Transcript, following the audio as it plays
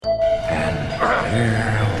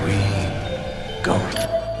Here we go.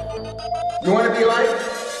 You want to be like?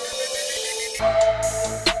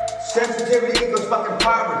 Sensitivity equals fucking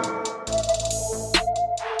poverty.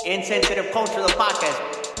 Insensitive Culture, the podcast.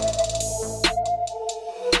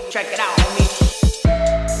 Check it out, homie.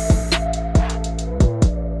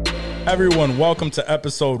 Everyone, welcome to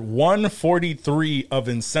episode 143 of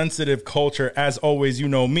Insensitive Culture. As always, you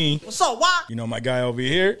know me. What's up, what? You know my guy over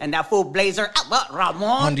here. And that fool blazer, Ramon.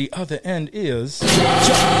 On the other end is...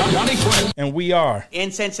 And we are...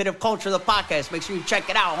 Insensitive Culture, the podcast. Make sure you check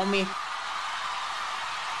it out, homie.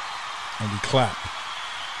 And we clap.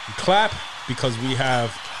 We clap because we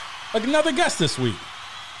have another guest this week.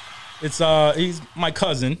 It's he's my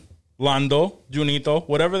cousin, Lando, Junito,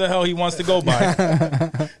 whatever the hell he wants to go by.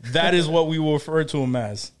 That is what we will refer to him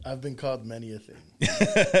as. I've been called many a thing.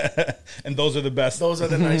 And those are the best. Those are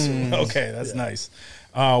the nicer ones. Okay, that's nice.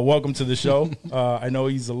 Welcome to the show. I know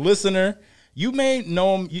he's a listener. You may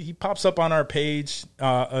know him. He pops up on our page,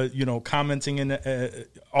 commenting in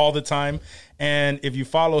all the time. And if you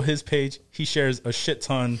follow his page, he shares a shit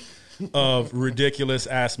ton of ridiculous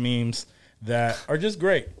ass memes that are just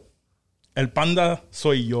great. El panda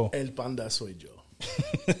soy yo. El panda soy yo.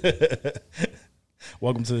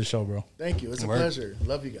 Welcome to the show, bro. Thank you. It's a pleasure.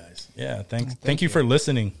 Love you guys. Yeah, thank you for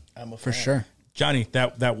listening. I'm a fan. For sure. Johnny,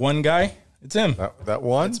 that one guy, it's him. That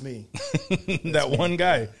one? That's me. One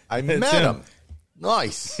guy. I met him.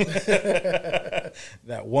 Nice. That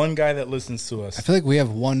one guy that listens to us. I feel like we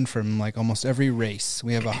have one from like almost every race.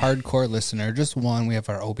 We have a hardcore listener, just one. We have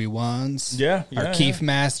our Obi-Wans. Yeah. Our Keef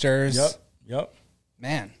Masters. Yep.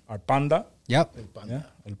 Man. Our panda. Yep. El panda.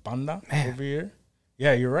 Yeah, El panda Man. over here.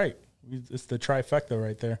 Yeah, you're right. It's the trifecta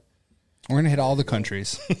right there. We're going to hit all the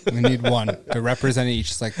countries. We need one to represent each.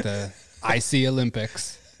 It's like the IC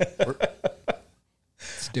Olympics. Let's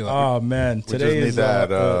do it. Oh, man. We Today just is need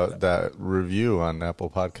that review on Apple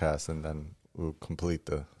Podcasts, and then we'll complete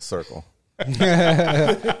the circle.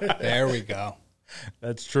 There we go.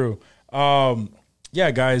 That's true. Yeah,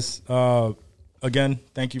 guys. Again,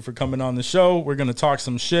 thank you for coming on the show. We're going to talk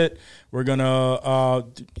some shit. We're going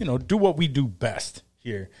to, do what we do best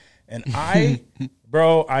here. And I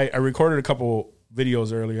recorded a couple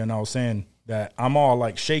videos earlier, and I was saying that I'm all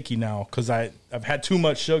like shaky now because I've had too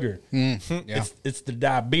much sugar. Yeah. It's the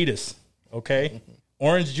diabetes, okay?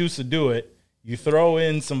 Orange juice to do it. You throw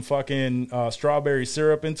in some fucking strawberry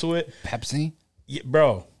syrup into it. Pepsi? Yeah,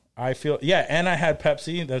 bro, I feel, and I had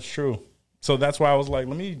Pepsi. That's true. So that's why I was like,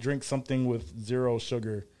 let me drink something with zero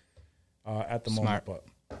sugar at the moment. But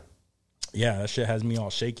yeah, that shit has me all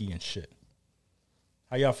shaky and shit.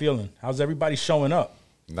 How y'all feeling? How's everybody showing up?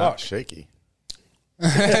 Not shaky.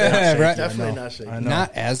 Right. Definitely not shaking. I know.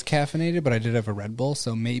 Not as caffeinated, but I did have a Red Bull,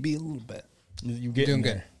 so maybe a little bit. You Doing getting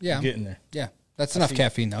there. good. Yeah. You getting there. Yeah. That's enough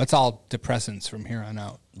caffeine, though. It's all depressants from here on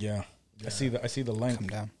out. Yeah. I see the length Come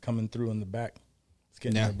down. coming through in the back. It's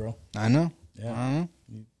getting there, bro. I know. Yeah.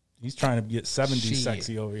 He's trying to get 70 Shit.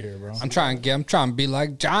 sexy over here, bro. I'm trying to be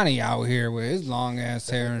like Johnny out here with his long ass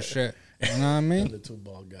hair and shit. You know what I mean? The two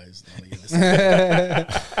bald guys.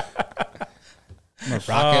 I'm gonna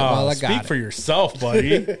rock it while I got Speak it. for yourself,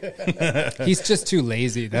 buddy. He's just too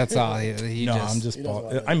lazy. That's all. I'm just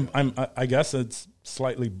bald. I guess it's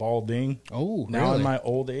slightly balding. Oh, now really? in my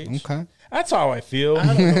old age. Okay. That's how I feel.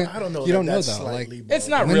 I don't know. You don't know, that's though, slightly like, bald. It's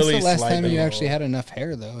not When's really the last time slightly you bald. actually had enough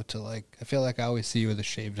hair though to like? I feel like I always see you with a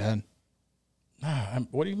shaved head.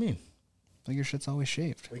 What do you mean? Like your shit's always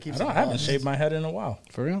shaved. I haven't shaved my head in a while.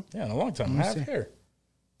 For real? Yeah, in a long time. I have hair.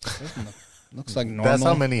 Looks like normal. That's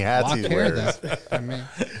how many hats lock he hair, wears. though. I mean,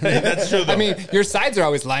 That's true, though. I mean, your sides are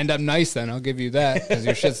always lined up nice. Then I'll give you that because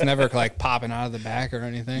your shit's never like popping out of the back or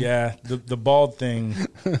anything. Yeah, the bald thing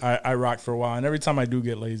I rocked for a while, and every time I do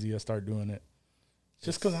get lazy, I start doing it.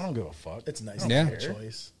 Just because I don't give a fuck. It's nice to Yeah. have a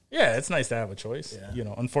choice. Yeah, it's nice to have a choice.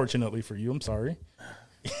 Yeah. Unfortunately for you, I'm sorry.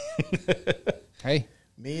 Hey,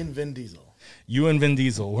 Me and Vin Diesel. You and Vin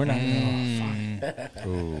Diesel, we're not. that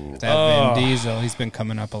Vin Diesel, he's been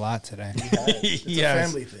coming up a lot today. It's a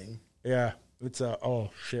family thing. Yeah, it's oh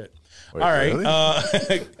shit. Wait, All right,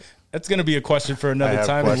 really? that's gonna be a question for I another have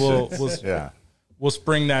time, and questions. we'll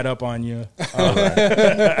spring that up on you.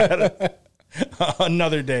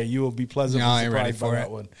 Another day, you will be pleasantly No, I ain't ready surprised by for that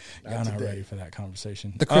it. one. Y'all not ready for that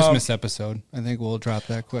conversation. The Christmas episode, I think we'll drop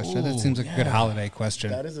that question. That Ooh, seems like a good holiday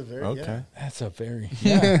question. That is a very Okay. That's a very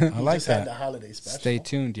I like Just had the that. holiday special. Stay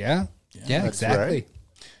tuned. Yeah, That's exactly. right.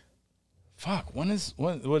 Fuck, what is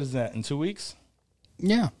that? In 2 weeks?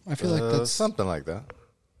 Yeah, I feel like that's Something like that.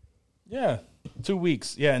 Yeah, 2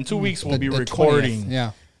 weeks. Yeah, in 2 weeks we'll the be 20th, recording.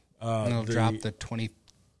 Yeah, and it'll the- drop the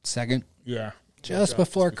 22nd. Yeah. Just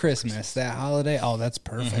before Christmas, that holiday. Oh, that's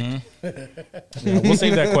perfect. Yeah, we'll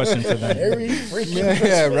save that question for them. Merry freaking Yeah,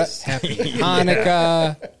 Christmas. happy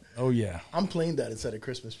Hanukkah. Oh yeah, I'm playing that instead of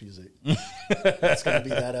Christmas music. That's gonna be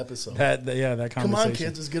that episode. that Come conversation. on,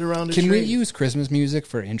 kids, let's get around the Can tree. we use Christmas music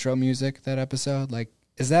for intro music that episode? Like,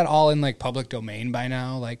 is that all in like public domain by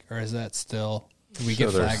now? Like, or is that still? Do we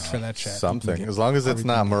get Sure, flagged there's for that shit? Something. As long as it's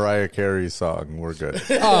not Mariah Carey's song, we're good.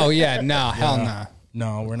 Oh yeah, no, hell no.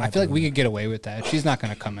 No, we're not. I feel like doing we that. could get away with that. She's not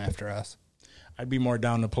going to come after us. I'd be more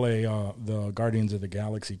down to play the Guardians of the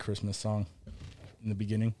Galaxy Christmas song in the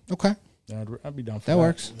beginning. Okay, Yeah, I'd be down for that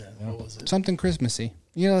works. What was it? Something Christmassy.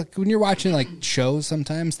 You know, like when you're watching like shows,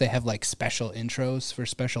 sometimes they have like special intros for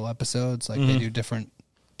special episodes. Like they do different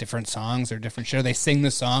songs or different show. They sing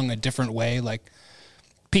the song a different way. Like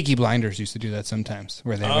Peaky Blinders used to do that sometimes,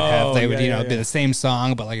 where they would have be the same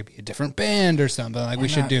song, but like it'd be a different band or something. Like we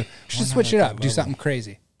should switch it up, do something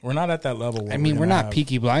crazy. We're not at that level. I mean, we're not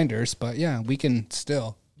Peaky Blinders, but yeah, we can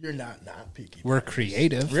still. You're not Peaky. We're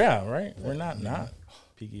creative. Yeah, right. We're not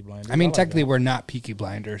Peaky Blinders. I mean, like technically, that. we're not Peaky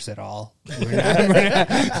Blinders at all.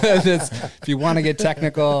 If you want to get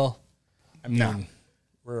technical, no.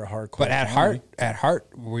 We're a hardcore. But at family. heart,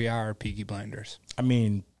 we are Peaky Blinders. I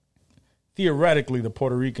mean, theoretically, the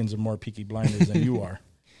Puerto Ricans are more Peaky Blinders than you are.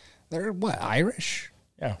 They're what, Irish?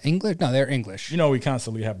 Yeah. English? No, they're English. You know, we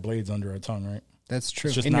constantly have blades under our tongue, right? That's true.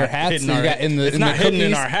 It's just In not your hats, hidden so you our- got in the it's in not the hidden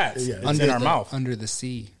in cookies, our hats. Yeah, It's under in our mouth, under the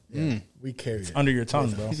sea. We carry it. under your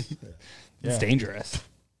tongue, bro. It's Yeah. dangerous.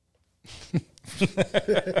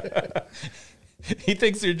 He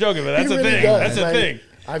thinks you're joking, but He that's a really thing. does. That's a Like, thing.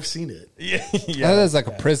 I've seen it. Yeah, That is like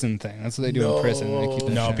a prison thing. That's what they do in prison. They keep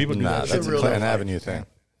it No, shut. people do Nah, that. that's a real Clinton life Avenue thing.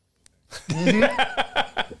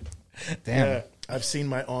 Damn. I've seen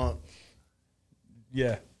my aunt.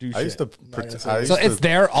 Yeah, do I used shit. to. So it's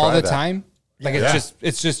there all try the that. time. Like Yeah.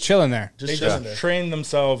 it's just chilling there. Just They chilling just there. train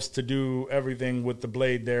themselves to do everything with the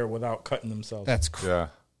blade there without cutting themselves. That's Yeah.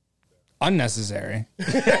 unnecessary.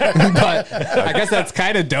 But I guess that's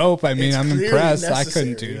kind of dope. I mean, It's I'm clearly impressed. I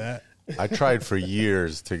couldn't necessary. do that. I tried for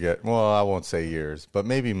years to get, well, I won't say years, but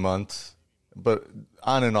maybe months, but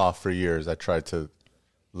on and off for years, I tried to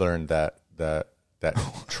learn that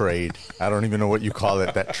trade. I don't even know what you call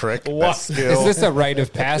it, that trick, that What? skill. Is this a rite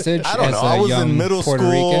of passage? I don't as know. a I was young in middle Puerto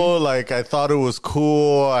school. Rican? Like, I thought it was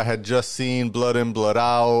cool. I had just seen Blood In, Blood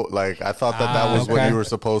Out. Like, I thought that was what okay. you were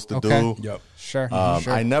supposed to Okay. do. Yep. Sure.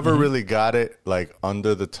 sure. I never really got it, like,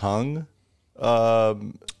 under the tongue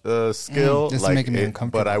skill. this is like making me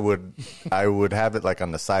uncomfortable. But I would have it, like,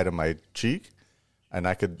 on the side of my cheek. And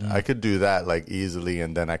I could do that like easily,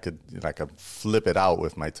 and then I could flip it out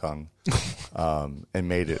with my tongue, and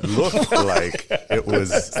made it look like it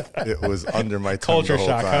was under my tongue. Culture the whole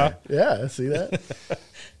shock, time. huh? Yeah, see that?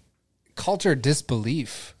 Culture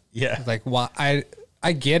disbelief. Yeah. Like, why?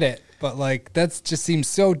 I get it, but like that just seems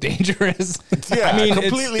so dangerous. Yeah, I mean,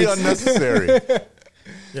 completely it's- unnecessary.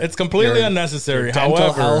 It's completely Your- unnecessary. dental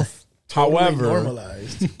However, health. Totally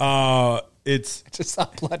normalized. it's Just saw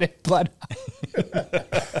blood in, blood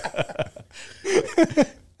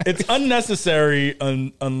it's unnecessary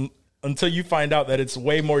until you find out that it's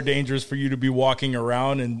way more dangerous for you to be walking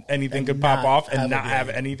around and anything And could pop not off and have not a have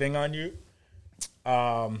blade. anything on you.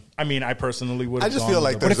 I mean, I personally would. I just feel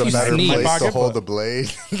like What there's if a you better sneeze? place to Pocket, hold but- the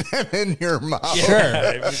blade than in your mouth. Sure.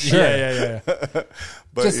 Yeah.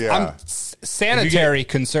 But Just yeah, sanitary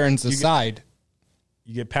concerns aside.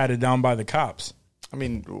 You get patted down by the cops. I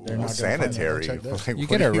mean, not gonna sanitary. find out. Like, You what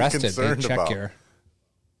get are arrested. They concerned check about? your.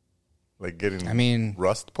 Like getting, I mean-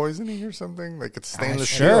 rust poisoning or something. Like it's stainless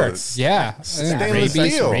Sure. steel. Yeah. Stainless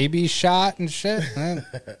steel. Rabies shot and shit.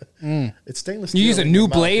 It's stainless You steel use a in new your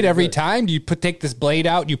mouth, blade you're every good. time. You take this blade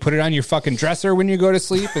out, you put it on your fucking dresser when you go to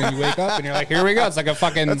sleep, and you wake up and you're like, "Here we go." It's like a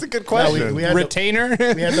fucking That's a good No, question. we had retainer.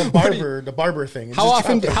 We had the barber thing. How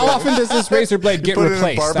often does this razor blade get put it in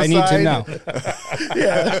replaced? I need to barbicide? know.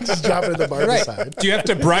 Yeah, just drop it in the barber Right? side. Do you have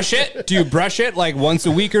to brush it? Do you brush it like once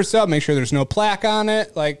a week or so? Make sure there's no plaque on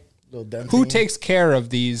it. Like, Little dentine. who takes care of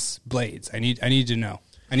these blades? I need to know.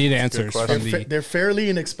 I need answers question. from the They're fairly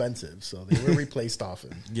inexpensive, so they were replaced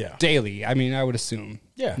often. Yeah. daily. I mean, I would assume.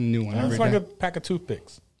 Yeah. New one every It's like day. a pack of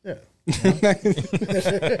toothpicks. Yeah.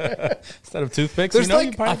 Instead of toothpicks, There's you know,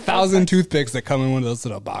 like 1,000 toothpicks that come in one of those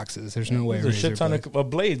little boxes. There's no way. There's a shit razor ton blades- of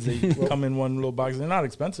blades that come in one little box. They're not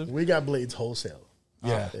expensive. We got blades wholesale.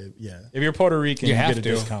 Yeah. Yeah. If you're Puerto Rican, You you, have get a to.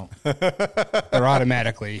 discount. They're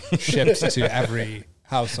automatically shipped to every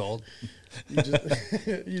household.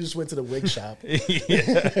 You just went to the wig shop.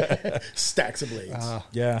 Stacks of blades.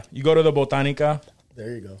 Yeah. You go to the Botanica.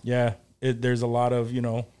 There you go. Yeah. There's a lot of,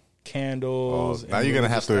 candles. Now you're gonna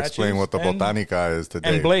have to explain what the botanica is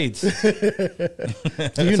today. and blades. Do you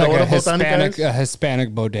It's know like what a a botanica is?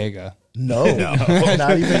 Hispanic bodega. No,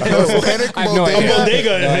 not even close. Hispanic I have no idea.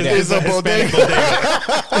 Bodega No idea. is a bodega.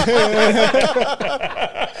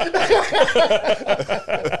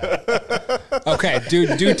 Okay,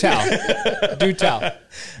 do tell. Do tell.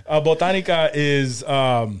 Botanica is.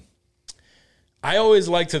 I always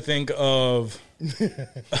like to think of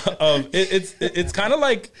it's kind of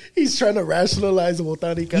like He's trying to rationalize a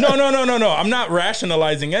botanica. no. I'm not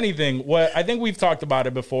rationalizing anything. What I think we've talked about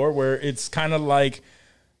it before, where it's kind of like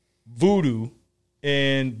voodoo,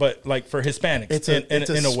 but like for Hispanics, It's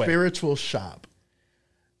in a a way. spiritual shop.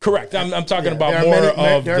 Correct. I'm talking Yeah, about there are more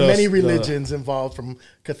many, of there are the- many the- religions involved, from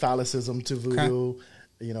Catholicism to voodoo,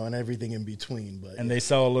 and everything in between. But and they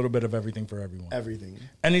sell a little bit of everything for everyone. everything.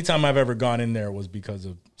 Anytime I've ever gone in there was because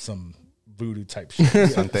of some voodoo type shit.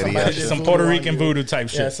 Santeria Somebody shit. did Some voodoo Puerto on Rican you. voodoo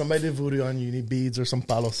type Yeah, shit. somebody did voodoo on you. You need beads or some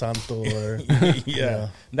palo santo or Yeah.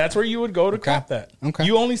 That's where you would go to cop that. Okay.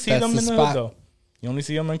 You only see That's them the in the spot. hood, though. You only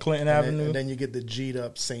see them in Clinton and Avenue. then you get the G'd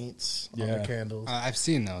up saints on Yeah. the candles. I've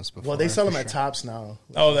seen those before. Well, they sell them for at sure. Tops now.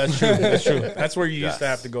 Oh, that's true. That's true. That's where you used to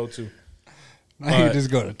have to go to. Now you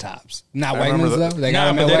just go to Tops. Not I remember Wegmans the- though. They Nah, got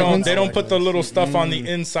them but at they don't. Wegmans? They don't put the little stuff on the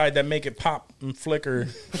inside that make it pop and flicker,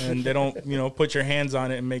 and they don't, put your hands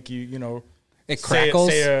on it and make you, It crackles.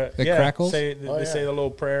 It crackles. Say, they say the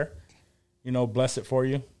little prayer, bless it for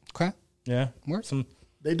you. Okay. Yeah, Word. some.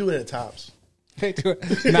 They do it at Tops. They do it.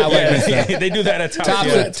 Not Wegmans. though. They do that at Tops, Tops,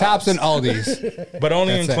 yeah. Tops and Aldi's. But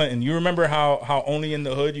only That's in it. Clinton. You remember how only in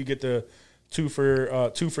the hood you get the two for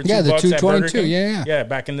 $2 Yeah, the $2 at Burger $2.22, King? yeah. Yeah,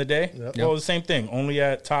 back in the day. Yep. Well, the same thing. Only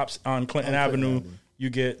at Tops on Clinton Avenue, you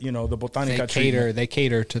get the Botanica They treatment. cater. They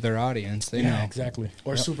cater to their audience. They Yeah, know. exactly.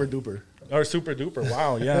 Or Super Duper. Or Super Duper.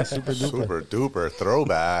 Wow, yeah, Super Duper. Super duper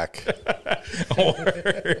throwback.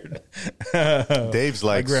 Word. Dave's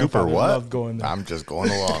like, My super grandfather what? loved going there. I'm just going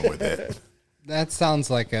along with it. That sounds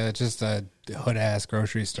like just a hood ass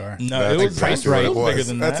grocery store. No, That's it was Price exactly Right. what it bigger was.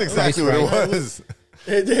 than That's that. exactly what it was.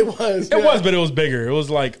 It was. It was, but it was bigger. It was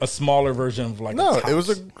like a smaller version of like No, a it was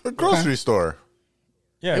Tops. a grocery store.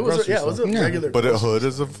 yeah, It was. grocery It was a store. regular. But a grocery hood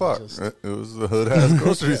is a store. fuck. It was a hood ass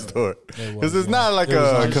grocery store. Because it's not like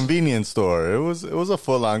a convenience store. It was a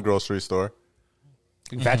full on grocery store.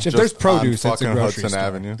 If there's Just produce, on it's a fucking grocery Hudson store.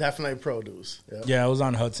 Avenue. Definitely produce. Yeah. Yeah, it was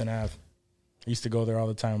on Hudson Ave. I used to go there all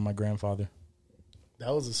the time with my grandfather. That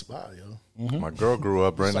was a spot, yo. My girl grew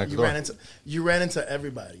up right So next you ran into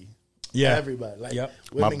everybody. Yeah, Everybody. Like Yep.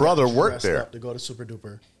 women My brother got worked dressed there. up to go to Super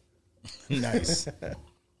Duper. nice.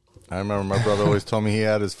 I remember my brother always told me he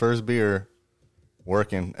had his first beer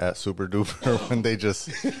working at Super Duper when they just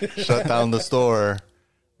shut down the store,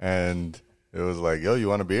 and it was like, yo, you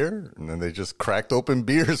want a beer? And then they just cracked open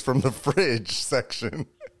beers from the fridge section.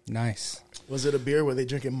 Nice. Was it a beer where they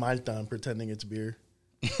drinking Malta and pretending it's beer?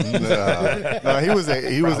 No, he was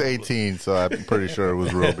 18, so I'm pretty sure it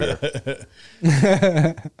was real beer.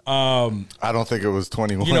 I don't think it was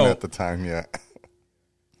 21 at the time yet.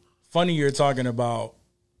 Funny you're talking about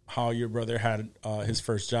how your brother had his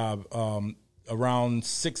first job. Around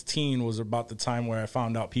 16 was about the time where I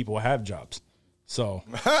found out people have jobs. So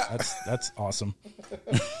that's awesome.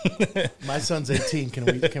 My son's 18. Can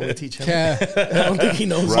we teach him? Yeah. I don't think he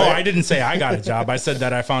knows. Oh, I didn't say I got a job. I said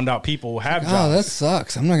that I found out people have Oh, jobs. that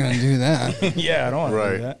sucks. I'm not gonna do that. Yeah, I don't want to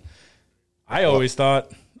Right. do that. I always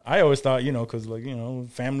thought, because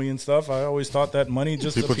family and stuff. I always thought that money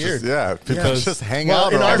just People appeared. people just hang Well,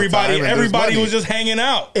 out. in all the everybody, time and there's everybody money. was just hanging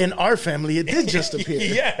out. In our family, it did just appear.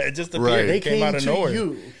 Yeah, it just appeared. Right. It They came out of to nowhere.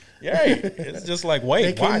 you. Yeah, it's just like, wait,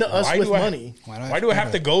 They came why, to us why with do I- money. Why do I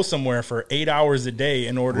have to go somewhere for 8 hours a day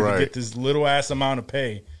in order Right. to get this little ass amount of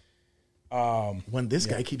pay? When this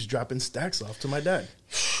guy keeps dropping stacks off to my dad.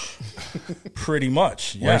 Pretty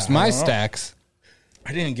much. Yeah, Where's my I don't know. stacks?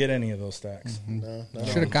 I didn't get any of those stacks. No. Should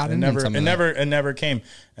have It gotten never, some it of never, it never came.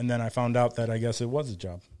 And then I found out that I guess it was a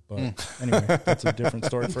job. But anyway, that's a different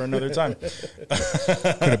story for another time.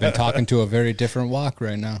 that. Could have been talking to a very different walk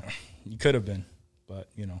right now. You could have been, but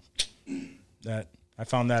that I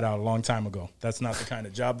found that out a long time ago. That's not the kind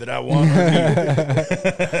of job that I want.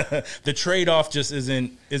 The trade off just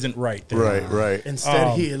isn't right there. Right.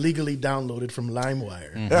 Instead, he illegally downloaded from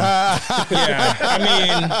LimeWire. Yeah,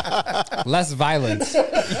 I Less violence.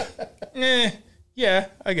 mean, yeah,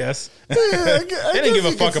 I guess. I didn't give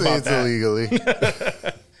a fuck about it's that. illegally.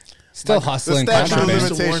 Still The hustling. statute of contraband.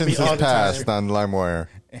 used to warn limitations me all has the time. passed on LimeWire.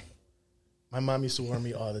 My mom used to warn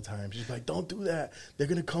me all the time. She's like, "Don't do that. They're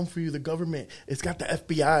gonna come for you. The government. It's got the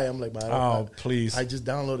FBI." I'm like, Oh, please. I just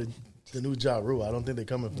downloaded the new Ja Rule. I don't think they're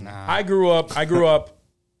coming for me. I grew up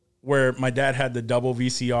where my dad had the double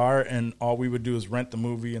VCR, and all we would do is rent the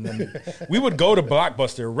movie, and then we would go to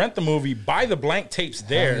Blockbuster, rent the movie, buy the blank tapes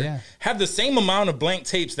there, yeah. have the same amount of blank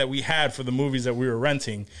tapes that we had for the movies that we were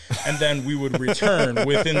renting, and then we would return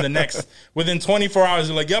within 24 hours.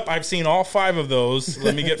 We're like, yep, I've seen all 5 of those.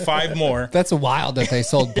 Let me get 5 more. That's wild that they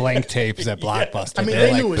sold blank tapes at Blockbuster. I mean, They're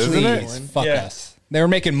they like, knew what you were please, doing. fuck Yeah. us. They were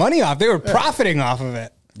making money off. They were profiting off of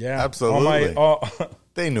it, Yeah, Absolutely. All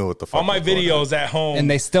They knew what the fuck. all my was going on. videos at home. and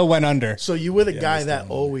they still went under. So you were the guy they that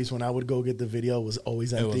still- always, when I would go get the video, was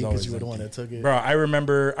always empty because always you were the one empty. that took it. Bro, I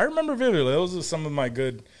remember vividly. Those are some of my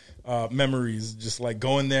good memories. Just like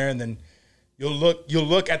going there, and then you'll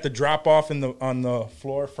look at the drop off on the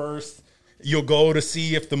floor first. You'll go to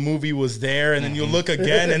see if the movie was there, and then you'll look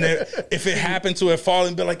again, and if it happened to have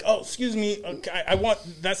fallen, be like, "Oh, excuse me, okay, I want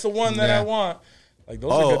that's the one that I Yeah. want." Like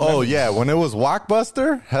those are good Oh memories. yeah, when it was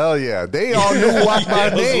Walkbuster, hell yeah, they all knew Walk by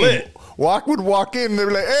it was name. lit. Walk would walk in and they'd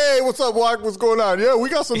be like, "Hey, what's up, Walk? What's going on? Yeah, we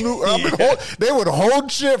got some new." They would hold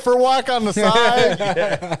shit for Walk on the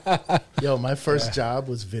side. Yo, my first job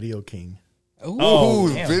was Video King. Oh,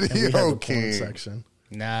 Ooh, damn. And we had Video the porn King. section.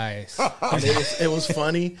 Nice. And it was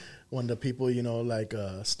funny when the people, like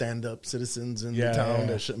stand-up citizens in Yeah, the town yeah.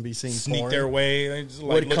 that shouldn't be seen Sneak porn their way. They just,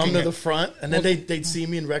 like, would come looking to at- the front, and then they'd see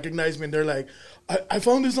me and recognize me, and they're like, I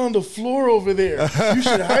found this on the floor over there. You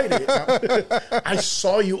should hide it. I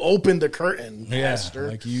saw you open the curtain, Yeah, master.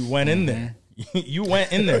 like you went in there. You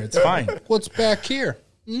went in there. It's fine. What's back here?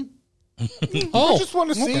 Hmm? I Oh, just want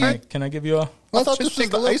to see. Can I give you a? I let's thought just this was take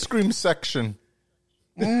a the look. ice cream section.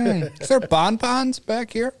 Is there bonbons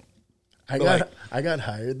back here? I got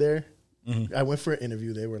hired there. Mm-hmm. I went for an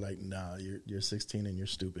interview. They were like, "Nah, you're 16 and you're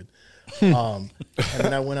stupid." And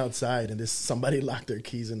then I went outside, and somebody locked their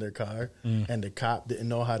keys in their car, and the cop didn't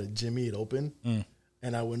know how to jimmy it open.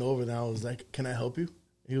 And I went over and I was like, "Can I help you?"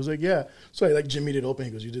 He was like, "Yeah." So I jimmied it open.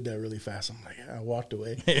 He goes, "You did that really fast." I'm like, "Yeah." I walked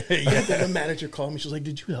away. And then the manager called me. She was like,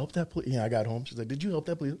 "Did you help that police?" Yeah, I got home. She's like, "Did you help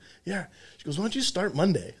that police?" Yeah. She goes, "Why don't you start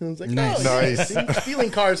Monday?" And I was like, Nice. "Oh, yeah. Nice. See,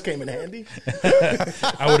 stealing cars came in handy."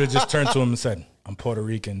 I would have just turned to him and said, "I'm Puerto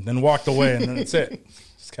Rican," then walked away, and then that's it.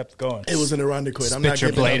 Just kept going. It was an Around quit. I'm Spit not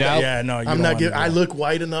your giving blade up. out? Yeah, no, you I'm don't not wanna giving. do I that. look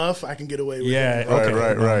white enough. I can get away with Yeah, it. okay,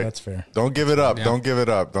 Right, no, right. That's fair. Don't give it up. Don't give it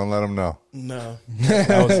up. Don't let them know. No.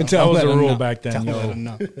 That was Don't let the him rule know. back then. Don't Yo. let him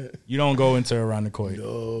know. You don't go into around the court.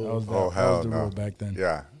 No. Oh hell that was the no. rule back then.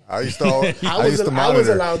 Yeah, I used to. I was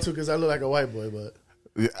monitor. allowed to because I look like a white boy,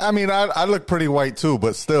 but I mean, I look pretty white too,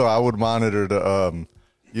 but still, I would monitor the.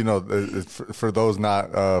 For those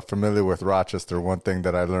not familiar with Rochester, one thing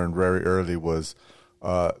that I learned very early was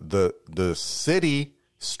the city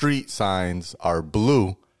street signs are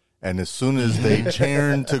blue, and as soon as they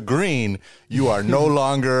turn to green, you are no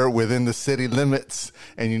longer within the city limits,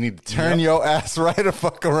 and you need to turn your ass right the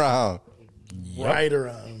fuck around. right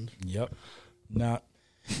around. Yep. Not.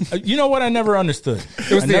 You know what? I never understood.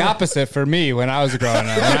 It was the opposite for me when I was growing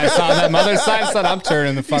up. When I saw that mother sign, I said, I'm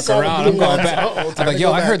turning the fuck saw the around. blue I'm going ones. back. Uh-oh, I'm time like, to yo,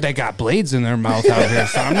 go I back. heard they got blades in their mouth out here,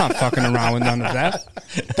 so I'm not fucking around with none of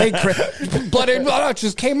that. Blood in, blood out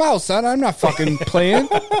just came out, son. I'm not fucking playing.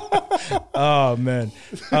 Oh man.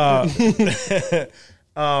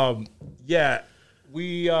 Yeah.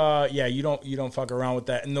 You don't fuck around with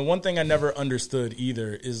that. And the one thing I never understood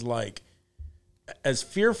either is like, as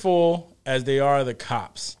fearful as they are of the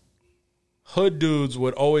cops, hood dudes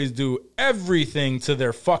would always do everything to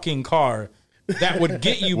their fucking car that would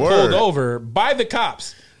get you pulled Word. over by the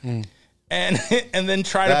cops. And then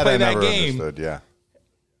try to That play I that never game. understood. Yeah.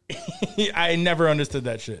 I never understood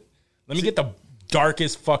that shit. Let me get the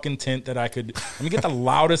darkest fucking tint that I could. Let me get the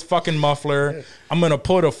loudest fucking muffler. I'm gonna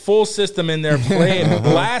put a full system in there, play it,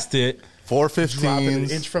 blast it. Drop it an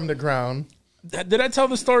 415s. inch from the ground. Did I tell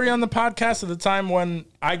the story on the podcast at the time when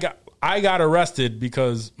I got arrested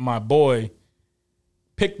because my boy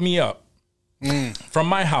picked me up from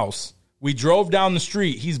my house? We drove down the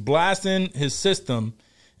street. He's blasting his system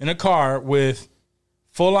in a car with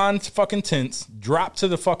full on fucking tints, dropped to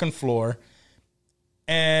the fucking floor.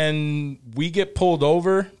 And we get pulled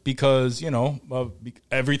over because, of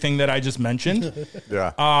everything that I just mentioned.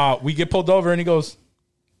 Yeah. We get pulled over and he goes,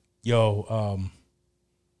 "Yo,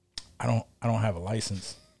 I don't have a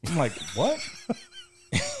license." I'm like, "What?"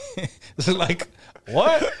 It's like,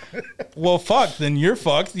 "What?" Well, fuck, then you're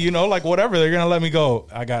fucked, like whatever. They're gonna let me go.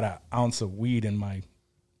 I got an ounce of weed in my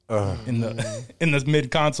in the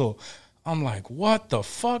mid console. I'm like, "What the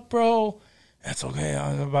fuck, bro?" That's okay.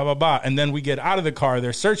 Blah blah blah. And then we get out of the car.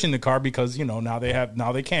 They're searching the car because now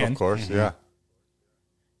they can. Of course. Yeah.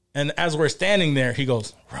 And as we're standing there, he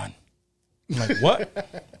goes, "Run." I'm like,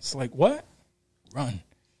 "What?" It's like, "What? Run."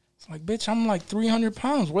 It's like, "Bitch, I'm like 300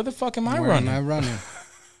 pounds. Where the fuck am I Where running?" am I running?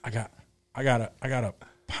 I got a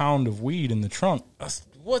pound of weed in the trunk.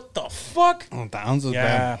 What the fuck? Oh, pounds is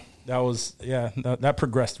Yeah, bad. that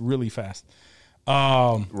progressed really fast.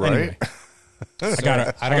 Right? Anyway, I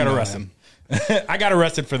got arrested. I got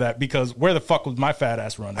arrested for that because where the fuck was my fat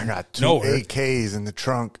ass running? I got 2 Nowhere. AKs in the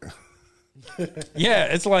trunk. Yeah,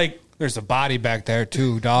 it's like There's a body back there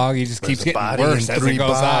too, dog. He just keeps a getting body worse and as 3 it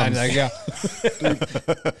goes on. bombs. Like, yeah.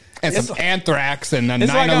 And some anthrax and a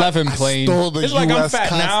it's like 9/11 plane. Stole the It's like I'm U.S.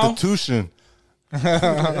 fat now. Constitution.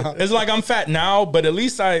 it's like I'm fat now, but at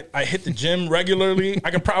least I hit the gym regularly.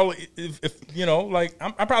 I could probably, if you know, like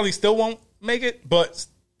I probably still won't make it, but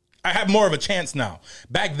I have more of a chance now.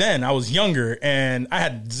 Back then, I was younger and I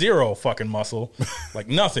had zero fucking muscle, like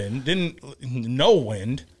nothing. No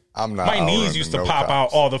wind. I'm not My knees outrunning used to no pop out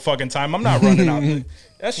cops. all the fucking time. I'm not running out.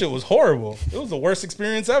 That shit was horrible. It was the worst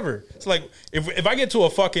experience ever. It's like if I get to a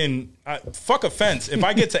fucking fuck a fence, if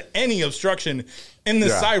I get to any obstruction in the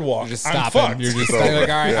Yeah. sidewalk, Just I'm stop fucked. him. You're just like,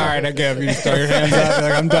 all right, I give. You just throw your hands up. You're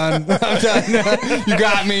like, I'm done. I'm done. You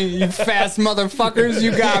got me. You fast motherfuckers.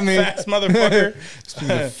 You got me. Fast motherfucker.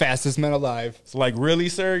 The fastest man alive. It's like, really,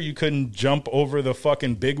 sir? You couldn't jump over the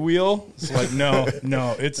fucking big wheel? It's like, no.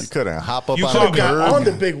 It's Couldn't hop up You on could've a Got curb. on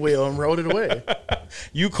the big wheel and rode it away.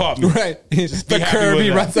 you caught me. Right. Just be The happy curb. with He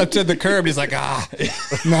that. runs up to the curb. He's like, no,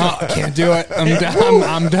 I can't do it. I'm done.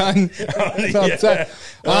 I'm done. So upset.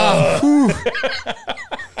 Whew.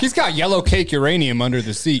 He's got yellow cake uranium under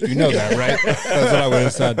the seat. You know that, right? That's what I would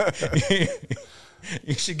have said.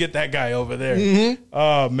 You should get that guy over there.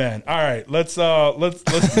 Oh man! All right, let's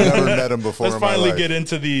Never met him before let's in my finally life. get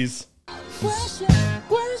into these.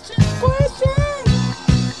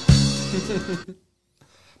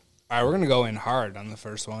 All right, we're gonna go in hard on the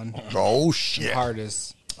first one. Oh, shit. Hard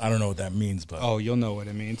is I don't know what that means, but you'll know what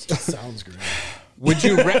it means. Sounds great. Would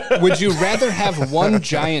you rather have one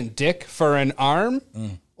giant dick for an arm,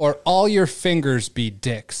 or all your fingers be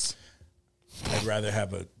dicks? I'd rather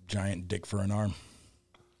have a giant dick for an arm.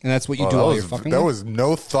 And that's what you Oh, do that all was, your fucking. there with? was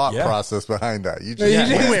no thought Yeah. process behind that. You just, You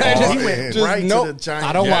just- He went, I just- he went just right nope. to the giant.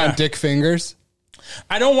 I don't Yeah. want dick fingers.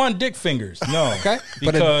 I don't want dick fingers. No. Okay, but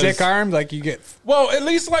a Because- dick arm, like you get Well, at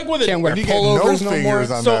least like with can't it, wear you get no pullovers no more.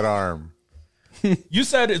 fingers on So- that arm. you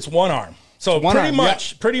said it's one arm. So one pretty arm,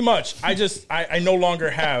 much, pretty much. I no longer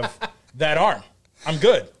have that arm. I'm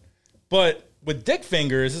good. But with dick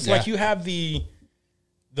fingers, it's like Yeah. you have the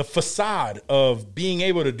facade of being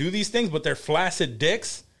able to do these things, but they're flaccid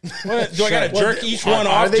dicks. What, do I got to Well, jerk each one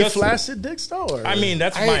Are off? they just flaccid dicks though? Or? I mean,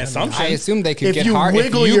 that's my assumption. I assume they could if get you hard.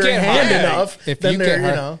 wiggle if you your get hand hard, enough, if then you they're, get you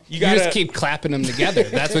hard, know. you gotta- just keep clapping them together.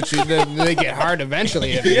 That's what they get hard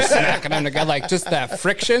eventually. If you're smacking them together, like just that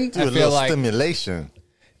friction. Do a I feel little like stimulation.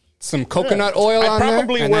 some coconut oil I'd on there,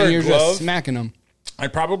 probably and wear then a you're glove. just smacking them.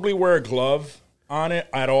 I'd probably wear a glove on it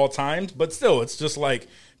at all times, but still, it's just like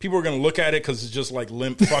people are going to look at it because it's just like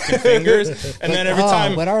limp fucking fingers. And then every Oh,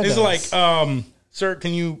 time what are it's those? like, sir,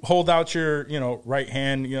 can you hold out your, right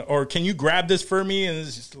hand, or can you grab this for me? And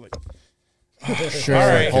it's just like, Sure. All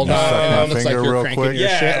right. Hold on. my It looks like finger you're real cranking quick. your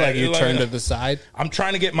Yeah, shit. Like you like- turn to the side. I'm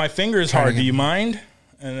trying to get my fingers hard. Do you mind?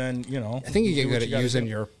 And then, I think you get do what good at gotta using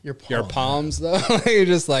do. your palms though. You're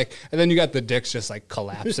just like, and then you got the dicks just like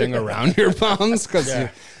collapsing around your palms because Yeah.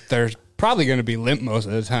 they're probably going to be limp most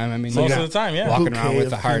of the time. I mean, Most you're of not the time, yeah. walking around Bouquet with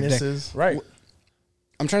of a hard dick. penises. Right.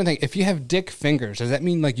 I'm trying to think. If you have dick fingers, does that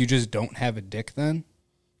mean like you just don't have a dick then?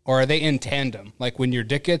 Or are they in tandem? Like when your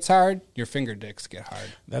dick gets hard, your finger dicks get hard.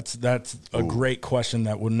 That's a great question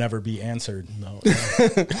that will never be answered. No.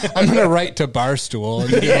 I'm gonna write to Barstool.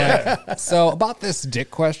 And be like, so about this dick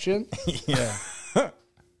question, Yeah.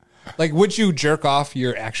 like, would you jerk off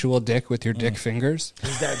your actual dick with your dick fingers?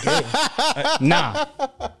 Is that gay? Nah,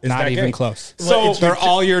 not that even gay? close. So They're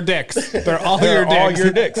all your dicks. They're all they're your dicks. all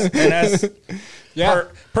your dicks. And that's Yeah,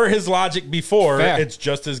 per his logic before, Fair. it's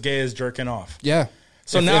just as gay as jerking off. yeah.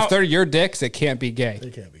 So if, now- if they're your dicks, it can't be gay. They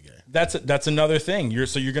can't be gay. That's another thing. You're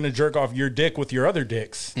going to jerk off your dick with your other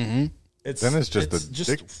dicks. Mm-hmm. Then it's just a just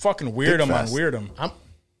dick- fucking weird dick them on fest. weird them.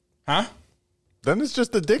 Huh? Then it's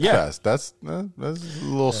just a dick Yeah. fest. That's a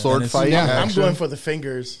little sword it's- fight. yeah. I'm action. going for the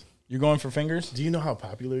fingers. You're going for fingers? Do you know how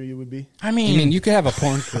popular you would be? I mean, I mean, you could have a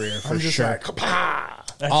porn career for I'm just sure. like,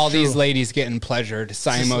 "Kapah!" that's All true. these ladies getting pleasured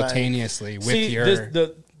simultaneously with See, your.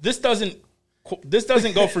 this doesn't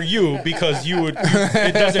go for you because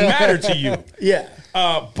it doesn't matter to you. Yeah.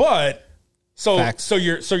 But Facts. so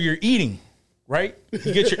you're eating, right?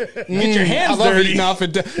 You get your I hands love dirty. eating off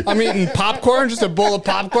I'm eating popcorn, just a bowl of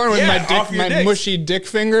popcorn with Yeah, off your my dicks. mushy dick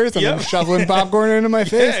fingers, and I'm Yep. shoveling popcorn into my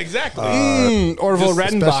face. Yeah, exactly. Orville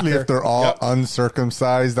Especially Redenbacher. if they're all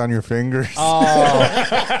uncircumcised on your fingers.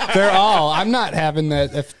 They're all. I'm not having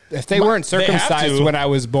that. If If they weren't they have circumcised to. when I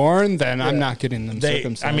was born, then I'm not getting them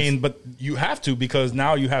circumcised. I mean, but you have to because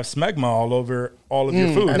now you have smegma all over all of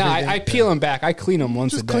your food. No, I peel them back. I clean them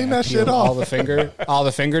once Just a day. clean that I peel shit off. all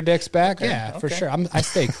the finger dicks back. Yeah, for sure. I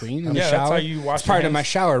stay clean in the Yeah, shower. that's how you wash it's part your of my hands.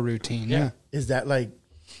 shower routine. Yeah. Is that like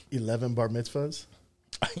 11 bar mitzvahs?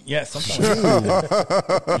 Yeah, sometimes.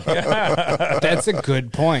 That's a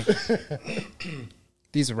good point.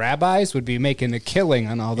 These rabbis would be making a killing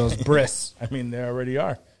on all those bris I mean, they already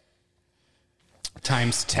are.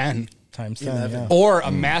 times 10. Times 10, yeah. Or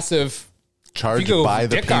a massive Charged if you go by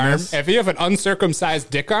the dick penis. arm, if you have an uncircumcised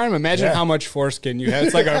dick arm, imagine Yeah. how much foreskin you have.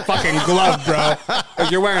 It's like a fucking glove, bro.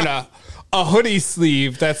 Like you're wearing a hoodie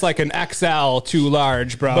sleeve that's like an XL too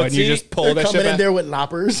large, bro, But and you see, just pull They're that shit coming in back. there with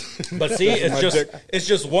loppers. But see, it's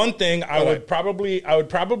just one thing. I would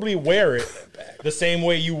probably wear it the same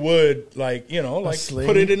way you would, like sling?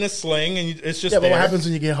 put it in a sling, and it's just Yeah, but there. what happens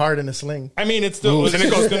when you get hard in a sling? I mean, it's still and it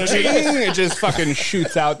goes going to be. it just fucking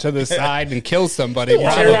shoots out to the side and kills somebody.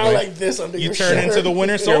 Walk probably. around like this under You your turn shirt. into the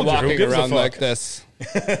Winter You're Soldier. Who walking gives a around fuck? like this,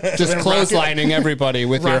 just clotheslining everybody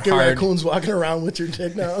with your Rocket hard. raccoons walking around with your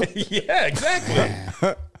dick now. Yeah,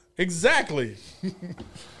 exactly. Exactly.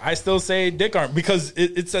 I still say dick arm because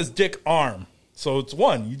it says dick arm. So it's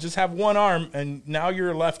one. You just have one arm and now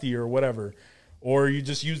you're a lefty or whatever. Or you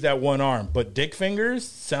just use that one arm. But dick fingers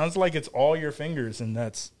sounds like it's all your fingers and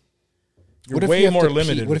that's you're What if way you have more to pee?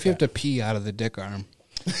 limited. What if you have with to pee out of the dick arm?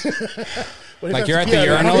 What if Like you you're have at to the pee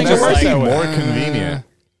out of urinal, it? think just it works like that way. More convenient.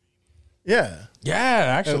 Yeah. that? Yeah,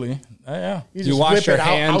 actually. Yeah. You, You just wash whip your it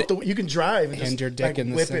hand- out you can drive and and just your dick in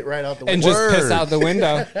the whip sink. it right out the And window. just piss Word. out the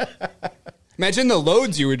window. Imagine the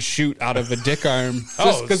loads you would shoot out of a dick arm. Just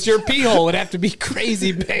Oh, because your pee hole would have to be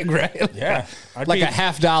crazy big, right? Yeah. Like a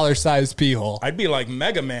 $50 size pee hole. I'd be like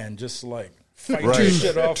Mega Man, just like fight Right. your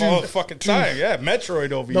shit off all the fucking time. Yeah,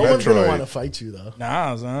 Metroid over No here. one's gonna Metroid. want to fight you though.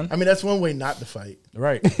 Nah, son. I mean, that's one way not to fight.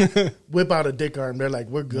 Right. Whip out a dick arm. They're like,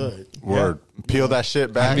 we're good. Word. Peel that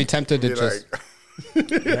shit back. I'd be tempted to Be just like,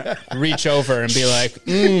 reach over and be like,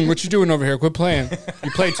 what you doing over here? Quit playing.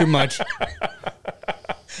 You play too much.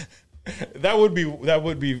 That would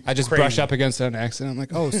be I just crazy. brush up against it on accident. I'm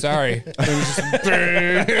like, oh, sorry. And just It'd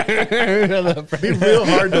be real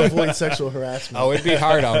hard to avoid sexual harassment. oh, it'd be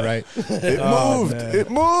hard, all right. it moved. It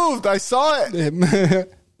moved. I saw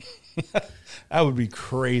it. That would be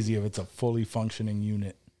crazy if it's a fully functioning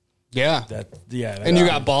unit. Yeah. And You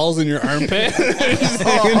got balls in your armpit.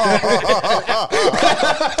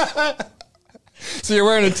 So you're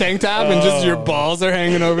wearing a tank top and just your balls are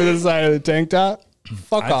hanging over the side of the tank top.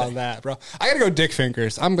 Fuck all that, bro. I gotta go dick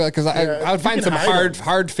fingers. I'm because I would you find can some hide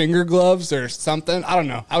hard finger gloves or something. I don't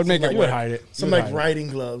know. I would make it you would work. hide it. Some You would like hide it. riding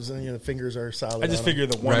gloves and the fingers are solid. I just on figure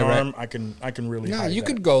the one Right. arm I can really. No, hide you that.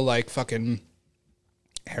 could go like fucking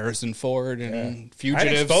Harrison Ford and I'd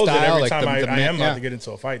Fugitive expose style. it every like time I am yeah. about to get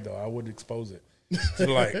into a fight, though. I would expose it. So,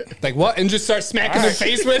 like, Like what? And just start smacking their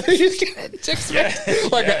face with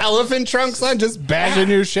it. Like an elephant trunk, son, just bashing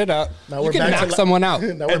your shit up. Now You we're can back to knock someone out.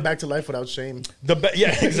 Now we're back to life without shame.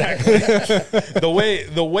 yeah, exactly. the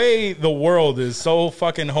way the world is so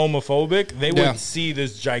fucking homophobic, they would Yeah. see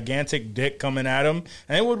this gigantic dick coming at them,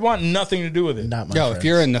 and they would want nothing to do with it. Not my Yo, friends. if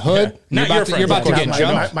you're in the hood, Yeah. Not you're your about to friends, get my,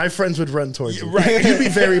 jumped. my friends would run towards you. Right. You'd be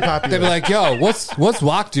very popular. They'd be like, "Yo, what's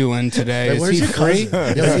Wok doing today? Like, Is where's he your free?"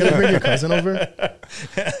 cousin? Yo, you gonna bring your cousin over? I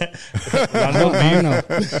don't know.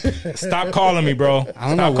 Stop calling me, bro. I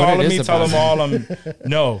don't know Stop what calling it me. is Tell about them all I'm.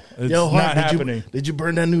 No, it's Yo, not Hart, happening. Did you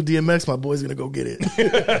burn that new DMX? My boy's gonna go get it.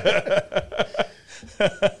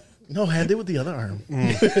 No, hand it with the other arm.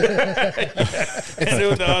 It's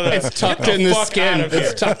tucked in the skin.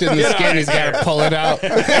 It's tucked in the skin. He's got to pull it out.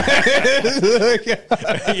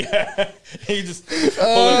 Yeah, he just pull it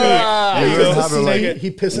back. You He have to pisses like through-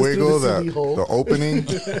 he pisses wiggle through the CD hole. the opening,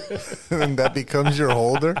 and that becomes your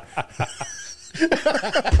holder.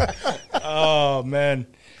 Oh man.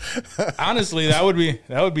 Honestly, that would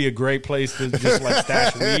be a great place to just like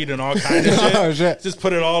stash weed and all kinds of shit. Oh, shit. Just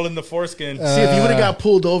put it all in the foreskin. See, if you would have got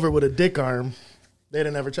pulled over with a dick arm, they'd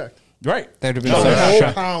have never checked. Right. That'd have been There's so a whole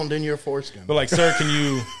shocked. pound in your foreskin. But like, sir, can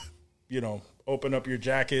you open up your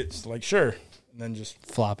jacket? It's like, sure. And then just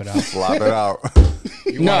Flop it out. Flop it out.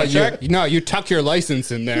 No, check? you tuck your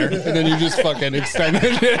license in there, and then you just fucking extend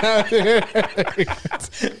it out.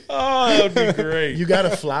 oh, that would be great. You gotta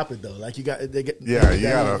flop it though. Like you got they get Yeah, you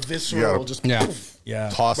that gotta- visceral. you gotta- Just Yeah, yeah.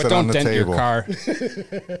 Toss but it on don't the dent table. your car.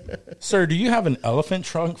 Sir, do you have an elephant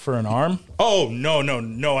trunk for an arm? Oh, no,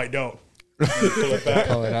 I don't. Pull it back.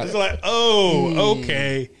 Pull it out. It's like, oh,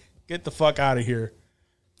 okay. Get the fuck out of here.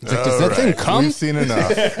 It's like, does that thing come? We've seen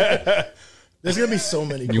enough. There's gonna be so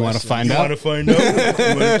many. You want to find You out? want to find out?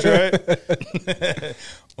 You want to try it?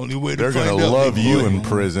 Only way to They're find gonna out. love you in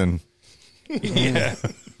prison. Yeah.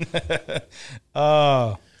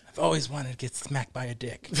 I've always wanted to get smacked by a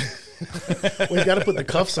dick. We got to put the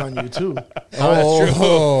cuffs on you too.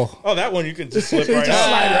 Oh, Oh, that one you can just slip You right just out.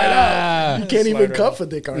 slide right out. You can't even right cuff a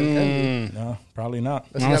dick arm, can you? No, probably not.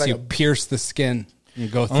 Unless you unless got you like pierce the skin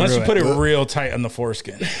and go through Unless you it. put it real tight on the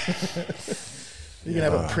foreskin. you can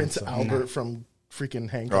have a Prince Albert from freaking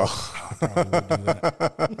Hancock.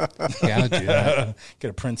 Yeah, I'll do that.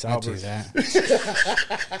 Get a Prince I'll do Albert.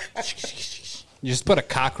 that. You just put a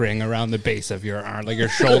cock ring around the base of your arm, like your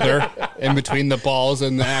shoulder, in between the balls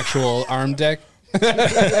and the actual arm dick.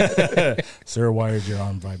 Sir, why is your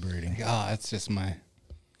arm vibrating? Oh, that's just my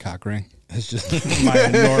cock ring. It's just my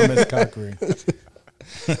enormous cock ring.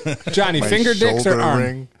 Johnny, My finger dicks or shoulder arm?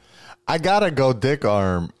 ring. I gotta go dick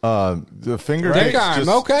arm. The finger Dick dicks arm, just-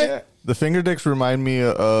 okay. The finger dicks remind me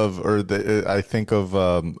of, I think of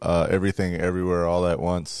Everything Everywhere All at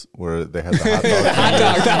Once, where they had the hot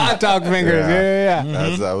dog. The hot dog fingers.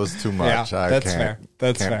 Yeah. That was too much. Yeah, I that's can't, fair.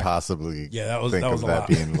 That's can't fair. possibly Yeah, think that was of a that lot.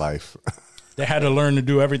 being life. They had to learn to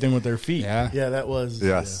do everything with their feet. Yeah. Yeah, that was.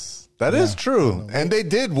 Yes, that is true, and they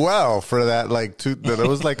did well for that. That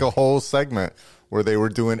was like a whole segment where they were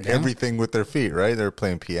doing everything with their feet. Right, they were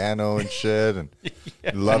playing piano and shit, and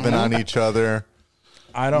loving on each other.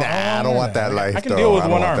 I don't want that life. I can though. deal with I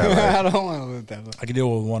don't one want arm. that life. I don't want to live that. I can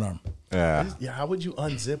deal with one arm. Yeah, Yeah, how would you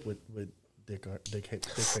unzip with dick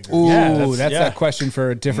fingers? Ooh, Yeah, that's yeah. a question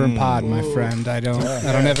for a different pod, my friend. I don't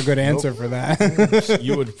have a good answer for that.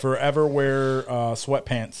 You would forever wear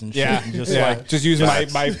sweatpants and shit. Yeah, And just yeah. like Just use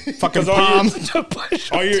my fucking 'cause all palm you- to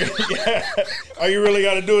push. all you really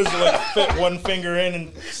got to do is like fit one finger in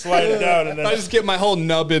and slide it down, and then I just get my whole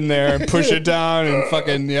nub in there and push it down and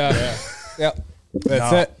fucking Yep.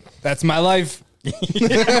 That's No. it. That's my life.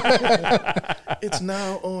 It's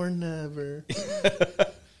now or never.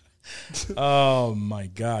 oh my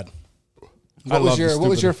god. What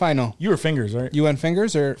was your final? You were fingers, right? You went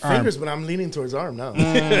fingers or arm? Fingers, but I'm leaning towards arm now.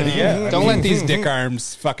 Yeah. Don't let these dick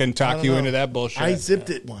arms fucking talk you know. into that bullshit. I zipped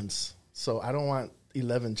it once, so I don't want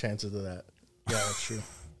 11 chances of that. Yeah, that's true.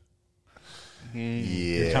 yeah.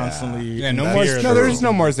 You're constantly yeah, no in more. fear No, of there's those.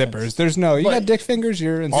 no more zippers. There's no. You got dick fingers.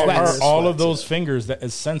 You're in Are sweats. all of Sweats, those yeah. fingers that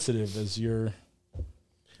as sensitive as your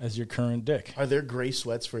current dick? Are there gray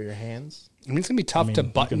sweats for your hands? I mean, it's gonna be tough I mean, to you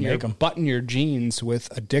can button make 'em. button your jeans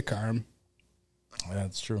with a dick arm.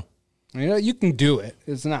 That's true. You know, you can do it.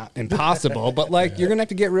 It's not impossible, but like you're gonna have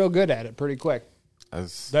to get real good at it pretty quick.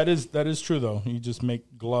 That's That is true though. You just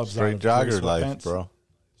make gloves straight out of gray jogger life, sweatpants. bro.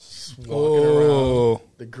 Walking around, Oh,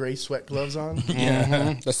 the gray sweat gloves on.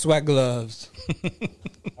 the sweat gloves.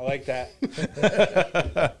 I like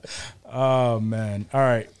that. Oh man! All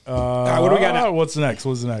right. right, what do we got now? What's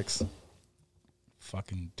next?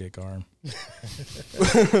 Fucking dick arm.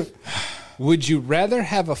 Would you rather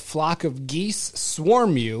have a flock of geese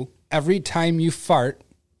swarm you every time you fart,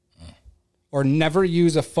 or never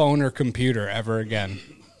use a phone or computer ever again?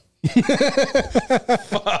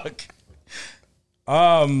 Fuck.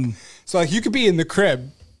 So like you could be in the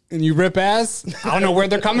crib and you rip ass. I don't know where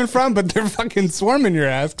they're coming from, but they're fucking swarming your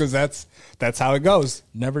ass because that's how it goes.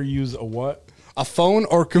 Never use a what? A phone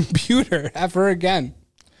or computer ever again.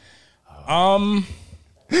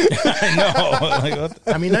 I know. Like, what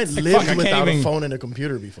the- I mean, I fuck, I lived can't without even- a phone and a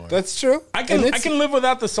computer before. That's true. I And can it's- live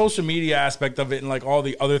without the social media aspect of it and like all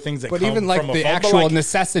the other things that But come even like from a the phone. But, actual like,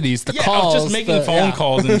 necessities, the yeah, calls, of just making phone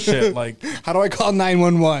calls and shit. Like, How do I call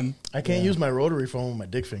 911? I can't use my rotary phone with my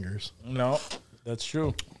dick fingers. no, that's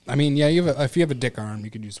true. I mean, yeah, if you have a dick arm,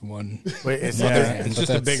 you could use one. Wait, it's Yeah, not, it's but just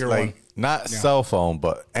a that's bigger like one. not cell phone,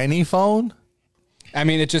 but any phone. I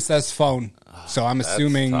mean, it just says phone, so I'm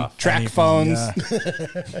assuming tough. track Anything, phones.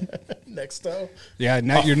 yeah. Next though, Yeah,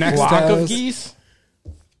 your next Flock of is geese.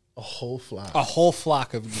 a whole flock. a whole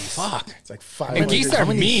flock of geese. Fuck. It's like 5. And geese are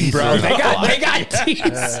mean, bro. They got teeth.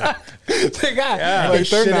 They got They like they're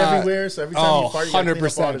shit not. everywhere, so every time you fart, you gotta clean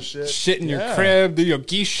up all the 100% shit. in your Yeah. crib. You know,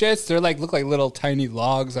 geese shits. They're like look like little tiny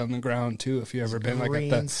logs on the ground too. If you ever been like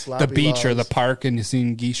green, at the sloppy beach or the logs. park and you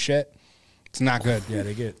seen geese shit, it's not good. Yeah,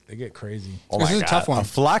 they get crazy. Oh This my is a tough one. A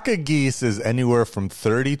flock of geese is anywhere from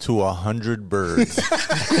 30 to 100 birds.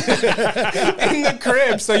 In the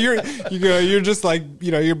crib. So you're just like,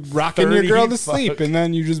 you're rocking your 30, girl to fuck. sleep and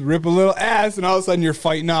then you just rip a little ass and all of a sudden you're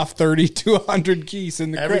fighting off 30 to 100 geese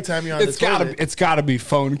in the Every crib. time you're on the toilet. It's gotta be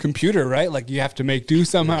phone computer, right? Like you have to make do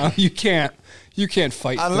somehow. You can't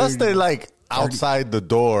fight Unless 30. they like outside the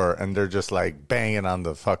door and they're just like banging on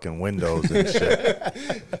the fucking windows and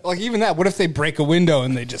shit. Like even that. What if they break a window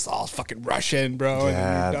and they just all fucking rush in, bro?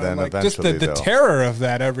 Yeah, and you're done? then Like, just eventually the they'll- terror of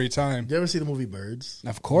that every time. You ever see the movie Birds?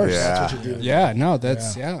 Of course. Yeah. That's what you're doing. Yeah. No,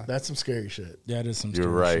 that's yeah. That's some scary shit. Yeah, it is some. You're stupid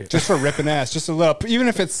right. shit. Just for ripping ass, just a little. Even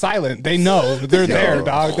if it's silent, they know they're there,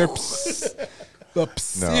 dog. They're No,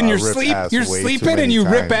 in your I rip sleep. ass You're way too sleeping and many you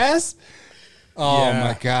rip times. ass. Oh Yeah.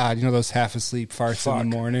 my god! You know those half asleep farts in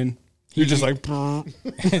the morning. You're just like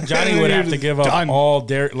Johnny would have to give up Done. all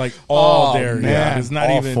dairy, like all Oh, dairy. man. Yeah, it's not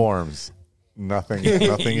all even. forms. Nothing Yeah.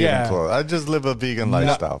 even close. I just live a vegan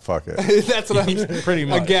lifestyle. Fuck it. That's what I'm Pretty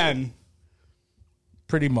much. again.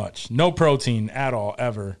 Pretty much, no protein at all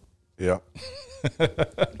ever. Yep.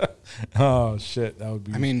 Oh shit, that would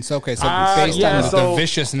be. I mean, it's okay. So based yeah, on the so-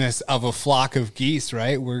 viciousness of a flock of geese,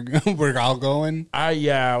 right? We're all going.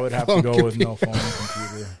 I would have to go with no phone and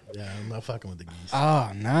computer. Yeah, I'm not fucking with the geese.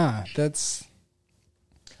 Oh nah, that's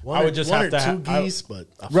One I would just one have or to two ha- I- geese, but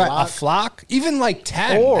a right. flock. A flock, even like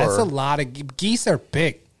 10. Or- That's a lot of geese are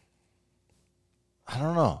big. I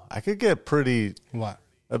don't know. I could get pretty. What?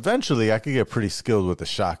 Eventually, I could get pretty skilled with the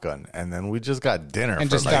shotgun, and then we just got dinner. And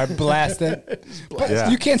for just like, start blasting. But Yeah.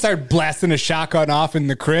 you can't start blasting a shotgun off in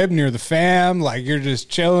the crib near the fam. Like you're just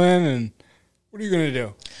chilling, and what are you gonna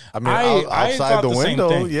do? I mean, I outside thought the the same window,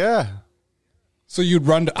 thing. yeah. So you'd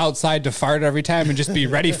run outside to fart every time and just be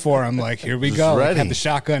ready for him. Like here we Just go. Like, ready. have the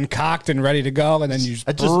shotgun cocked and ready to go, and then you just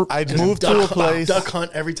I'd move to a place. Duck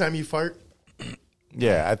hunt every time you fart.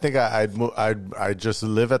 Yeah, I think I'd just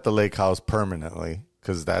live at the lake house permanently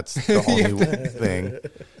because that's the only thing.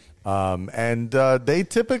 And they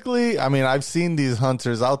typically, I mean, I've seen these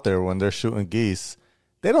hunters out there when they're shooting geese.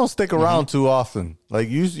 They don't stick around too often. Like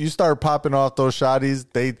you start popping off those shotties.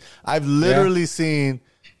 I've literally seen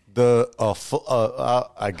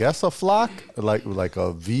I guess a flock, like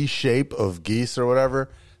a V shape of geese or whatever,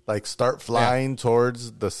 like start flying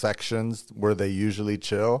towards the sections where they usually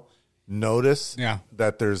chill. Notice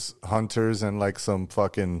that there's hunters and like some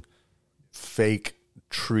fucking fake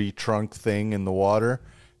tree trunk thing in the water,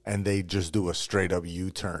 and they just do a straight up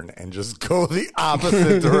U-turn and just go the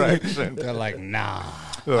opposite direction. they're like, nah.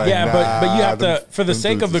 Like, Yeah, but you have them- to, for the them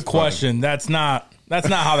sake dudes of the is fun. question, that's not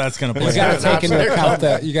how that's going to play You got to out. take into account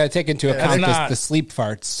that. You got to take into account not- the sleep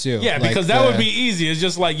farts too. Yeah, Like because that would be easy. It's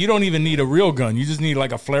just like you don't even need a real gun. You just need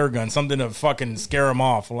like a flare gun, something to fucking scare them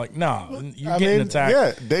off. Like, no, you're getting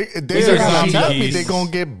attacked. Yeah, These they're are gonna zombie attack me. geese. They're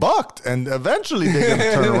gonna get bucked, and eventually they're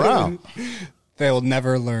gonna turn around. They'll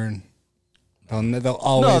never learn. They'll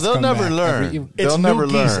always. they'll come never back. learn. It's They'll new never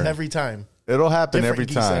geese learn. every time. It'll happen Different every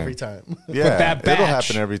geese time. every time. Yeah, That batch, it'll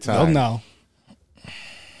happen every time. They'll know.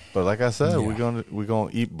 But like I said, we're gonna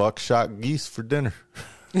eat buckshot geese for dinner.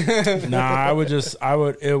 Nah, I would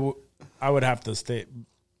have to stay.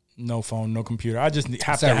 No phone, no computer. I just have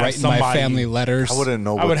to Start have writing somebody. my family letters. I wouldn't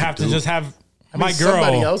know. I would what have to do. just have I mean, my girl.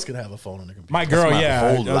 somebody else could have a phone on the computer. My girl, my yeah.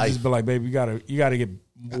 whole I'll life. just be like, babe, you gotta get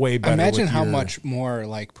way better. Imagine with how your- much more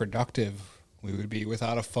like productive we would be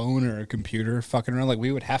without a phone or a computer fucking around. Like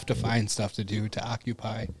we would have to find stuff to do to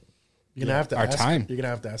occupy. You're gonna have to Our ask, time. You're gonna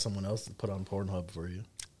have to ask someone else to put on Pornhub for you.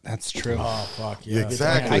 That's true. Oh fuck yeah!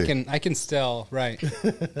 Exactly. I can still right.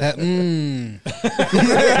 That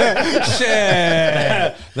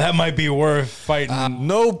Shit, that might be worth fighting.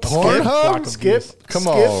 No Pornhub. Skip. Come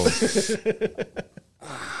Skip.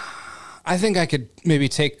 on. I think I could maybe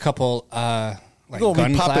take a couple like We're gonna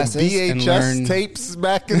gun be popping classes and learn. VHS tapes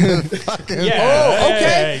back in the fucking. Yeah.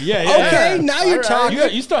 Okay. Yeah. Okay, now you're talking.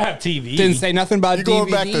 You still have TV. Didn't say nothing about You DVDs.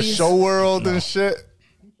 going back to Show World and shit?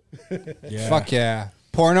 Yeah. Fuck yeah.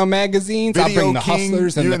 Porno magazines. I'll bring the King.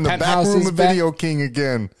 Hustlers and You're the in the back Penthouses room of back. Video King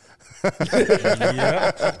again.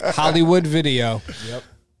 Yeah. Hollywood Video. Yep.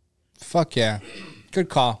 Fuck yeah. Good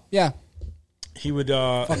call. Yeah. He would.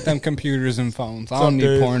 Fuck them computers and phones. I What's don't up, need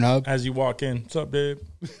Dave? Pornhub. As you walk in, what's up, babe?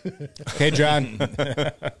 Okay, John.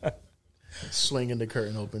 Swinging the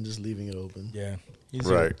curtain open, just leaving it open. Yeah, he's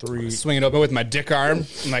Right. here three. Swing it open with my dick arm.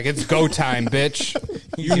 I'm like, it's go time, bitch.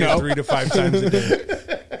 You know, 3 to 5 times a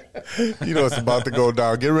day. You know it's about to go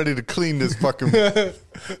down. Get ready to clean this fucking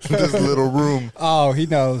this little room. Oh, he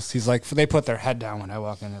knows. He's like, they put their head down when I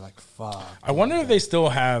walk in. They're like, fuck. I wonder if they still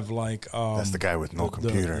have like. That's the guy with no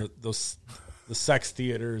computer. The sex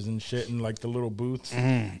theaters and shit and like the little booths.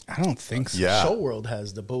 I don't think so. Yeah. Show World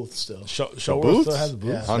has the booth still. Show The World booths? still has Yeah,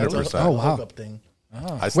 booths. that's 100%. a Oh, wow. hookup thing.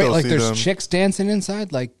 I still Wait, like see there's them. chicks dancing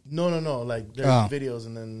inside? Like, No. Like there's Oh. videos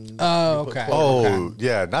and then. Oh, you put okay. chords. Oh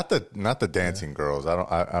yeah, not the dancing girls. I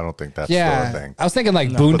don't think that's yeah. still a thing. I was thinking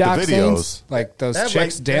like But boondock the scenes. videos. Like those They have,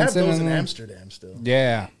 chicks they have dancing. those in and- Amsterdam still.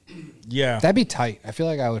 Yeah. Yeah. That'd be tight. I feel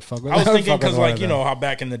like I would fuck with I was would thinking fuck with because, one like, of you them. know how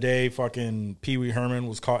back in the day, fucking Pee Wee Herman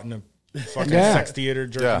was caught in a fucking Yeah. sex theater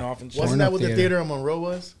jerking Yeah. off and shit. Wasn't Porno that what the theater. theater on Monroe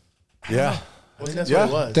was? Yeah, I think that's Yeah. what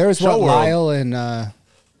it was. There was Show what World. Lyle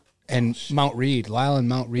and Mount Reed. Lyle and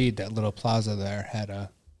Mount Reed, that little plaza there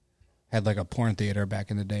had like a porn theater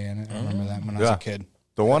back in the day, and I remember that when I was Yeah. a kid.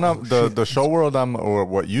 the one on the Show World or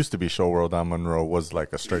what used to be Show World on Monroe was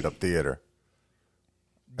like a straight up theater.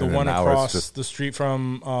 The And then one now it's across just the street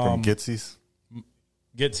from from Gitsy's.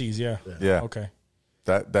 Gitsy's, yeah. Yeah, Okay.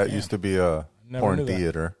 that used to be a Never porn knew that.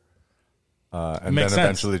 theater, and then makes sense.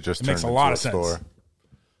 eventually just It turned makes a into lot a of sense. store.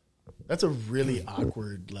 That's a really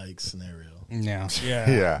awkward like scenario. Yeah. Yeah.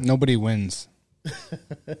 Yeah, Nobody wins.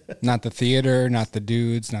 Not the theater, not the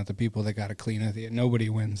dudes, not the people that got to clean the theater. Nobody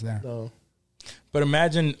wins there. No. But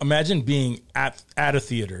imagine being at a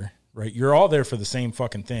theater, right? You're all there for the same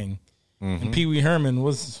fucking thing. And Pee Wee Herman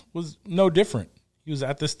was no different. He was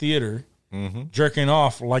at this theater jerking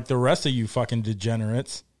off like the rest of you fucking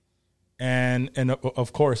degenerates. And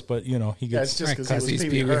of course, but you know, he Yeah, it's gets just Right, because he's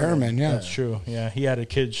Pee Wee Herman. Yeah. that's true. Yeah, he had a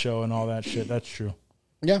kids show and all that shit. That's true.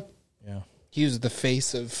 Yeah. Yeah. He was the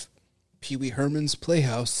face of Pee Wee Herman's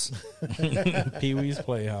Playhouse. Pee Wee's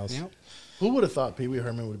Playhouse. Yep. Who would have thought Pee Wee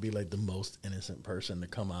Herman would be like the most innocent person to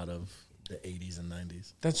come out of the 80s and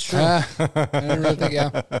 90s? That's true. I didn't really think,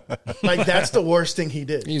 yeah. Like, that's the worst thing he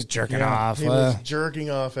did. He's jerking Yeah. off. He was jerking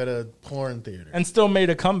off at a porn theater. And still made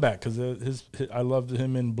a comeback because I loved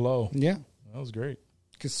him in Blow. yeah. That was great.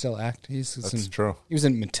 Could still act. that's true. He was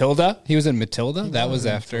in Matilda. That was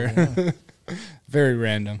after. Very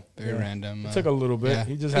random. Very random. It took a little bit. yeah.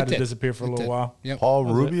 He just It had to did. disappear for a It little did. while. Yep. Paul That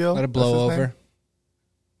was it. Rubio, Let it that's blow his name? over.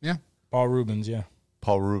 Yeah. Paul Rubens, yeah.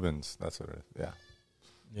 Paul Rubens, that's what it is. Yeah.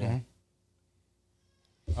 Yeah.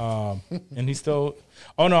 And he still.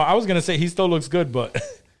 Oh no, I was gonna say he still looks good, but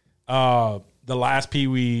the last Pee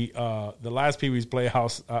Wee's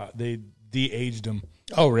Playhouse, they de-aged him.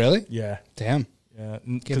 Oh, really? Yeah, Damn. yeah.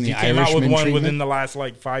 Give Because him he the came out with Irishman one treatment? within the last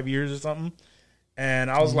like 5 years or something,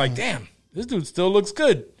 and I was like, damn, this dude still looks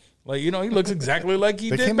good. Like, you know, he looks exactly like he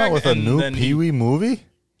They did came back out with a and new then he- Pee Wee movie.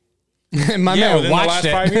 My Yeah, man within the watched last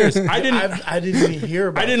it. 5 years. I didn't even hear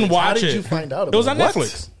about I didn't this. watch How did it. you find out about It was on What?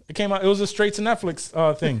 Netflix. It came out. It was a straight to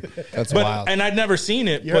Netflix thing. That's but, wild. And I'd never seen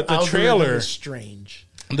it. Your but the algorithm trailer, is strange.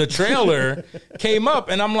 the trailer came up,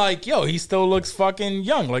 and I'm like, "Yo, he still looks fucking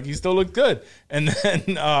young. Like he still looked good." And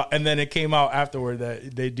then it came out afterward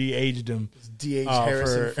that they de-aged him. D.H. for-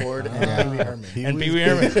 Harrison Ford and Pee Wee Herman. And Pee Pee-wee's Wee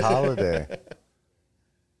Herman. Big Holiday.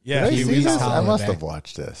 Yeah, Did I he see was. this? I Holiday. must have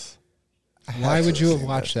watched this. Why would you have seen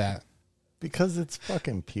watched that? Because it's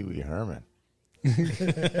fucking Pee Wee Herman.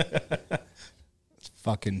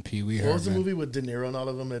 Fucking Pee Wee What was the Herman. movie with De Niro and all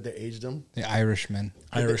of them that they aged them? The Irishman.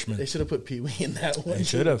 Irishman. They should have put Pee Wee in that one. They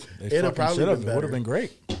should have. They It'd have fucking probably should have. been It would have better. been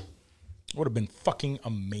great. Would have been fucking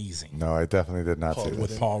amazing No, I definitely did not see with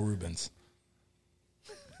this. Paul Rubens.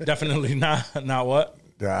 Definitely not what.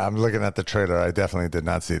 Yeah, I'm looking at the trailer. I definitely did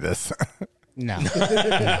not see this. No.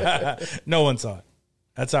 No one saw it.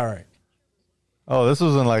 That's all right. Oh, this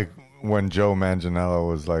wasn't like when Joe Manganiello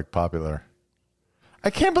was like popular. I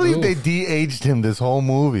can't believe they de-aged him this whole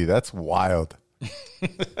movie. That's wild.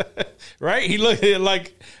 Right? He looked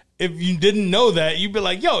like, if you didn't know that, you'd be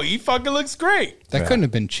like, yo, he fucking looks great. That couldn't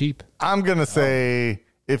have been cheap. I'm going to say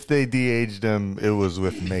if they de-aged him, it was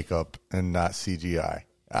with makeup and not CGI.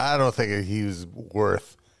 I don't think he was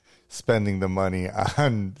worth spending the money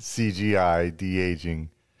on CGI de-aging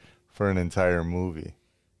for an entire movie.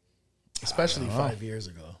 Especially 5 years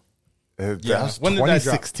ago. That Yeah. was When did that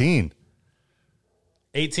drop? 2016.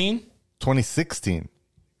 18? 2016.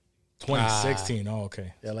 2016. Oh,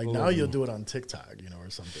 okay. Yeah, like now you'll do it on TikTok, or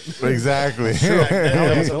something. Exactly.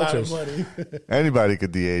 That was a lot of money. Anybody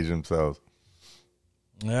could de-age themselves.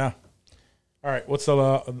 Yeah. All right. What's the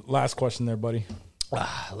last question there, buddy?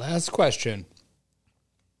 Last question.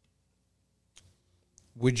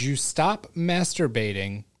 Would you stop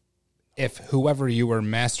masturbating if whoever you were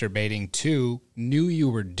masturbating to knew you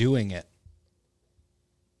were doing it?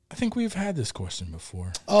 I think we've had this question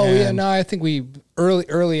before. Oh, yeah. And No, I think we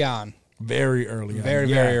early on. Very early on. Very,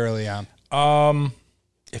 Yeah. very early on.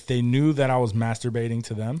 If they knew that I was masturbating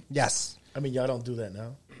to them, Yes. I mean, y'all don't do that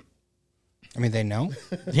now. I mean, they know.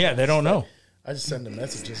 yeah, they don't know. I just send them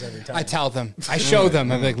messages every time. I tell them. I show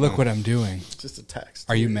them. I'm like, look what I'm doing. Just a text.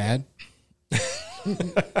 Are you mad?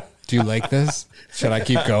 Do you like this? Should I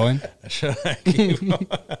keep going? Should I keep-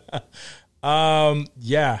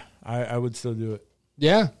 Yeah, I would still do it.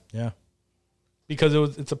 Yeah. Yeah, because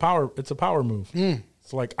it's a power move.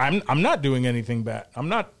 It's like I'm not doing anything bad. I'm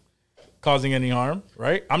not causing any harm,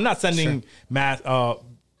 right? I'm not sending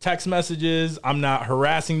text messages. I'm not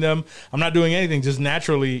harassing them. I'm not doing anything. Just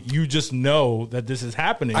naturally, you just know that this is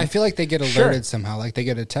happening. I feel like they get alerted somehow. Like they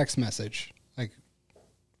get a text message, like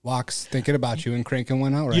Walk's thinking about you and cranking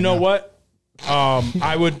one out. Right you know now. what?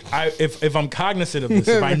 If I'm cognizant of this,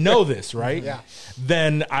 if I know this, right? Yeah.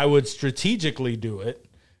 Then I would strategically do it.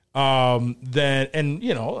 Then, and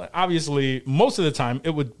you know, obviously most of the time it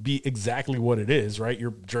would be exactly what it is, right?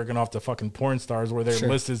 You're jerking off to fucking porn stars where their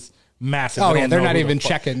list is massive. Oh They yeah, don't they're know not who the even fuck-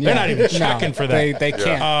 checking. They're Yeah. not even checking for that. They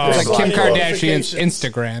can't. It's like Kim Kardashian's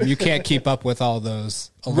Instagram. You can't keep up with all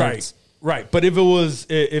those alerts. Right. But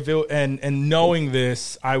and knowing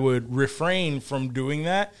this, I would refrain from doing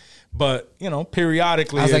that. But you know,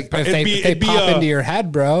 periodically, I was like, if they pop into your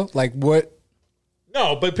head, bro, like what?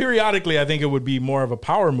 No, but periodically, I think it would be more of a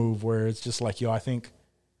power move where it's just like, yo, I think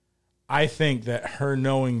that her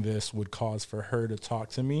knowing this would cause for her to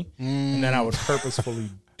talk to me, and then I would purposefully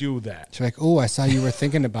do that. She's like, oh, I saw you were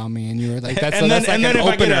thinking about me, and you were like, that's and like then an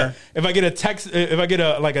opener. if I get a text, if I get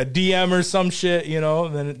a DM or some shit, you know,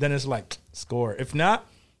 then it's like score. If not,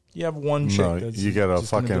 you have one chick. No, that's you get a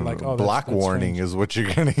just gonna be fucking like, oh, block that's warning strange. is what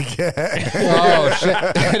you're gonna get. Oh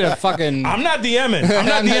shit! A fucking. I'm not DMing. I'm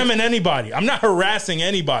not DMing anybody. I'm not harassing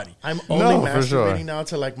anybody. I'm only No, for masturbating sure. now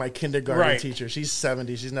to like my kindergarten Right. teacher. She's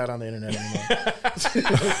 70. She's not on the internet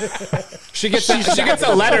anymore. She gets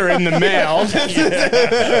a letter in the mail.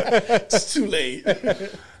 It's too late.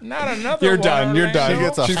 Not another. You're one, done. You're Orlando. done.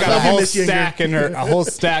 gets a She's got I a love you, whole Miss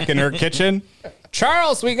Yinger. stack in her kitchen.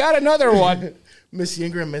 Charles, we got another one. Miss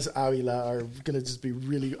Yinger and Miss Avila are gonna just be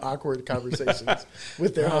really awkward conversations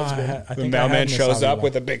with their husband. I The think I had mailman Miss shows up Avila.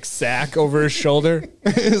 with a big sack over his shoulder.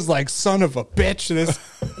 He's like, son of a bitch, this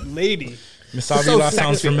lady. Miss So Avila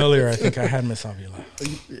sounds sexy. familiar. I think I had Miss Avila.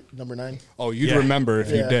 Number 9. Oh, you'd Yeah. remember if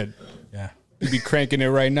you Yeah. did. Yeah. You'd be cranking it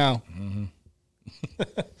right now.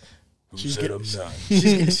 She's said getting, I'm done?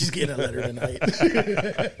 she's getting a letter tonight.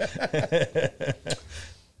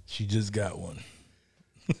 She just got one.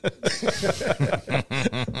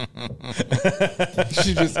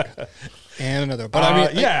 She just and another. But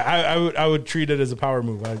I mean, I would treat it as a power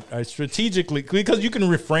move. I strategically, because you can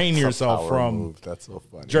refrain yourself Power from move. That's so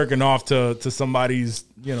funny. jerking off to somebody's,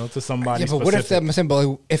 you know, to somebody. yeah, but what if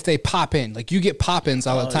specific. if they pop in? Like you get pop-ins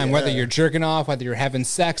all the time, whether you're jerking off, whether you're having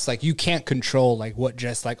sex, like you can't control like what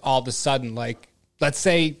just like all of a sudden like. Let's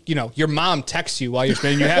say, you know, your mom texts you while you're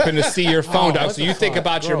spinning. You happen to see your phone down. So you think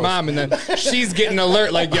about your mom, and then she's getting an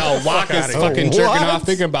alert like, yo, Waka's fucking jerking off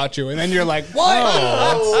thinking about you. And then you're like,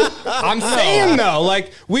 what? I'm saying, though,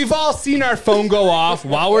 like, we've all seen our phone go off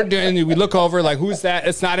while we're doing it. We look over, like, who's that?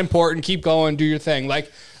 It's not important. Keep going. Do your thing.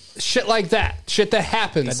 Like, shit like that. Shit that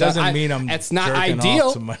happens. That doesn't mean I'm It's not jerking off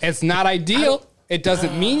ideal. to my- It's not ideal. It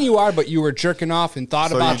doesn't mean you are, but you were jerking off and thought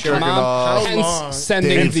So about you're your jerking mom, off. How long? hence sending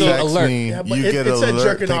Dave the texts alert. me, Yeah, but you it get said alert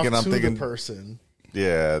jerking thinking off I'm to thinking, the person.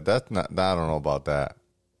 yeah, that's not. I don't know about that.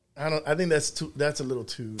 I think that's too. That's a little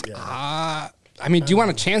too. Yeah, I mean, do you want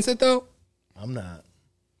to chance it though? I'm not.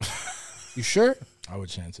 You sure? I would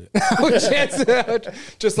chance it. Chance it.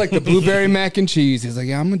 Just like the blueberry mac and cheese. He's like,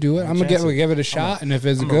 yeah, I'm gonna do it. I'm gonna chance give it a shot, and if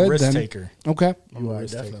it's I'm a good, risk then taker. okay. You are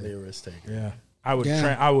definitely a risk taker. Yeah, I would.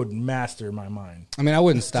 Yeah. I would master my mind. I mean, I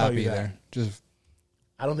wouldn't stop you either. Just,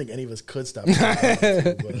 I don't think any of us could stop. But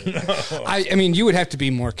I mean, you would have to be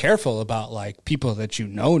more careful about like people that you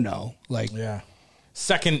know. Like, Yeah.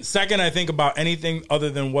 Second, I think about anything other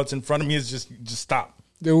than what's in front of me is just stop.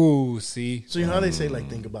 ooh, see. so you know how they say like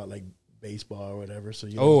think about like baseball or whatever. So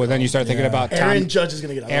you Oh, and then you start thinking about Aaron Tom. Judge is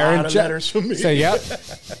gonna get a Aaron lot of Judge. letters from me. So, yep.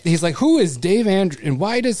 He's like, who is Dave Andrew, and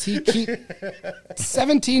why does he keep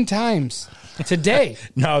 17 times today?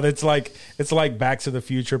 No, it's like Back to the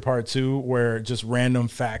Future Part 2, where just random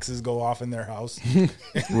faxes go off in their house,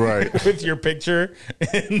 Right. with your picture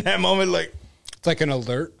in that moment. Like, It's like an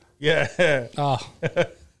alert. yeah, Oh,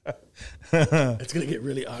 It's gonna get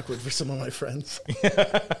really awkward for some of my friends.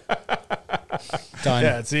 done.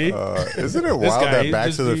 yeah. See, Isn't it wild guy, that he'd Back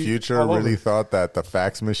just to the be Future all really over. thought that the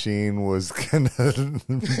fax machine was gonna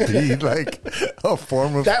be like a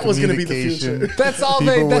form of That was gonna be the communication? future. That's all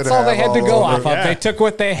People they. That's would all they have had to all go over. off of. Yeah. They took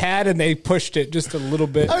what they had and they pushed it just a little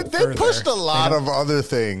bit. They further. pushed a lot of other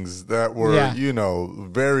things that were, Yeah. you know,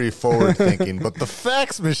 very forward thinking. But the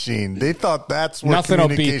fax machine, they thought that's where Nothing will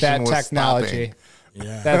communication beat that was technology. stopping.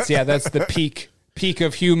 yeah. That's the peak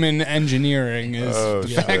of human engineering is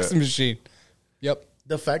the fax machine. Yep.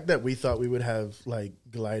 The fact that we thought we would have like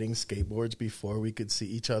gliding skateboards before we could see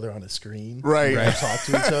each other on a screen, Right. and talk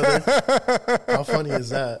to each other. How funny is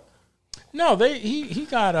that? No, he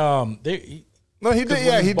got they. No, he did. When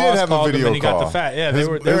Yeah, his he did boss have a called him video and he got call. the fat. Yeah, his,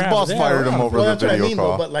 they were his boss they fired him around. over Well, the that's what I video mean,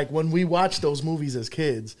 call. though. But like when we watched those movies as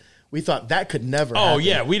kids, we thought that could never. Oh, happen.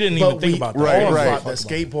 yeah, we didn't even think about that. Right, all right. thought the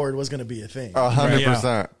skateboard was going to be a thing.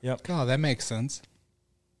 100%. Yep. Oh, that makes sense.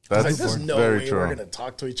 Like, That's there's no very way true. we're going to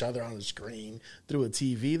talk to each other on a screen through a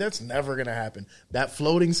TV. That's never going to happen. That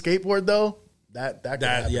floating skateboard, though, that could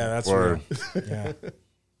happen. Yeah, that's Word. real. Yeah.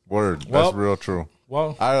 Word. Well- That's real true.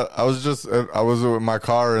 Well, I was with my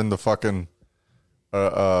car in the fucking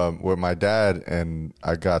with my dad, and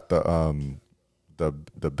I got the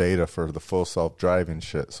beta for the full self driving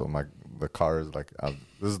shit. So the car is like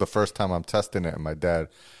this is the first time I'm testing it,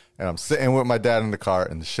 and I'm sitting with my dad in the car,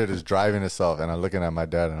 and the shit is driving itself, and I'm looking at my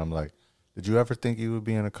dad, and I'm like, did you ever think you would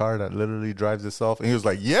be in a car that literally drives itself? And he was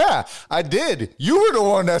like, yeah, I did. You were the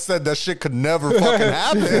one that said that shit could never fucking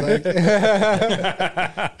happen.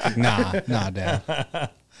 Nah, Dad.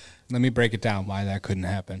 Let me break it down why that couldn't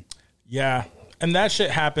happen. yeah, and that shit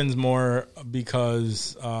happens more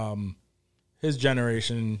because his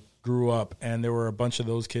generation grew up, and there were a bunch of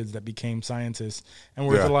those kids that became scientists, and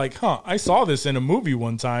we're Yeah. like, I saw this in a movie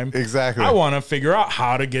one time. Exactly. I want to figure out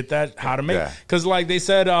how to get that, how to make, Yeah. because like they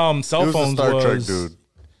said, cell He was a phones Star Trek was dude.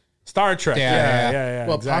 Star Trek. Yeah. Yeah.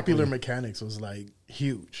 Well, exactly. Popular Mechanics was like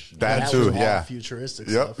huge. That was too, all yeah. futuristic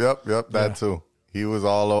Yep, stuff. that too. He was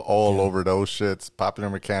all over those shits. Popular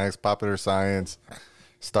Mechanics, Popular Science,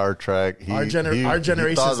 Star Trek. Our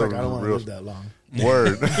generation's like, I don't want to live that long.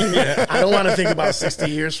 Word. I don't want to think about 60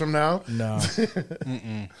 years from now. No.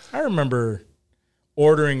 I remember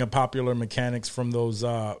ordering a Popular Mechanics from those,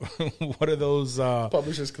 what are those?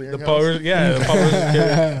 Publishers The Clearinghouse. the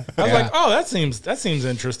publishers. I was like, oh, that seems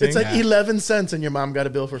interesting. It's like 11 cents, and your mom got a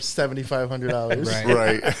bill for $7,500.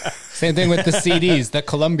 Right. Right. Same thing with the CDs, the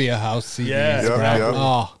Columbia House CDs. Yeah. Yep, bro. yep.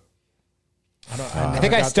 Oh, I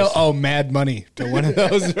think I got still this. owe mad money to one of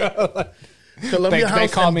those. Columbia they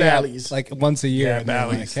House call and me Bally's. up like once a year. Yeah, and they're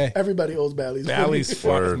Bally's. Like, hey, Everybody owes Bally's. Bally's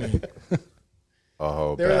fucked me.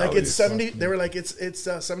 Oh, They were like, Bally's. it's 70. They were like, it's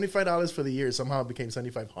 $75 for the year. Somehow it became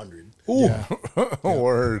 $7,500.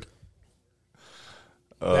 Word.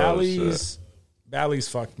 Oh, Bally's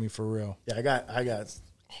fucked me for real. Yeah, I got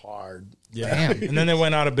hard. Yeah. Damn. And then they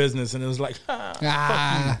went out of business, and it was like,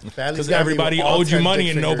 Bally's because got me everybody with all owed you 10 money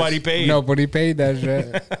dick and fingers. nobody paid. nobody paid that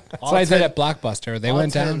shit. So I did at Blockbuster. They all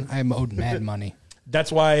went 10. down. I owed mad money.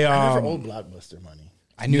 That's why I never owed Blockbuster money.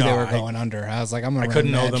 I knew No, they were I- going under. I was like, I'm gonna. I run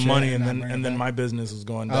couldn't owe mad the shit money, and not then bring and it then back. my business was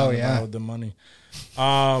going down. Oh, if yeah. I owed the money.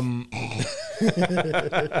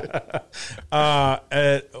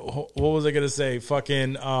 What was I gonna say?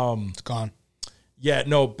 Fucking It's gone. yeah,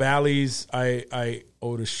 no, Bally's. I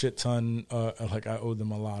owed a shit ton. Like I owed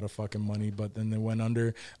them a lot of fucking money, but then they went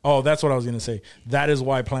under. Oh, that's what I was gonna say. That is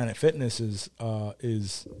why Planet Fitness is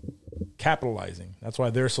capitalizing. That's why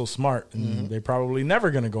they're so smart, and they're probably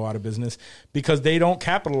never gonna go out of business because they don't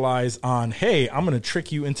capitalize on. Hey, I'm gonna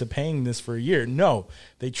trick you into paying this for a year. No,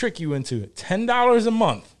 they trick you into $10 a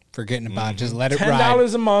month. Forgetting about it. Just let it $10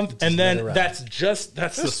 ride. a month, and let then it ride. that's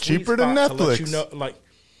the sweet cheaper than spot to let Netflix. you know, like,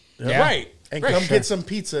 Yeah. right, And right. come get some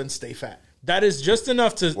pizza and stay fat. That is just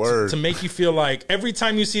enough to Word. make you feel like every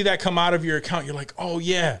time you see that come out of your account, you're like, oh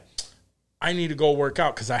yeah, I need to go work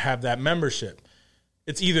out because I have that membership.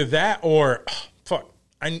 It's either that or fuck,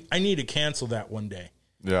 I need to cancel that one day.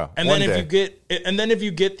 Yeah. And One then day. if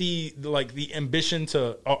you get the ambition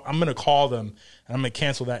to, I'm gonna call them and I'm gonna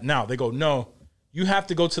cancel that now. They go, no, you have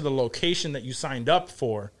to go to the location that you signed up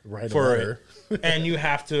for Write a for letter. it, and you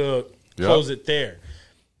have to close it there.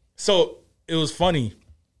 So it was funny.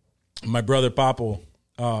 My brother Papo,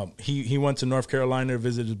 he went to North Carolina to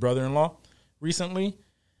visit his brother-in-law recently,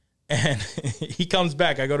 and he comes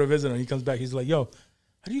back. I go to visit him. He comes back. He's like, "Yo,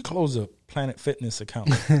 how do you close a Planet Fitness account?"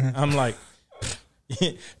 I'm like,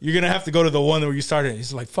 "You're gonna have to go to the one where you started."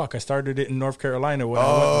 He's like, "Fuck, I started it in North Carolina when I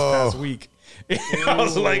went this past week." I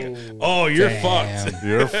was like, "Oh, you're Damn. fucked."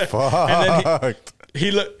 You're fucked. He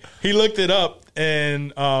looked it up,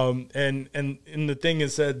 and in the thing it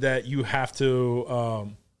said that you have to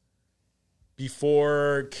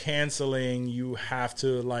before canceling, you have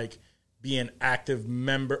to like be an active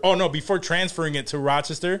member. Oh no, before transferring it to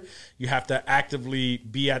Rochester, you have to actively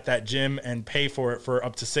be at that gym and pay for it for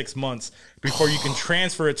up to 6 months before you can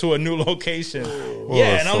transfer it to a new location.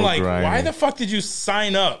 Yeah, and so I'm like, grimy. why the fuck did you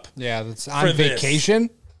sign up? Yeah, that's For on this. vacation.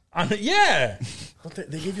 Yeah,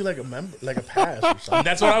 They give you like a pass or something.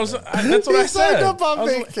 that's what I was. That's what He I said. signed up on I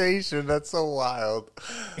was like- vacation. That's so wild.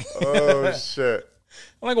 Oh shit.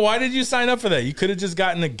 I'm like, why did you sign up for that? You could have just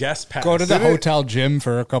gotten a guest pass. Go to the hotel gym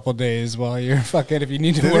for a couple days while you're fucking. If you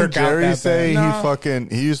need to Didn't work Jerry out that say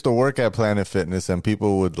bad. he used to work at Planet Fitness and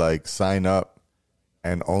people would like sign up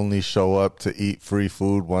and only show up to eat free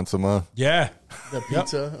food once a month? Yeah. The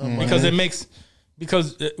pizza.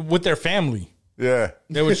 Because with their family. Yeah.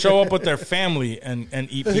 They would show up with their family and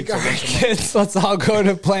eat pizza. All right, kids, let's all go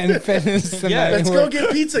to Planet Fitness tonight. Yeah, Let's go get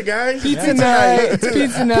pizza, guys. Pizza night. It's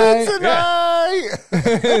pizza night. Tonight.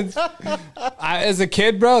 As a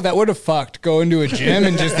kid, bro, that would have fucked. Going to a gym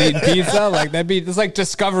and just eating pizza, like it's like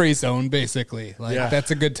Discovery Zone, basically. Like that's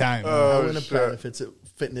a good time. I went to Planet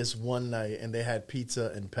Fitness one night and they had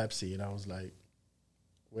pizza and Pepsi, and I was like,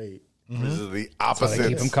 wait. This is the They opposite.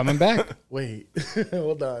 keep them coming back. Wait,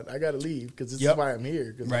 hold on. I got to leave because this is why I'm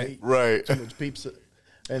here. Because I ate Right. too much pizza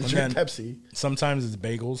and drink Pepsi. Sometimes it's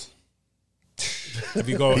bagels. If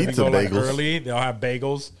you go like bagels. early, they'll have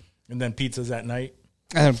bagels and then pizzas at night.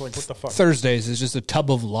 And Like, what the fuck? Thursdays is just a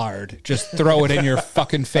tub of lard. Just throw it in your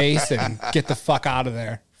fucking face and get the fuck out of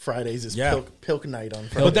there. Fridays is Yeah. pilk night on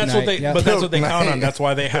Friday. But that's what night, they. yeah. But that's what they Milk count on. night. That's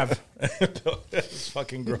why they have. It's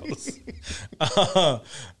fucking gross.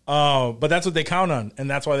 But that's what they count on, and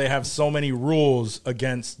that's why they have so many rules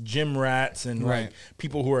against gym rats and like Right.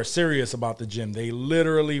 people who are serious about the gym. They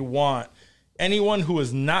literally want anyone who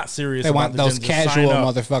is not serious. They about want the those gym to sign casual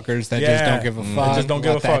up. motherfuckers that Yeah. just don't give a They fuck. just don't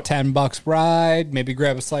give Want a fuck. that $10 ride. Maybe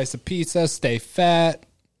grab a slice of pizza. Stay fat.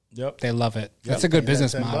 Yep. They love it. That's a good Pay that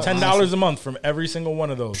business $10. model. $10 a month from every single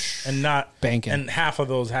one of those, and not Banking. And half of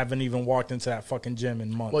those haven't even walked into that fucking gym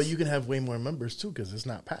in months. Well, you can have way more members too because it's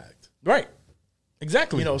not packed. right?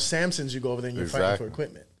 Exactly. You know, Samson's, you go over there and you're fighting Exactly. for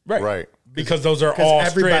equipment. right? Right. Because those are 'Cause all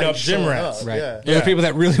straight everybody's up gym showing rats. up. Right. Yeah. Those are people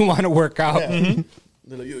that really want to work out. Yeah.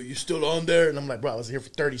 They're like, yo, you still on there? And I'm like, bro, I was here for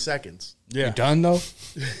 30 seconds. Yeah, You done though?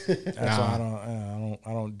 That's why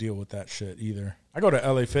I don't deal with that shit either. I go to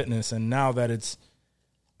LA Fitness, and now that it's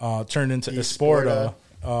turned into Esporta,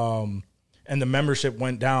 and the membership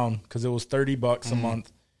went down because it was $30 a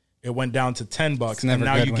month. It went down to $10, It's never and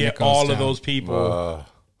now good you when it get goes all down. of those people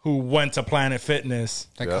who went to Planet Fitness.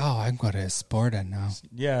 Like, Yep. oh, I'm going to Sporta now.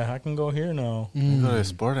 Yeah, I can go here now. Go to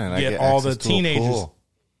sport and I Get get all access the to a teenagers. pool.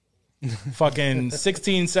 Fucking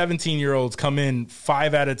 16, 17-year-olds come in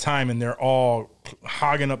 5 at a time, and they're all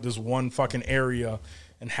hogging up this one fucking area.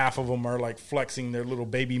 And half of them are like flexing their little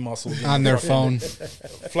baby muscles On their phone.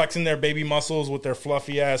 flexing their baby muscles with their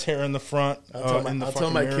fluffy ass hair in the front. I'll in the tell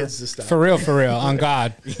fucking my mirror. kids to stop. For real, on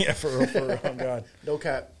God. Yeah, for real. Oh God, No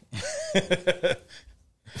cap.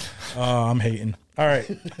 I'm hating. All right,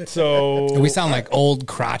 so We sound like old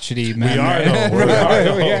crotchety men. we are right? though. We are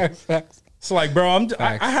though. Yeah. It's like, bro,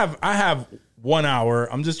 Facts. I have 1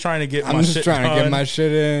 hour. I'm just trying to get. I'm my just shit trying to done. get my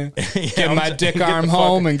shit in, Yeah, get I'm my trying to dick get the arm fuck-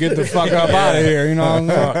 home, and get the fuck up out of here. You know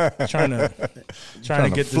what I'm saying? trying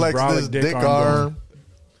to get this Flex brolic this dick arm.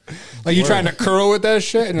 Like you trying to curl with that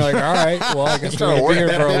shit, and you're like, all right, well, I guess we're gonna be here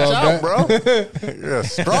for a little bit. bro. You're a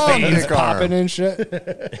strong Veins dick arm. popping and shit.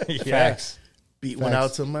 going. Yeah. Facts. Beat one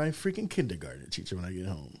out to my freaking kindergarten teacher when I get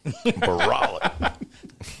home. Brolic.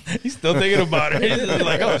 He's still thinking about it. He's just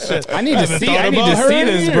like, oh shit. I need to haven't see. thought I need about to her see in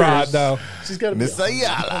this years. broad though. She's got to be. Miss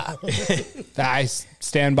Ayala. I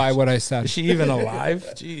stand by what I said. Is she even alive?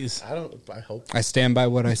 Jeez. I hope. I stand by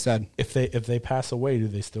what I said. If they pass away, do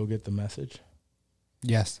they still get the message?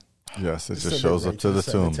 Yes. Yes, it Send just her shows right up to the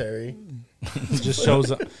tomb. cemetery. It just shows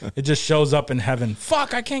up. It just shows up in heaven.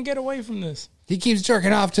 Fuck! I can't get away from this. He keeps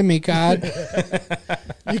jerking off to me, God.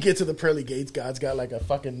 You get to the pearly gates, God's got like a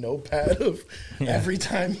fucking notepad of every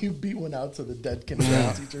time you beat one out to the dead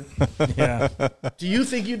kindergarten teacher. Yeah. Do you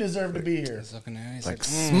think you deserve to be here? Like,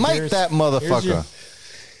 smite that motherfucker.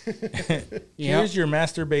 Here's your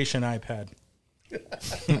masturbation iPad.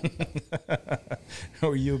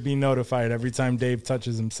 Or you'll be notified every time Dave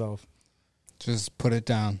touches himself. Just put it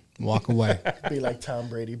down. Walk away. Be like Tom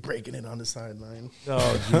Brady breaking it on the sideline.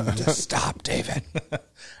 Oh, Jesus. Just stop, David.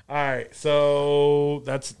 All right. So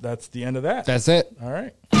that's the end of that. That's it. All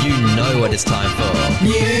right. You know what it's time for.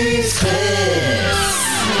 News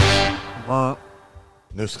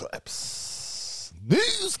News clips.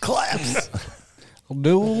 News clips.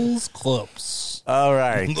 Duels clips. All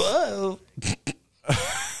right.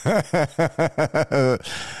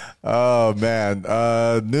 Oh man,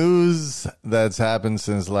 news that's happened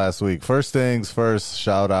since last week. First things first,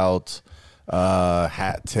 shout out,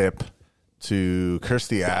 hat tip to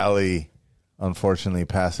Kirstie Alley, unfortunately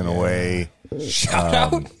passing away. Shout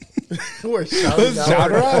out. We're shouting out.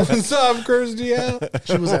 Shout her out. What's up, Kirstie?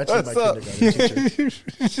 She was actually my kindergarten teacher.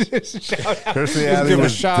 Kirstie Alley give a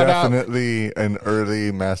was shout out. definitely an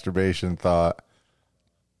early masturbation thought.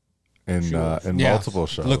 in Yeah. multiple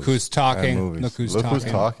shows. Look Who's Talking. and movies. Look Who's Look Who's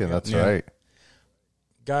Talking. Talking. That's Yeah. right.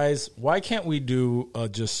 Guys, why can't we do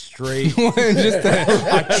just straight Just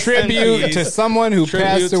a tribute peace. to someone who tribute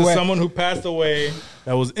passed to away. someone who passed away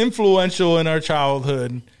that was influential in our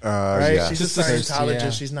childhood? Right? Yeah. She's a Just- Scientologist. yeah.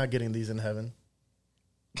 She's not getting these in heaven.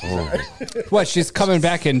 What? She's coming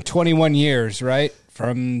back in 21 years, right?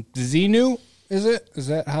 From Xenu, is it? Is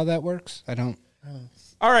that how that works? I don't.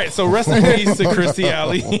 All right, so rest in peace to Christy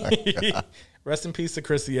Alley. Rest in peace to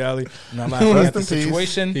Christy Alley. I'm not laughing Rest at the in peace.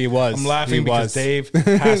 situation. He was. I'm laughing He because was. Dave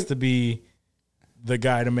has to be the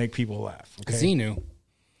guy to make people laugh. Okay? Xenu.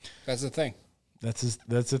 That's the thing. That's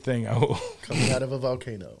the thing. Oh, Coming out of a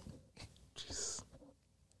volcano.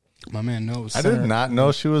 My man knows. I did not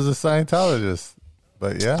know she was a Scientologist,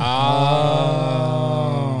 but yeah.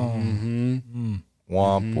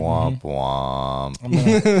 Womp womp womp.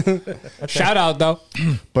 Shout out, though.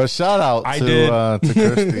 But shout out I to did. To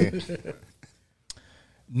Christy.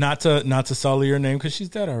 not to sully her name because she's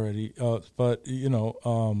dead already. But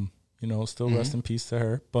still rest in peace to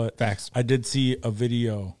her. But Facts. I did see a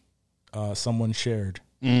video someone shared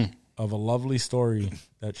of a lovely story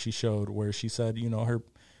that she showed where she said, her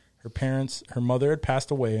parents, her mother had passed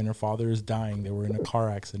away and her father is dying. They were in a car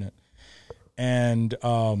accident, and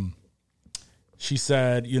she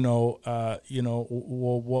said, it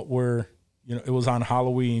was on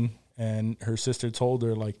Halloween, and her sister told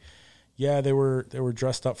her, like, yeah, they were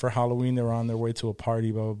dressed up for Halloween. They were on their way to a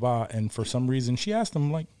party, blah, blah, blah. And for some reason, she asked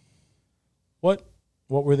them, like, what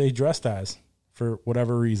were they dressed as for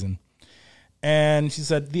whatever reason? And she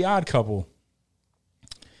said, The Odd Couple.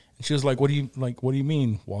 And she was like, what do you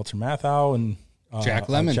mean? Walter Matthau and Jack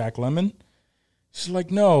Lemmon. Jack Lemmon? She's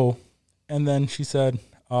like, no. And then she said,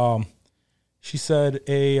 a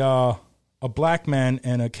black man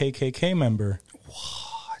and a KKK member.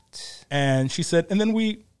 What? And she said, and then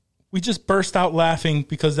we just burst out laughing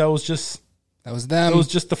because that was them. It was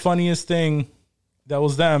just the funniest thing. That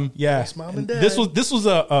was them. Yeah. That's mom and dad. This was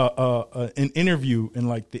an interview in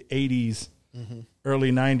like the 80s,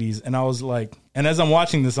 early 90s, and I was like, and as I'm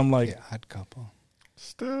watching this, I'm like, The Odd Couple.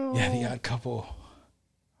 Still. yeah, The Odd Couple.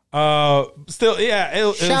 Still,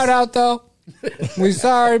 yeah. Shout out, though. We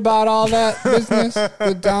sorry about all that business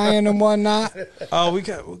with dying and whatnot. Oh, we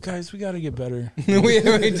got to get better. we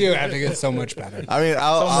do have to get so much better. I mean,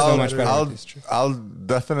 So much better I'll with these two. I'll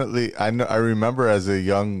definitely. I know. I remember as a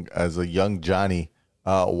young Johnny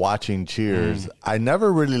watching Cheers. I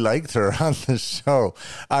never really liked her on the show.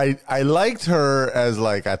 I liked her as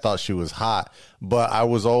like I thought she was hot, but I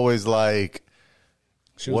was always like,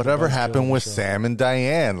 whatever happened with Sam and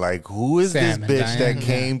Diane? Like, who is Sam this and bitch Diane, that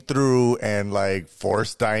came through and like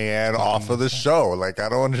forced Diane off of the show? Like, I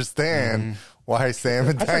don't understand why Sam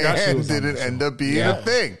and forgot she Diane was on the didn't show. end up being Yeah. a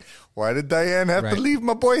thing. Why did Diane have Right. to leave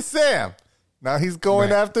my boy Sam? Now he's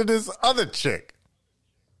going Right. after this other chick.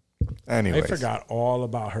 Anyways, I forgot all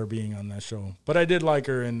about her being on that show, but I did like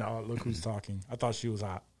her in Look Who's Talking. I thought she was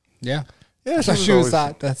hot. Yeah. Yeah, So she was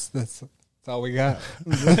hot. That's all we got.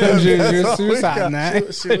 she was hot in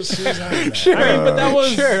that. She was on that. Sure. I mean, but that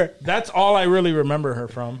was Sure. that's all I really remember her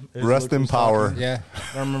from. is Rest Look in Who's power. Talking. Yeah.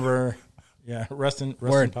 I remember. Yeah, rest in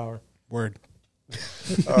Word. power. Word.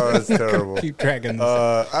 Oh, that's terrible. Keep tracking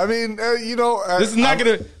this. I mean,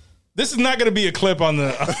 This is not gonna be a clip on the.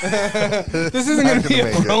 This isn't going to be a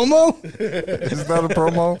gonna make it. promo? It's not a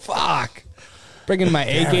promo. Fuck. Bringing my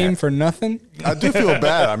A game for nothing? I do feel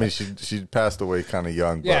bad. I mean, she passed away kind of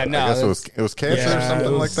young. But Yeah, no, I guess that's- it was cancer or Yeah, something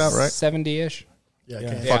it like was that, right? 70-ish. Yeah,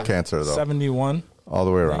 Yeah. Fuck cancer though, 71. all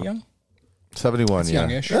the way around. Young? 71, yeah.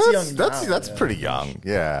 youngish. That's young That's now, that's yeah. pretty young.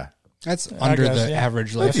 Yeah. That's under guess, the yeah.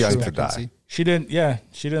 average life That's young to expectancy. die. She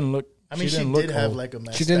didn't look. I mean, she didn't look did have old. like a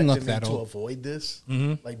mastectomy She didn't look that to old. avoid this,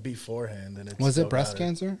 like beforehand. And Was still it breast got her.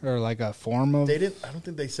 cancer or like a form of? They didn't. I don't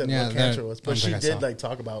think they said Yeah, what that- cancer was, I but don't she think I did saw. like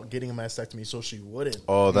talk about getting a mastectomy so she wouldn't.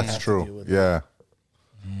 Oh, that's have to true. deal with it. Yeah.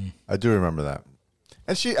 I do remember that.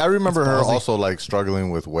 And I remember her ballsy. also like struggling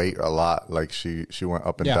with weight a lot. Like she went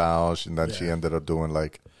up and Yeah. down, and then she Yeah. ended up doing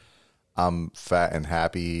like I'm fat and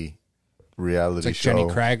happy reality It's like show. Jenny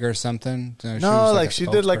Craig or something. She No, was like a she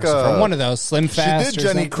did like spokesperson a- for one of those Slim Fast. She did or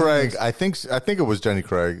Jenny something. Craig. I think it was Jenny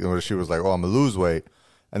Craig where she was like, "Oh, I'm gonna lose weight,"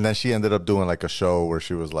 and then she ended up doing like a show where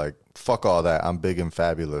she was like, "Fuck all that, I'm big and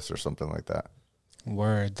fabulous" or something like that.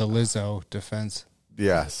 Word, the Lizzo defense.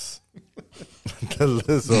 Yes, the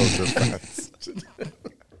Lizzo Defense.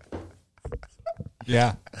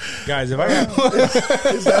 Yeah, guys. If I got,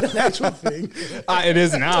 Is that an actual thing? it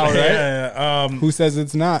is now, right? yeah, Who says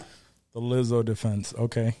it's not? the Lizzo defense.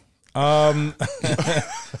 Okay.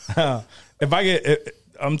 If I get,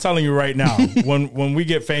 I'm telling you right now, when we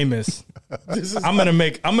get famous, I'm gonna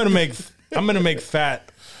make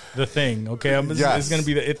fat the thing. Okay, Yes. it's gonna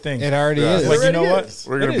be the it thing. It already is. Like, you know already what? is.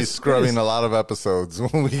 We're gonna It be is. scrubbing a lot of episodes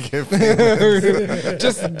when we get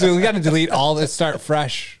famous. We got to delete all this, start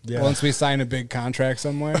fresh Yeah. once we sign a big contract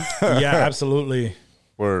somewhere. Yeah, absolutely.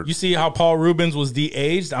 Word. You see how Paul Rubens was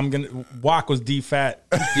de-aged? Wok was de-fat.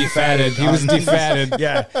 Defatted. He was defatted.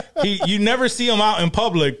 Yeah, you never see him out in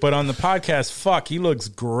public, but on the podcast, fuck, he looks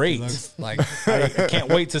great. Like, I can't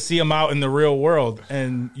wait to see him out in the real world.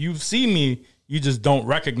 And you've seen me, you just don't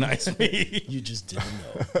recognize me. You just didn't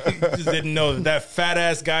know. You just didn't know that fat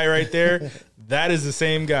ass guy right there. That is the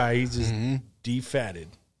same guy. He's just de-fatted.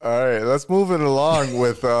 All right, let's move it along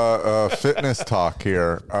with fitness talk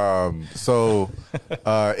here. So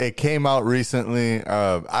it came out recently.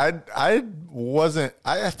 I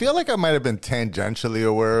feel like I might have been tangentially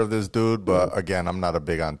aware of this dude, but again, I'm not a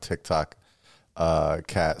big on TikTok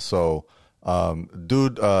cat. So,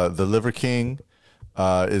 the Liver King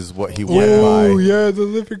is what he went by. oh yeah, the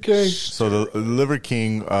Liver King. So the Liver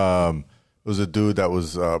King was a dude that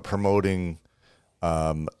was promoting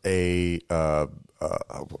I'm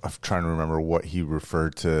trying to remember what he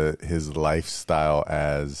referred to his lifestyle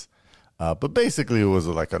as, but basically it was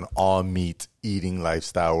like an all meat eating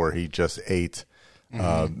lifestyle where he just ate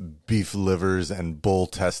beef livers and bull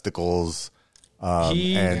testicles.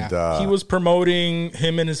 He And was promoting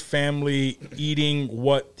him and his family eating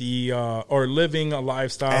what or living a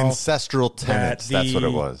lifestyle. ancestral tenets. That's what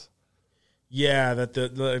it was. Yeah, that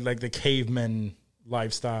the like the caveman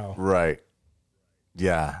lifestyle. Right.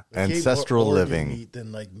 Yeah. Gave Ancestral organ living. meat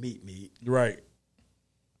than like meat. Right.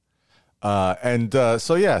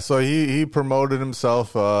 So he promoted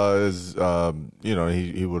himself as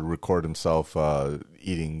he would record himself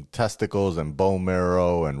eating testicles and bone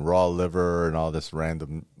marrow and raw liver and all this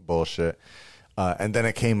random bullshit. And then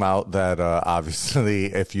it came out that obviously,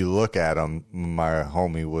 if you look at him, my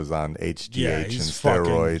homie was on HGH Yeah, and he's fucking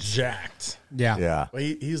steroids. jacked. Yeah. Yeah, Well,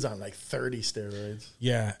 he's on like 30 steroids.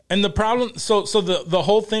 Yeah, and the problem, so the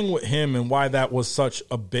whole thing with him and why that was such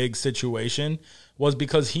a big situation was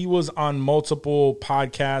because he was on multiple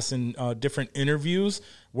podcasts and different interviews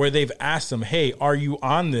where they've asked him, "Hey, are you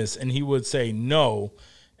on this?" And he would say no,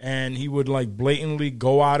 and he would like blatantly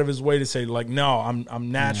go out of his way to say like, "No,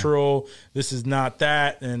 I'm natural. This is not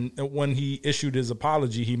that." And when he issued his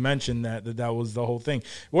apology, he mentioned that was the whole thing.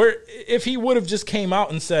 Where if he would have just came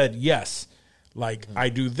out and said yes. Like, I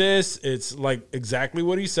do this. It's like exactly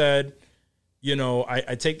what he said. You know,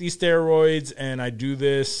 I take these steroids and I do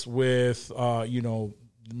this with,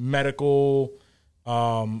 medical,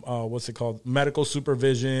 what's it called? Medical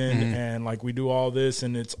supervision. And like, we do all this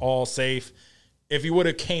and it's all safe. If he would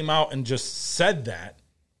have came out and just said that,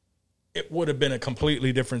 it would have been a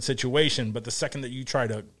completely different situation. But the second that you try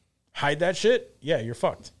to hide that shit, yeah, you're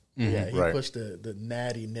fucked. Yeah, he Right. pushed the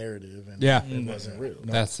natty narrative, and Yeah. it wasn't real.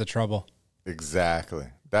 That's the trouble. exactly.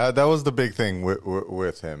 That was the big thing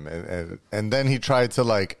with him, and then he tried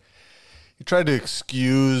to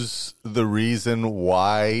excuse the reason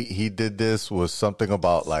why he did this was something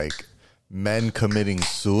about like men committing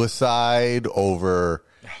suicide over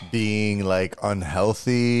being like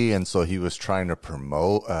unhealthy, and so he was trying to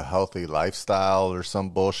promote a healthy lifestyle or some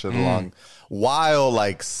bullshit along while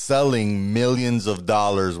like selling millions of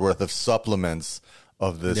dollars worth of supplements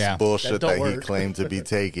of this Yeah. bullshit That don't that he work. claimed to be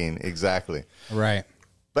taking. Exactly. Right.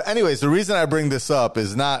 But anyways, the reason I bring this up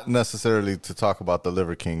is not necessarily to talk about the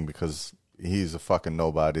Liver King because he's a fucking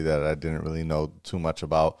nobody that I didn't really know too much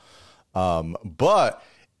about. But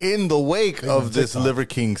in the wake of this Liver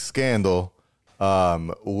King scandal,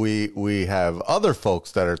 we have other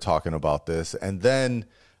folks that are talking about this, and then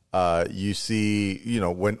you see,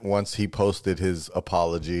 once he posted his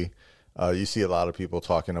apology, you see a lot of people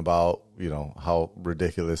talking about, how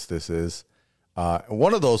ridiculous this is.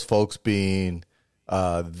 One of those folks being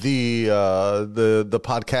the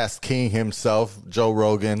podcast king himself, Joe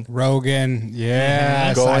Rogan.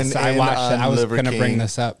 Yes. Going I in watched it. on I was Liver going to bring King.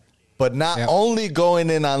 this up. But not Yep. only going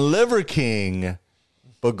in on Liver King,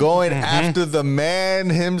 but going after the man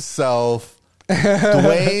himself,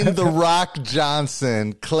 Dwayne "The Rock"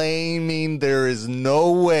 Johnson, claiming there is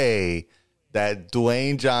no way that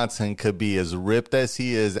Dwayne Johnson could be as ripped as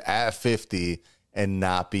he is at 50 and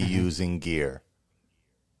not be using gear.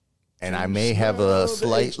 And I may have a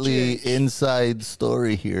slightly inside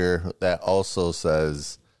story here that also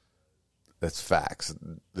says that's facts.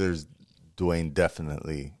 Dwayne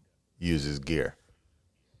definitely uses gear.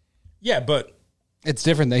 Yeah, but It's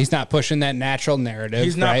different. He's not pushing that natural narrative.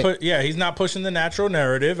 he's not. right? He's not pushing the natural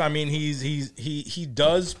narrative. I mean, he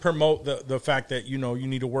does promote the fact that you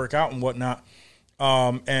need to work out and whatnot,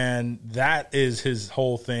 and that is his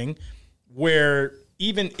whole thing. where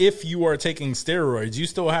even if you are taking steroids, you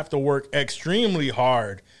still have to work extremely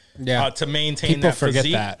hard to maintain People that forget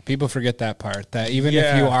physique. that. People forget that part. That even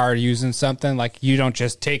if you are using something, like you don't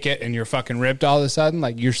just take it and you're fucking ripped all of a sudden.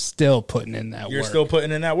 Like you're still putting in that work. You're still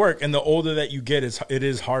putting in that work. And the older that you get, it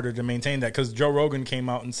is harder to maintain that. Because Joe Rogan came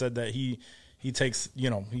out and said that he takes,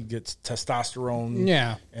 he gets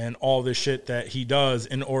testosterone and all this shit that he does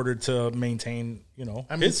in order to maintain,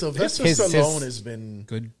 I mean, Sylvester Stallone has been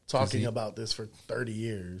good talking about this for 30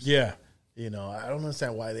 years. Yeah. I don't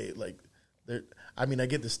understand why I mean, I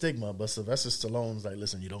get the stigma, but Sylvester Stallone's like,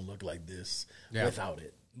 listen, you don't look like this without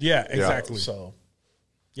it. Yeah, exactly. So,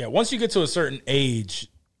 once you get to a certain age,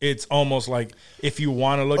 it's almost like if you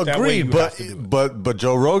want to look that way, you have to do it. But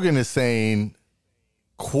Joe Rogan is saying,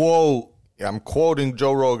 quote, I'm quoting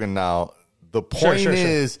Joe Rogan now, the point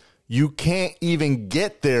is you can't even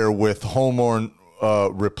get there with hormone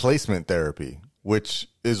replacement therapy, which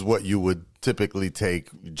is what you would typically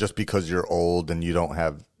take just because you're old and you don't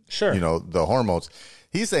have the hormones.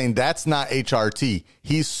 He's saying that's not HRT.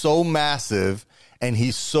 He's so massive and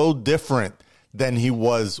he's so different than he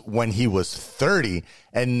was when he was 30,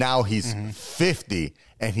 and now he's 50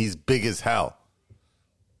 and he's big as hell.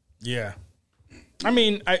 Yeah. I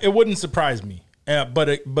mean, it wouldn't surprise me.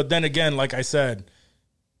 But then again, like I said,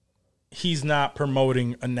 he's not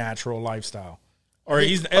promoting a natural lifestyle. Or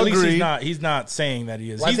he's not saying that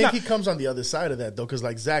he is. Well, I think he comes on the other side of that, though, because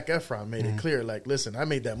like Zac Efron made it clear, like, listen, I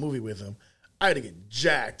made that movie with him. I had to get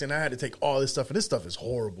jacked, and I had to take all this stuff, and this stuff is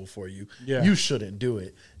horrible for you. Yeah. You shouldn't do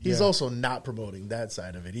it. He's also not promoting that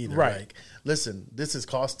side of it either. Right. Like, listen, this is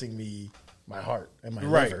costing me my heart and my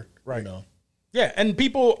liver. Right. Yeah, and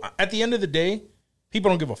people, at the end of the day, people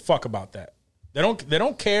don't give a fuck about that. They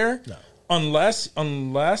don't care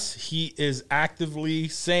unless he is actively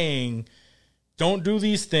saying, don't do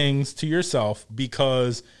these things to yourself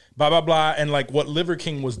because blah, blah, blah. And like what Liver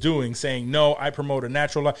King was doing, saying, no, I promote a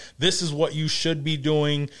natural life. This is what you should be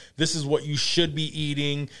doing. This is what you should be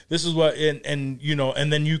eating. This is what, and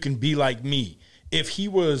then you can be like me. If he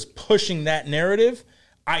was pushing that narrative,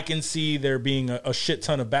 I can see there being a shit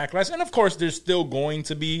ton of backlash. And of course, there's still going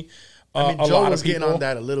to be Joe was getting on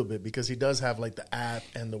that a little bit because he does have like the app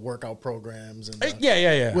and the workout programs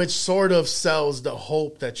and which sort of sells the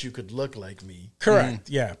hope that you could look like me. Correct.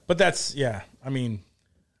 Yeah, but that's I mean,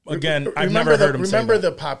 again, I've never heard him say that. Remember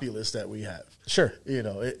the populace that we have. Sure.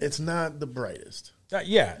 It's not the brightest.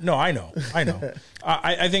 No, I know.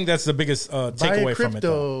 I think that's the biggest takeaway from it.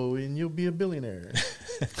 Crypto and you'll be a billionaire.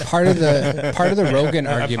 Part of the Rogan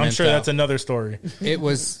argument, I'm sure that's another story. It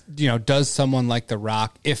was, does someone like The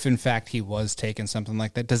Rock, if in fact he was taking something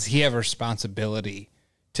like that, does he have a responsibility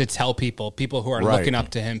to tell people who are looking up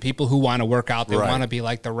to him, people who want to work out, they want to be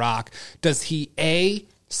like The Rock? Does he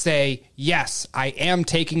say, yes, I am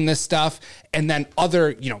taking this stuff, and then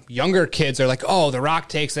other, younger kids are like, oh, The Rock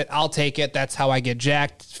takes it, I'll take it, that's how I get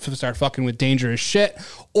jacked, start fucking with dangerous shit?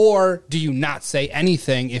 Or do you not say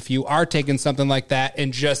anything if you are taking something like that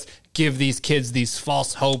and just give these kids these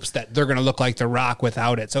false hopes that they're going to look like The Rock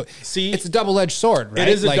without it? So it's a double-edged sword, right?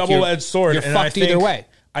 It is a double-edged sword. You're fucked either way.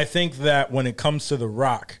 I think that when it comes to The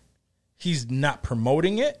Rock, he's not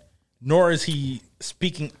promoting it, nor is he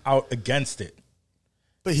speaking out against it.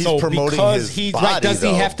 But he's promoting his body. Does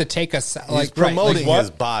he have to take a he's promoting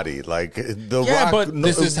his body? Like The Rock. But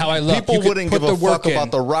this is how I look. People wouldn't give a fuck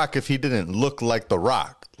about The Rock if he didn't look like The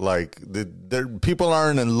Rock. Like people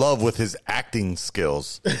aren't in love with his acting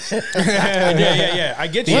skills. Yeah. I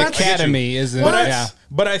get you. The Academy isn't.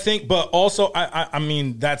 But I think, but also, I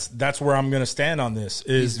mean, that's where I'm going to stand on this.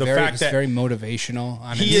 Is the fact that very motivational.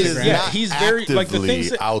 On he is not he's very like the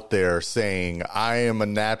things out there saying, "I am a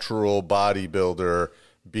natural bodybuilder.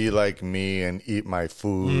 Be like me and eat my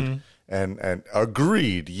food." And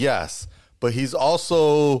agreed, yes. But he's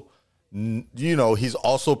also, he's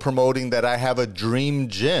also promoting that I have a dream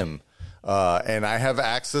gym and I have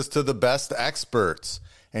access to the best experts.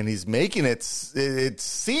 And he's making it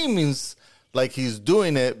seems like he's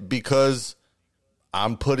doing it because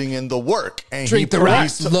I'm putting in the work. And drink The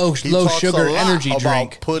Rock's low sugar energy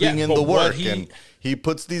drink. Putting in the work. And he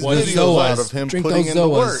puts these videos out of him putting in the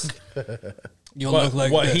work. You'll look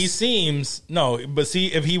like what this. he seems but see,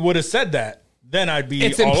 if he would have said that, then I'd be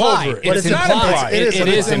it's all implied. over it. But it's not implied. It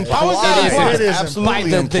is implied. It is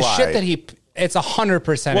absolutely implied. The shit that it's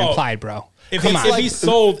 100% implied, bro. If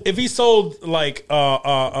he sold like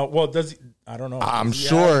does he? I don't know. I'm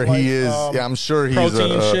sure he is. I'm sure he's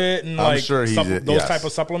protein shit and I'm sure he's those type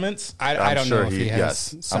of supplements. I don't know if he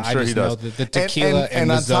has. Yes, I'm sure he does. The tequila and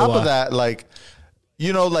the on top of that, like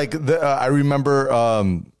I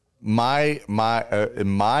remember my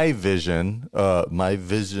vision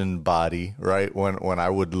body, right? When I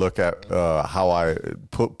would look at how I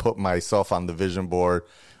put myself on the vision board,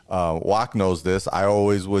 Wak knows this. I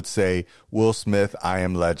always would say, Will Smith, I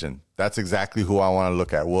am legend. That's exactly who I want to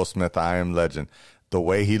look at. Will Smith, I am legend. The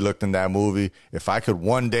way he looked in that movie, if I could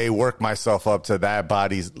one day work myself up to that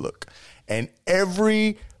body's look. And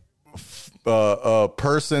every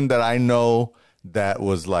person that I know that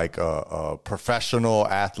was like a professional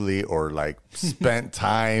athlete or like spent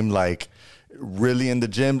time like really in the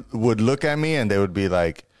gym would look at me and they would be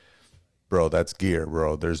like, bro, that's gear,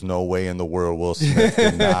 bro. There's no way in the world Will Smith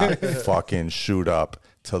did not fucking shoot up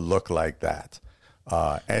to look like that.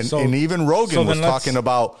 And even Rogan was talking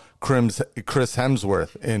about Chris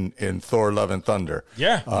Hemsworth in Thor: Love and Thunder.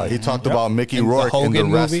 Yeah. He talked about Mickey Rourke in The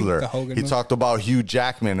Wrestler. He talked about Hugh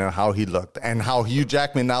Jackman and how he looked, and how Hugh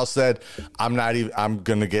Jackman now said, I'm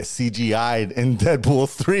gonna get CGI'd in Deadpool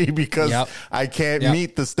 3 because I can't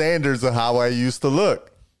meet the standards of how I used to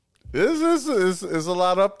look. This is a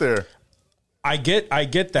lot up there. I get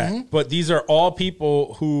that, but these are all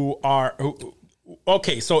people who are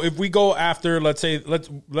okay. So if we go after, let's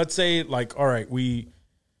say like, all right, we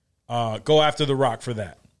go after The Rock for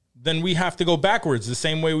that, then we have to go backwards the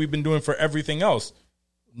same way we've been doing for everything else.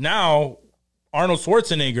 Now, Arnold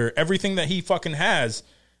Schwarzenegger, everything that he fucking has.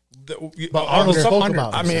 But Arnold spoke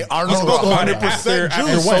about it. I mean, Arnold spoke 100% after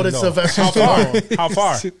So did Sylvester Stallone. How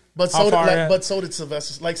far? But so did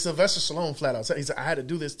Sylvester. Like Sylvester Stallone flat out said, he said, I had to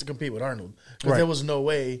do this to compete with Arnold because there was no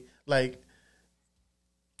way. Like,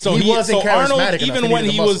 so he wasn't charismatic Arnold, enough.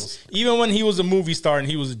 even when he was a movie star and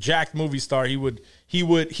he was a jacked movie star, he would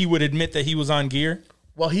admit that he was on gear.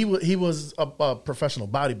 Well, he was a professional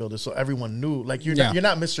bodybuilder, so everyone knew. Like, you're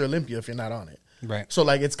not Mr. Olympia if you're not on it. Right. So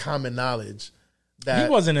like, it's common knowledge that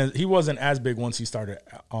he wasn't as big once he started.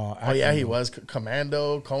 He was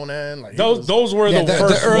Commando, Conan. Like those were the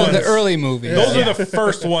first ones. The early movies. Those are the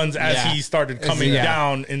first ones as he started coming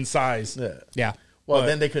down in size. Yeah. Well,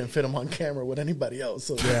 then they couldn't fit him on camera with anybody else.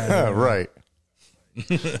 So right.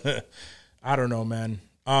 I don't know, man.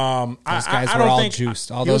 Those guys I were don't all think,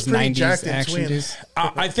 juiced. All those 90s action dudes.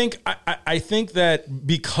 I think that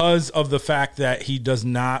because of the fact that he does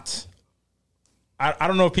not. I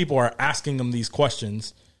don't know if people are asking him these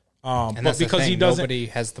questions, and but because he doesn't, nobody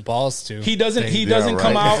has the balls to. He doesn't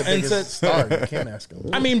come out and say, star. You can't ask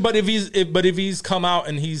him. I mean, but if he's come out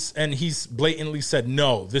and he's blatantly said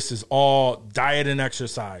no, this is all diet and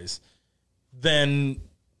exercise, then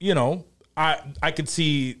I could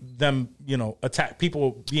see them attack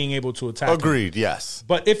people being able to attack. Agreed. Yes.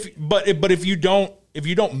 But if you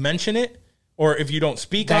don't mention it. Or if you don't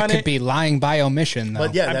speak on it, that could be lying by omission. Though.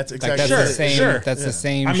 But yeah, that's exactly the same. That's the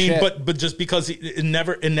same. I mean, shit. but just because it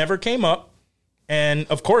never came up, and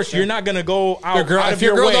of course you're not going to go out. If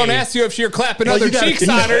your girl don't ask you if you're clapping other cheeks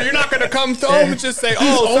on her, you're not going to come home and just say,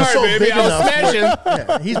 "Oh, sorry, baby, I was smashing."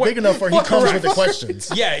 Yeah, he's big enough where he comes with the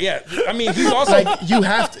questions. Yeah. I mean, he's also like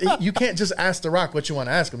you can't just ask The Rock what you want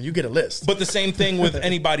to ask him. You get a list. But the same thing with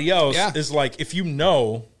anybody else is like if you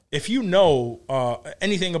know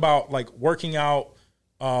anything about like working out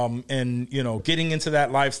and getting into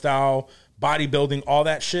that lifestyle, bodybuilding, all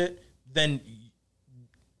that shit, then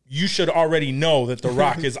you should already know that The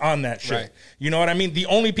Rock is on that shit. Right. You know what I mean? The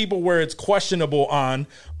only people where it's questionable on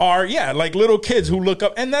are like little kids who look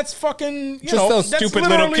up, and that's fucking those stupid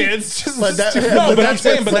little kids. But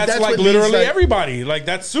that's like literally everybody. Like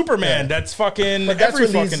that's Superman. That's fucking every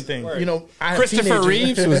fucking thing. Christopher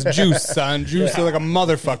Reeves was juice, son. Juice like a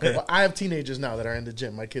motherfucker. Well, I have teenagers now that are in the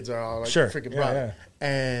gym. My kids are all like freaking broad,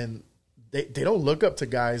 and they don't look up to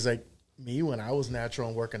guys like me when I was natural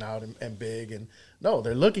and working out and big. And no,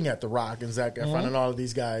 they're looking at The Rock and Zac Efron and all of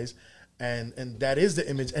these guys, and that is the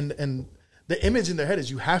image. And the image in their head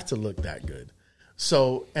is you have to look that good.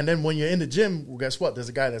 So, and then when you're in the gym, well, guess what? There's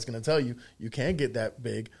a guy that's going to tell you you can't get that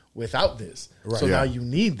big without this. Right. So now you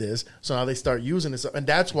need this. So now they start using this, and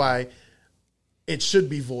that's why it should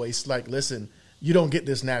be voiced. Like, listen, you don't get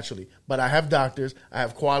this naturally, but I have doctors, I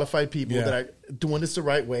have qualified people that are doing this the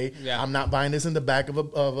right way. Yeah. I'm not buying this in the back of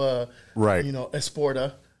a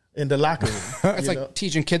Esporta in the locker room. It's like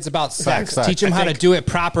teaching kids about sex. Teach them how to do it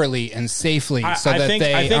properly and safely, I think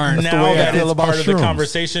aren't. Now that it's part of the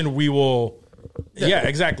conversation, we will. Yeah,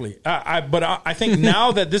 exactly. But I think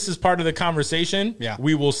now that this is part of the conversation,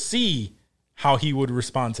 we will see how he would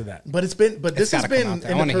respond to that. But this has gotta been come out there.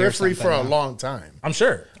 I in wanna the hear periphery for a something, long time. I'm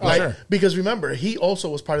sure. Because remember, he also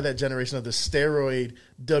was part of that generation of the steroid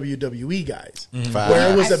WWE guys, Facts.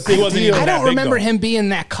 where it was a big wasn't deal. even I that don't big, remember though. him being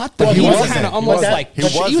that cut, though. Well, he he was wasn't. kind of almost But like he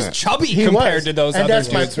he was wasn't. chubby He compared was. to those and other that's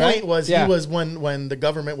dudes, my right? point. Was Yeah. he was when the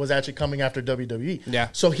government was actually coming after WWE. Yeah.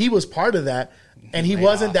 So he was part of that, and he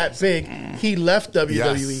wasn't that big. He left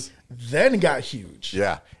WWE, Yes. then got huge.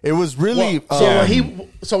 Yeah, it was really.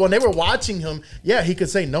 So when they were watching him, yeah, he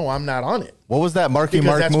could say, "No, I'm not on it." what was that Marky Because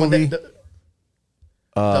Mark that's movie? when the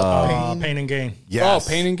pain, Pain and Gain. Yes. Oh,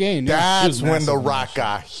 Pain and Gain. Yeah. That's He was when The massive. Rock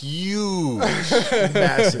got huge.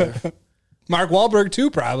 massive. Mark Wahlberg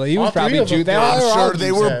too, probably. He was All three probably of them. juiced. They Yeah, all I'm were all sure they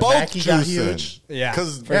juiced. were Yeah, both Mackie got juicing. huge. Yeah,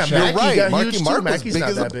 Because for Yeah, sure. you're Mackie right. got Marky huge, too. Mark was Mackie's big not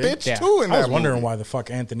as a that big. bitch Yeah. too in I that was wondering movie. why the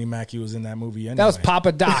fuck Anthony Mackie was in that movie anyway. That was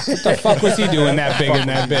Papa Doc. What the fuck was he doing that big in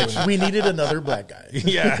that bitch? We needed another black guy.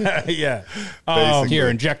 Yeah, yeah. Basically. Here,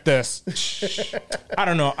 inject this. I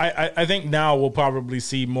don't know. I think now we'll probably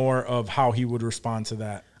see more of how he would respond to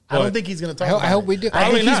that. I don't But- think he's going to talk. I about hope it. we do. I think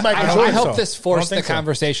Probably he's not. Michael I Jordan. hope so. this I forced don't the think so.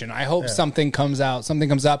 conversation. I hope something comes out. Something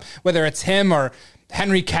comes up, whether it's him or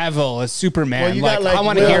Henry Cavill as Superman. Well, you like, got, I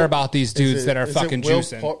want to Will- hear about these dudes is it- that are is it fucking Will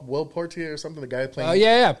juicing. Will Portier or something, the guy playing. Oh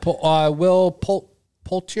yeah. Will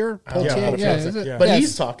Poultier? I don't know how to pronounce it. is it? But Yeah,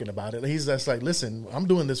 he's talking about it. He's just like, listen, I'm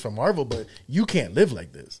doing this for Marvel, but you can't live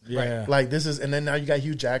like this. Yeah. Like this is, and then now you got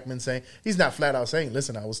Hugh Jackman saying, he's not flat out saying,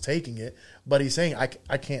 listen, I was taking it, but he's saying, I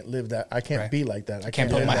can't live that. I can't Right. be like that. I can't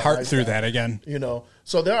put live my that heart through lifestyle." that again. You know,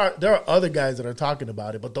 so there are other guys that are talking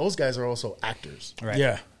about it, but those guys are also actors. Right.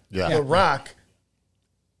 Yeah. Yeah. The Rock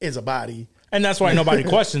is a body. And that's why nobody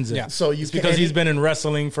questions it. Yeah. So you It's can- because he's been in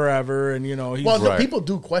wrestling forever, and he's Well, the Right. people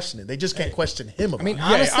do question it. They just can't question him about I mean, it.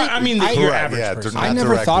 honestly, I mean, I- your Correct, average yeah, person. Not I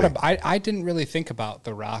never thought directly. of. I didn't really think about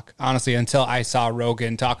The Rock honestly until I saw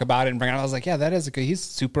Rogan talk about it and bring it up. I was like, yeah, that is a good. He's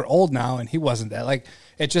super old now, and he wasn't that. Like,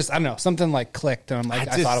 it just I don't know something like clicked, and I'm like,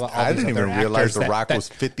 I thought about. All I these didn't other even realize actors The that- Rock that was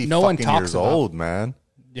 50 no one fucking talks years about. old, man.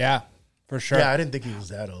 Yeah, for sure. Yeah, I didn't think he was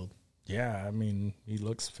that old. Yeah, I mean, he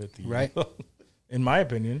looks 50. Right. In my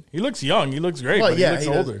opinion. He looks young. He looks great, Well, but yeah, he looks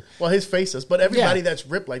does. older. Well, his face does, but everybody Yeah. that's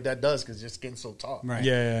ripped like that does because your skin's so tall. Right.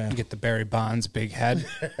 Yeah. You get the Barry Bonds big head.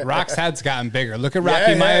 Rock's head's gotten bigger. Look at Rocky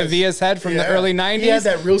Yeah, it has. Maiavia's head from the Yeah. early He 90s. had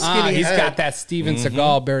that real skinny He's head. got that Steven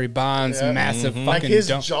Seagal, Barry Bonds, Yeah. massive Like fucking his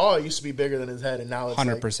dome. jaw used to be bigger than his head, and now it's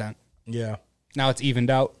 100%. Yeah. Now it's evened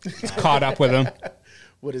out. It's caught up with him. like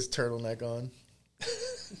with his turtleneck on.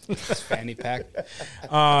 His fanny pack.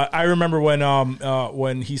 I remember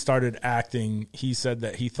when he started acting, he said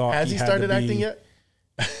that he thought Has he had started to be- acting yet?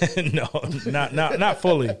 No, not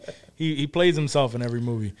fully. He plays himself in every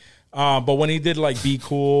movie. But when he did like Be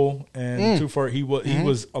Cool and Two for he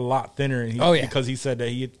was a lot thinner. And Oh, yeah. because he said that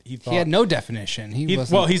he thought He had no definition. He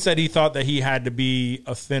wasn't. he said he thought that he had to be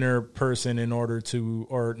a thinner person in order to,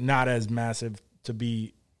 or not as massive to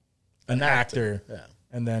be an actor. Yeah.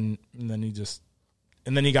 And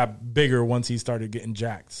then he got bigger once he started getting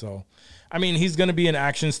jacked. So, I mean, he's going to be an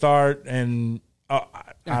action star, and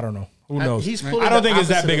I don't know. Who knows? he's pulling I don't the think it's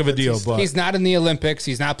that opposite big of a of deal, Batista. but He's not in the Olympics.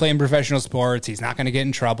 He's not playing professional sports. He's not going to get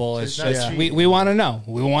in trouble. It's not just cheating. we want to know.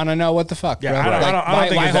 We want to know what the fuck. yeah, bro. I don't, Like, I don't why,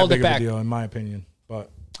 think why it's that hold big it of a back? deal, in my opinion.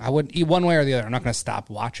 But I would eat one way or the other. I'm not going to stop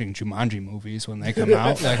watching Jumanji movies when they come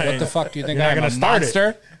out. Like, what the fuck do you think? You're not I'm gonna a start it.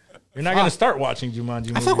 monster? you're not going to start watching Jumanji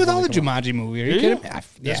movies. I fuck with all the when they come out. Jumanji movies. Are you Do you? kidding me?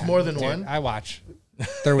 There's more than one? I watch.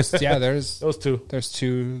 There's Those two. there's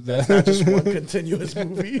two. Just one continuous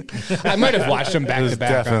movie. I might have watched them back There's to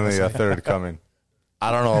back. definitely a third coming. I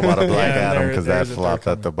don't know about a Black Yeah, Adam because that there's a third flopped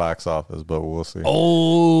coming. at the box office, but we'll see.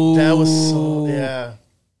 Oh, That was so yeah.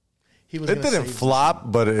 He was. It gonna didn't save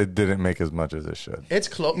flop, but it didn't make as much as it should. It's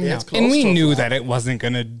close. Yeah, it's close. and we to a knew flop. that it wasn't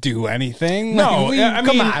going to do anything. No, Like, I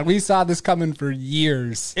come mean- on, we saw this coming for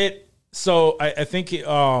years. So I think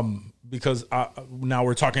because now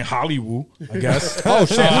we're talking Hollywood, I guess. Oh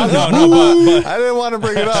shit! no, I didn't want to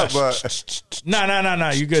bring it up, but no.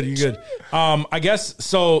 You good. I guess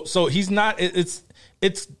so. So he's not.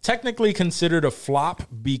 It's technically considered a flop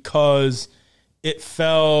because it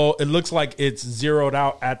fell. It looks like it's zeroed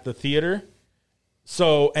out at the theater.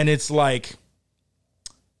 So and it's like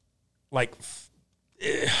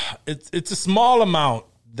it's a small amount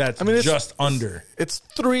that's just under. it's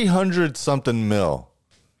 300 something mil.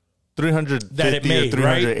 350 That it made, or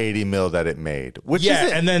 380 mil that it made. Which Yeah,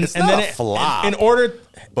 is and then it's and not then a flop. in order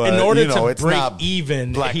But, to it's break not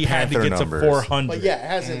even, Black he had to Panther get numbers. to 400. But yeah, it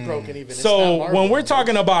hasn't broken even. It's not So Marvel when we're numbers.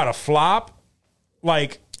 talking about a flop,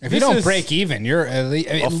 like If you This don't is- break even, you're at least.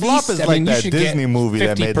 A flop is like that Disney movie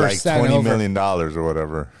that made like $20 million or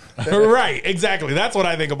whatever. Right, exactly. That's what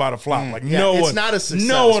I think about a flop. Like no it's one, not a success,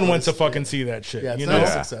 no one but went to it's- fucking see that shit. Yeah, it's you not know. a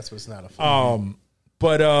success, but it's not a fun.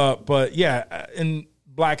 But yeah, and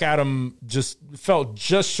Black Adam just felt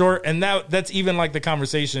just short, and that's even like the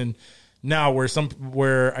conversation now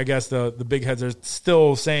where I guess the big heads are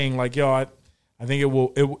still saying like, yo, I think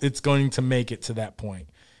it's going to make it to that point,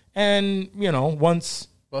 and once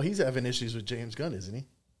Well, he's having issues with James Gunn, isn't he?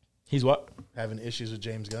 he's what Having issues with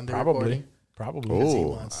James Gunn. They're probably reporting. Oh,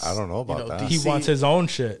 wants, I don't know about that. he wants his own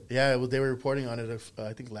shit. Yeah, well, they were reporting on it.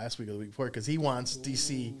 I think last week or the week before, because he wants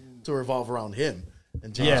DC to revolve around him.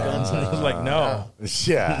 And James Yeah, Gunn's like, like no,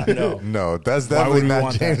 Yeah, no, that's Why would definitely we not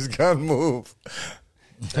want James that? Gunn move.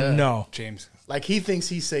 no. James. like he thinks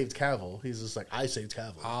he saved Cavill. He's just like, I saved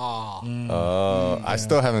Cavill. I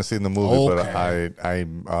still haven't seen the movie, but Okay.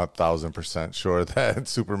 I'm 1,000% sure that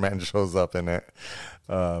Superman shows up in it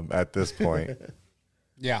at this point.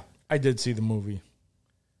 Yeah. I did see the movie.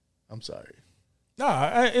 I'm sorry,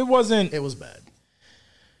 No, it wasn't. it was bad.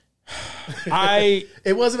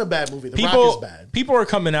 It wasn't a bad movie. The Rock is bad. People are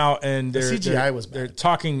coming out and The they're, CGI they're, was bad. They're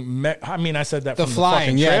talking. I mean, I said that The from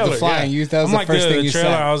flying, the yeah, fucking the trailer. flying. Yeah. That was I'm the like, first thing you trailer.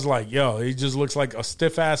 said. I was like, yo, he just looks like a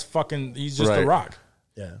stiff ass fucking. He's just Right. a rock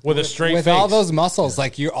Yeah. with a straight With face. all those muscles,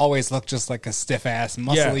 like you always look just like a stiff ass,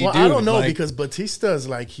 muscly Well, dude. I don't know like, because Batista's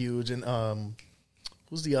like huge, and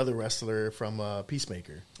who's the other wrestler from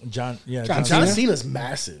Peacemaker? John John John Cena? Cena's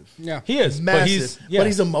massive. yeah, He is, Massive, but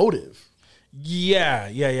he's emotive. yeah.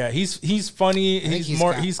 He's funny. I think He's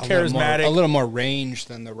got he's a little charismatic. a little more range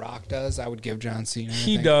than The Rock does. I would give John Cena. I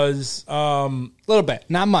he think. does. a little bit,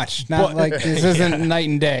 not much. Not Well, like this isn't night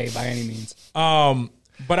and day by any means.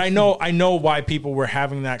 But I know why people were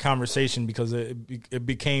having that conversation because it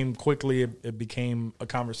became quickly it became a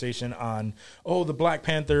conversation on the Black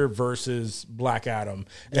Panther versus Black Adam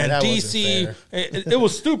and that DC. wasn't It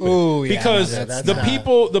was stupid Ooh, yeah, because no, that's the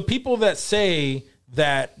not- people that say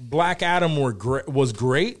that Black Adam was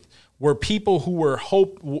great were people who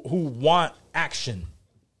want action.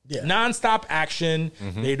 Yeah. Nonstop action.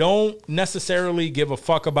 They don't necessarily give a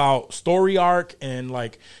fuck about story arc and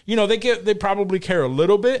they probably care a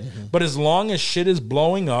little bit, but as long as shit is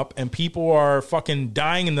blowing up and people are fucking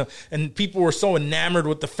dying and people were so enamored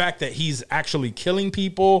with the fact that he's actually killing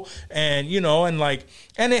people and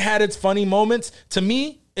and it had its funny moments. To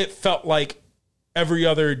me, it felt like every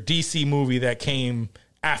other DC movie that came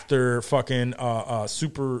after fucking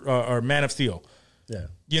or Man of Steel. Yeah,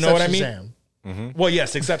 You know what I mean? Shazam. Well,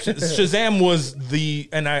 yes, exception. Shazam was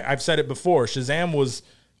and I've said it before, Shazam was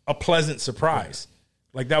a pleasant surprise.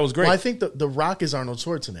 Like, that was great. Well, I think the Rock is Arnold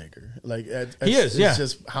Schwarzenegger. Like He is, yeah. It's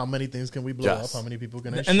just how many things can we blow Yes. up? How many people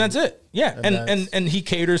can? And that's it. Yeah. And And that's- he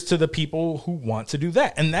caters to the people who want to do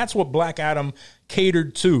that. And that's what Black Adam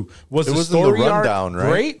catered to. Was It the was in the story rundown, arc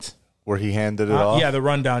right? great? Where he handed it off. Yeah, the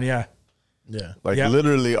rundown, yeah. Yeah, Like Yep.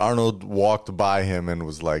 literally, Arnold walked by him and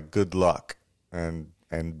was like, "Good luck," and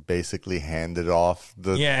basically handed off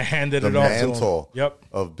the Handed the it off to him. mantle Yep.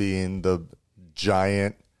 of being the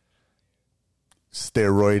giant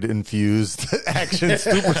steroid infused action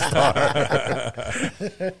superstar.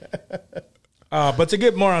 But to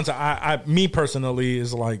get more onto me personally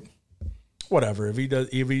is like, whatever. If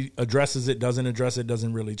he addresses it, doesn't address it,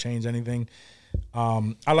 doesn't really change anything.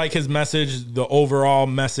 I like his message, the overall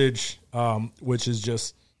message, which is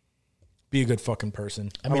just be a good fucking person.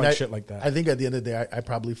 I mean, like shit like that. I think at the end of the day, I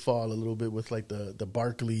probably fall a little bit with like the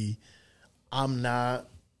Barkley.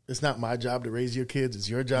 It's not my job to raise your kids. It's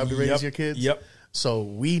your job to raise your kids. Yep. So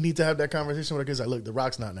we need to have that conversation with our kids. Like, look, The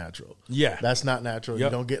Rock's not natural. Yeah. That's not natural.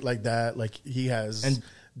 Yep. You don't get like that. Like, he has And-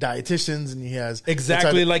 dietitians and he has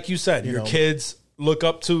Exactly like you said. you Your know, kids look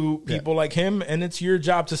up to people like him, and it's your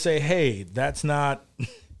job to say, hey, that's not,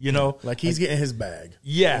 like he's getting his bag.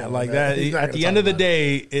 Yeah, You know, like that. he's not At gonna the talk end of the about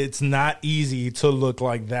day, it's not easy to look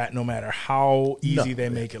like that, no matter how easy No, they yeah,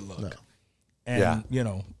 make it look.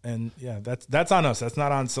 no. And Yeah. that's on us. That's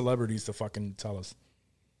not on celebrities to fucking tell us.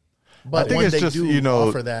 But I think when it's they just, do you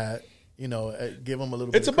offer that, give them a little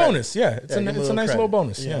bit It's of a credit. bonus, yeah. It's give a 'em nice credit. little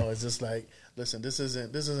bonus, You yeah. know, it's just like, listen, this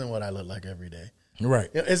isn't what I look like every day. Right.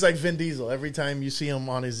 You know, it's like Vin Diesel. Every time you see him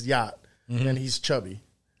on his yacht, and he's chubby,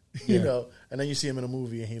 you know, and then you see him in a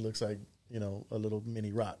movie and he looks like, a little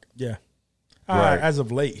mini Rock. Yeah. Right. As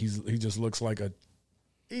of late, he just looks like a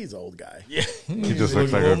He's an old guy. yeah. He just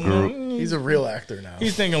looks like a group. He's a real actor now.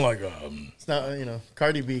 He's thinking like, It's not,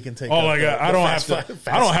 Cardi B can take. oh up my god, the I don't Fast have to.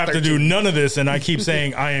 Fast I don't have to do 13. none of this, and I keep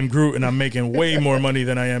saying I am Groot, and I'm making way more money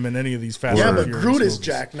than I am in any of these Fast Yeah, and but Furious Groot is movies.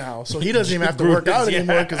 jacked now, so he doesn't even have to Groot work out is-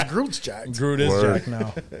 anymore yeah. because Groot's jacked. Groot is Word. Jack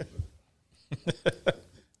now.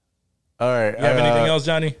 All right. You have anything else,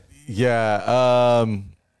 Johnny? Yeah.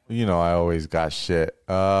 I always got shit.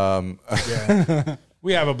 Yeah.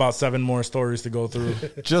 We have about 7 more stories to go through.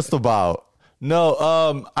 Just about.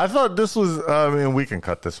 No, I thought this was, we can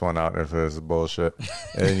cut this one out if it's bullshit.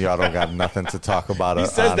 And y'all don't got nothing to talk about. He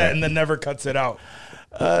says that and then never cuts it out.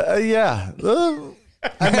 Yeah.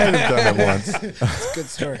 I might have done it once. It's a good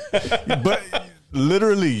story. But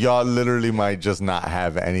y'all might just not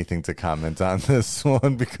have anything to comment on this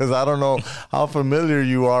one because I don't know how familiar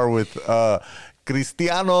you are with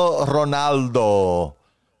Cristiano Ronaldo.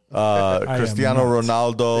 Cristiano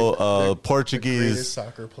Ronaldo, Portuguese,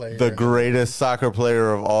 the greatest soccer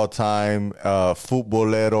player of all time,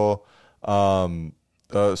 futbolero.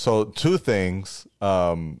 So 2 things.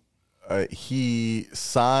 He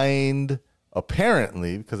signed,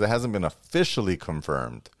 apparently, because it hasn't been officially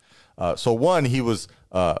confirmed. So 1, he was,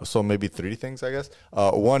 so maybe 3 things, I guess.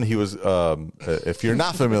 1, he was, if you're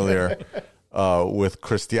not familiar with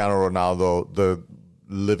Cristiano Ronaldo, the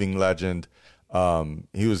living legend,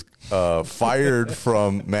 he was fired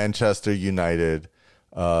from Manchester United,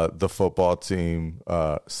 the football team,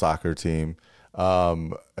 soccer team.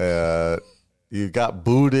 He got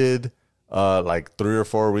booted like 3 or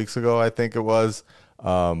 4 weeks ago, I think it was,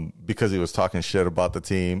 because he was talking shit about the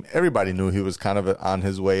team. Everybody knew he was kind of on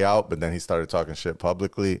his way out, but then he started talking shit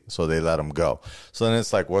publicly, so they let him go. So then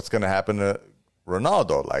it's like, what's going to happen to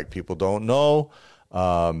Ronaldo? Like, people don't know.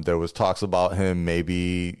 There was talks about him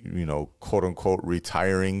maybe, quote unquote,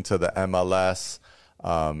 retiring to the MLS,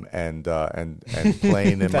 and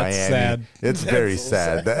playing in Miami. Sad. It's very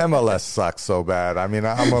sad. The MLS sucks so bad. I mean,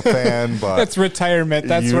 I'm a fan, but That's retirement.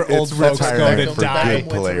 That's where old folks go to die. Good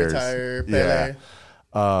players. Yeah.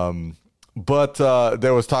 But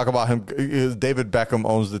there was talk about him. David Beckham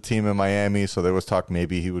owns the team in Miami, so there was talk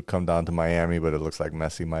maybe he would come down to Miami, but it looks like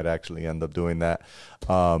Messi might actually end up doing that.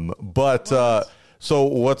 So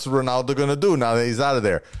what's Ronaldo going to do now that he's out of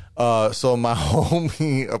there? So my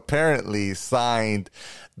homie apparently signed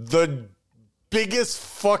the biggest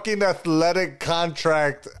fucking athletic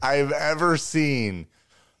contract I've ever seen.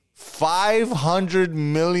 $500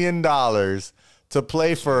 million to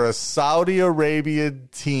play for a Saudi Arabian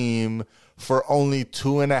team for only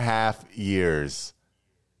 2.5 years.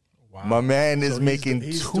 Wow. My man is making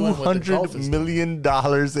 $200 million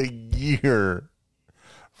a year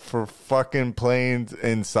for fucking playing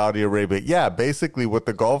in Saudi Arabia. Yeah, basically what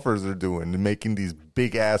the golfers are doing, making these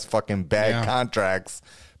big ass fucking bad contracts,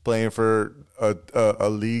 playing for a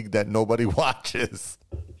league that nobody watches.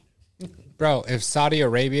 Bro, if Saudi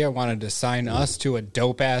Arabia wanted to sign us to a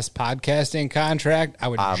dope-ass podcasting contract, I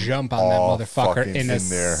would jump on that motherfucker in a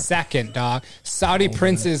second, dog. Saudi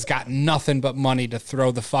princes got nothing but money to throw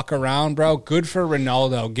the fuck around, bro. Good for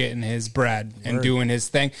Ronaldo getting his bread and doing his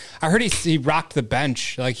thing. I heard he rocked the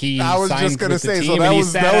bench. Like I was just going to say, so that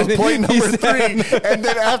was point number 3. And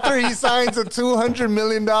then after he signs a $200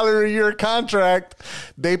 million a year contract,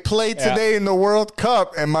 they play today in the World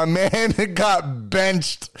Cup, and my man got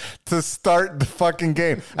benched to start the fucking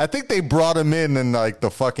game. I think they brought him in like the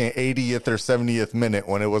fucking 80th or 70th minute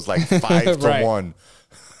when it was like 5-1.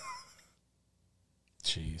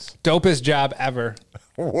 Jeez. Dopest job ever.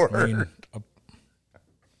 Word. I mean,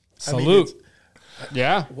 salute.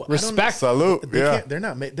 Yeah. Respect. Salute. They're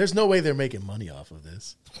not. There's no way they're making money off of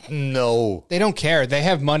this. No, they don't care. They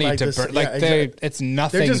have money Like to this- burn. yeah, Like exactly. it's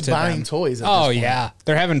nothing. They're just to buying them. toys at Oh this point. yeah,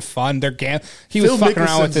 they're having fun. They're He Phil was fucking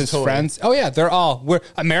around with Mickelson's his toy. friends. Oh yeah, we're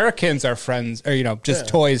Americans are friends, or just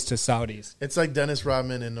toys to Saudis. It's like Dennis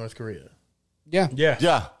Rodman in North Korea. Yeah,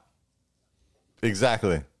 Yeah.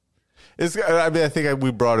 exactly. I think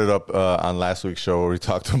we brought it up on last week's show where we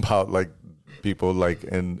talked about like people like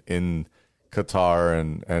in Qatar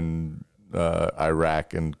and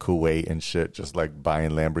Iraq and Kuwait and shit, just like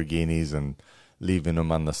buying Lamborghinis and leaving them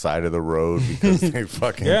on the side of the road because they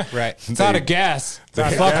fucking right. It's out of gas.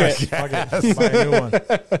 Fuck it. Fuck it. Buy a new one.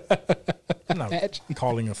 I'm not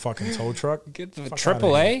calling a fucking tow truck. Get the Fuck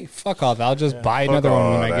triple outta A. Fuck off. I'll just buy another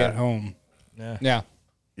one when I get home. Yeah.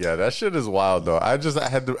 Yeah. that shit is wild though. I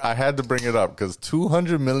had to bring it up because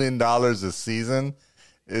 $200 million a season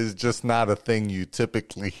is just not a thing you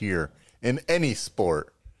typically hear in any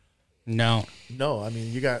sport. No. No, I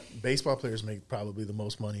mean, you got baseball players make probably the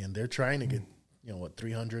most money, and they're trying to get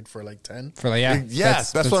 300 for like 10. For like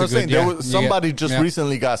Yes, that's what I'm saying. There was somebody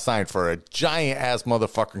recently got signed for a giant ass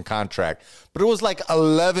motherfucking contract, but it was like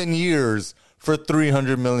 11 years for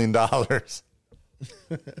 $300 million.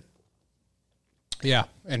 Yeah,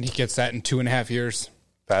 and he gets that in 2.5 years.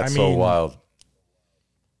 That's so wild.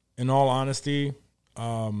 In all honesty,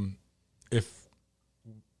 if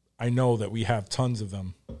I know that we have tons of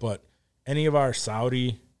them, but any of our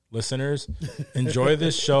Saudi listeners, enjoy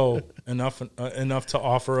this show enough to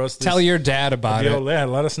offer us this. Tell your dad about it. Yeah,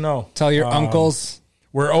 let us know. Tell your uncles.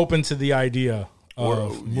 We're open to the idea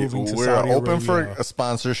of moving to We're Saudi open for Arabia. a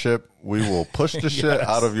sponsorship. We will push the shit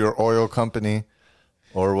out of your oil company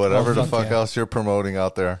or whatever the fuck else you're promoting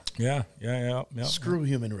out there. Yeah. Screw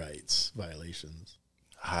human rights violations.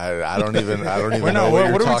 I don't even know what what you're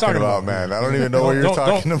are we talking talking about, about? man. I don't even know what you're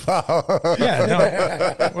talking about. Yeah,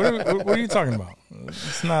 no. What are you talking about?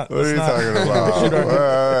 It's not. What are you talking about?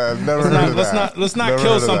 I've never heard of that. Let's not Never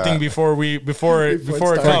kill heard of something that. before it Before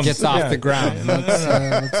it comes. gets off Yeah. the ground.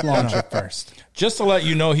 Let's launch it first. Just to let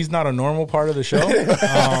you know, he's not a normal part of the show.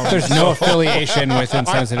 There's no affiliation with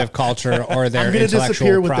insensitive culture or their I'm going to intellectual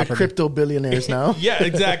disappear with property. the crypto billionaires now. Yeah,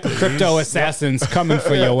 exactly. Crypto assassins coming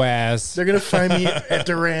for your ass. They're going to find me at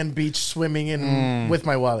Duran Beach swimming in with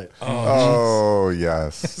my wallet. Oh,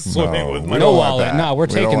 yes. Swimming with my we No don't want wallet. that. No, we're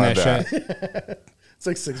We don't taking want that shit. It's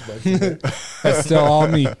like $6. That's still all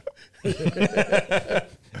me.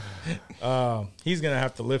 He's gonna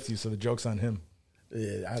have to lift you, so the joke's on him.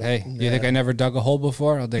 Yeah, Hey, you think I never dug a hole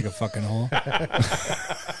before? I'll dig a fucking hole.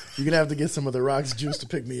 You're going to have to get some of the rocks juice to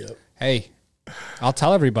pick me up. Hey, I'll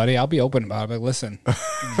tell everybody. I'll be open about it. But listen,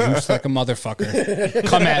 juice like a motherfucker.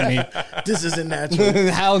 Come at me. This isn't natural.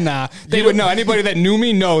 Hell nah. They would know. Anybody that knew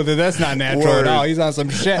me know that that's not natural Word. at all. He's on some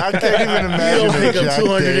shit. I can't even You imagine don't think a I'm Jack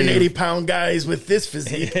 280-pound guys with this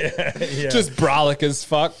physique. Just brolic as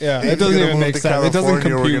fuck. Yeah, He's it doesn't gonna even move make to sense. It doesn't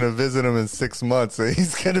California. We're compute. going to visit him in 6 months, and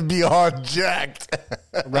he's going to be all jacked.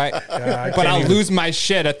 Right. I But I'll can't lose my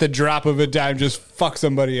shit at the drop of a dime. Just fuck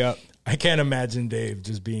somebody up. I can't imagine Dave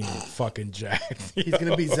just being fucking jacked. He's going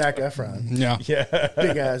to be Zac Efron. Yeah. Yeah,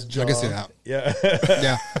 Big ass jaw. I can see that. yeah.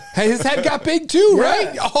 Yeah. Hey, his head got big too,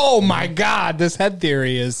 right? Oh my God. This head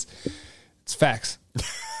theory it's facts.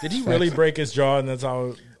 Did he really break his jaw? And that's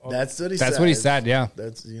how. That's what he said. That's what he said. Yeah.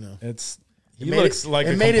 That's, you know. He made looks it- like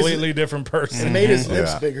it a made his- completely different person. It made his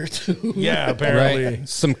lips Yeah. bigger, too. Yeah, apparently. Right.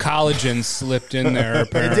 Some collagen slipped in there.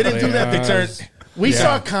 Apparently. didn't do that. They turned. We Yeah.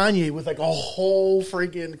 saw Kanye with like a whole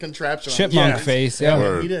freaking contraption. on Chipmunk Yeah. face. Yeah.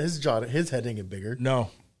 Word. He did, his head didn't get bigger. No.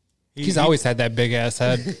 He's always had that big ass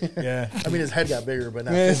head. Yeah. I mean, his head got bigger, but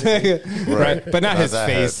not physically. Right. But not his that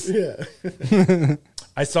face. Yeah.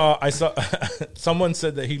 I saw someone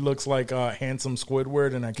said that he looks like a handsome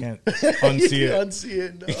Squidward, and I can't unsee it. Unsee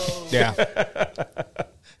it.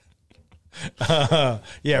 No.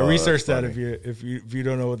 Yeah. Research that's that funny. if you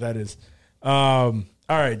don't know what that is. All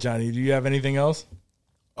right, Johnny, do you have anything else?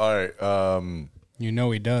 All right. You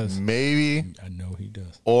know he does. Maybe, I know he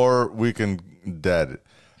does. or we can dead it.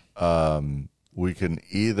 We can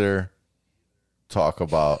either talk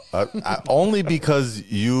about only because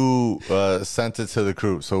you sent it to the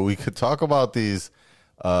group, so we could talk about these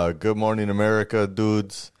Good Morning America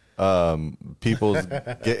dudes, people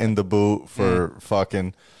getting the boot for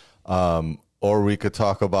fucking, or we could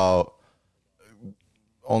talk about,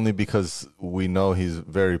 only because we know he's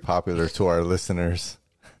very popular to our listeners,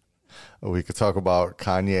 we could talk about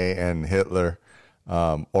Kanye and Hitler.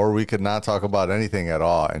 Or we could not talk about anything at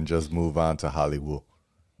all and just move on to Hollywood.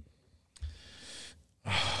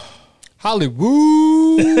 Hollywood.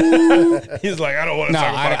 He's like, I don't want to No,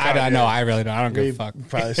 talk about I Kanye. know. I really don't. I don't give We a fuck.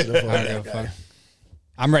 probably should have I don't give a fuck.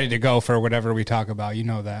 I'm ready to go for whatever we talk about. You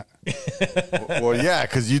know that. Well, yeah,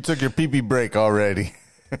 because you took your pee-pee break already.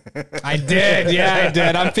 I did. Yeah, I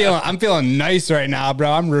did. I'm feeling nice right now, bro.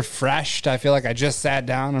 I'm refreshed. I feel like I just sat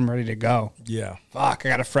down. I'm ready to go. Yeah. Fuck, I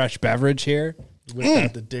got a fresh beverage here. Whipped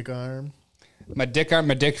out the dick arm. My dick arm,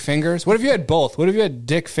 my dick fingers. What if you had both? What if you had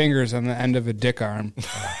dick fingers on the end of a dick arm?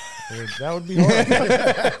 That would be hard.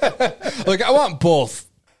 Like, I want both.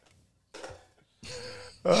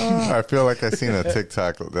 I feel like I seen a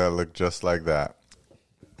TikTok that looked just like that.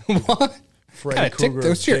 What? Freddy Kind of tick, Krueger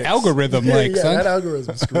what's your dicks. algorithm Yeah, like, yeah, son? that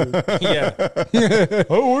algorithm's screwed. Yeah.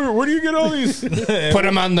 Oh, where do you get all these? Put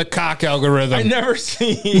him on the cock algorithm. I never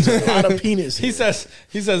see. A lot of penis. He says,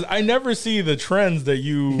 I never see the trends that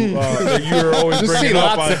you're always Just bringing see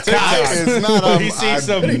up lots on of TikTok. cocks. It's not. He sees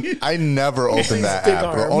some. I never opened that stick app. The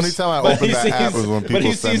arms. only time I But opened he that app was when but people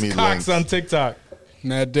he send sees me cocks links. on TikTok.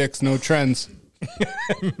 Mad dicks, no trends.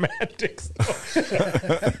 Mad dicks.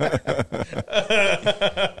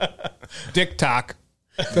 Dick talk.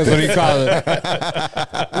 That's what he called it.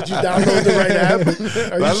 Did you download the right app?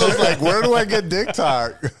 Are you That looks like, where do I get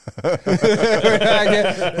TikTok? Where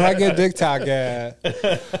I get dick talk at?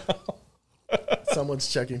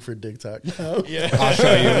 Someone's checking for dick talk now. I'll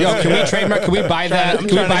show you. Yo, can we trademark? Can we buy that? Can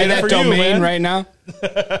we trying to buy get it that for you, domain man. right now?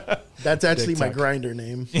 That's actually my TikTok. grinder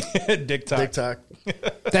name. Dick talk. Dick talk.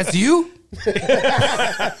 That's you?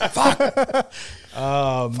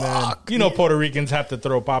 Oh man. You know, Puerto Ricans have to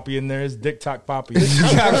throw Poppy in there. It's Dick Talk Poppy. It's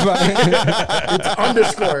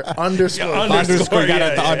underscore. Underscore. Got yeah,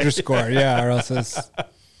 the yeah. underscore. Yeah, or else it's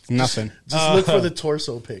nothing. Just look for the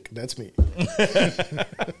torso pic. That's me.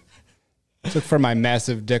 Look for my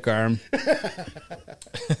massive dick arm.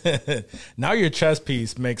 Now your chest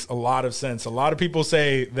piece makes a lot of sense. A lot of people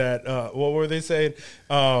say that. What were they saying?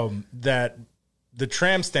 That the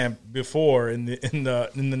tramp stamp before in the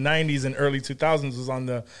 90s and early 2000s was on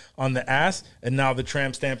the ass, and now the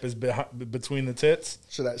tramp stamp is between the tits.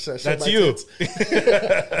 Should I show That's my you. tits?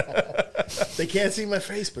 They can't see my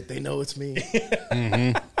face, but they know it's me.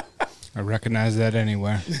 I recognize that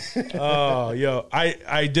anywhere. Oh, yo,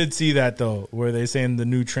 I did see that though, where they saying the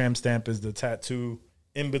new tramp stamp is the tattoo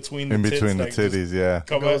in between the tits, the like, just titties, yeah.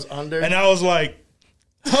 Goes under. And I was like,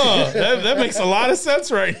 that makes a lot of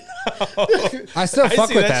sense right now. I still fuck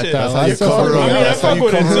see with that that shit. though. That's I still fuck with I mean, I that. fuck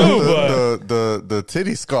with it too, but the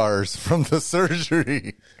titty scars from the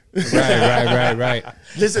surgery. Right.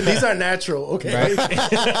 Listen, these are natural, okay?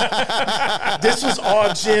 This was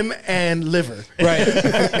all gym and liver. Right.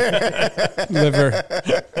 Liver.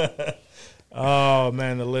 oh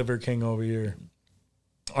man, the liver king over here.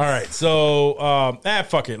 All right, so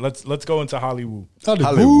fuck it. Let's go into Hollywood.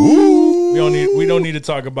 Hollywood. We don't need to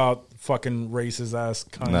talk about fucking racist ass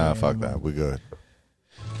Kanye. Nah, fuck that. We good.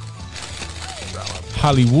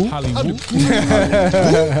 Hollywood.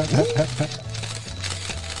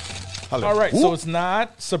 All right, so it's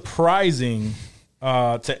not surprising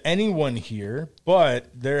to anyone here, but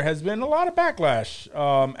there has been a lot of backlash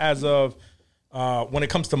as of when it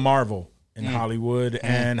comes to Marvel in Hollywood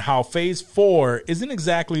and how Phase 4 isn't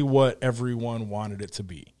exactly what everyone wanted it to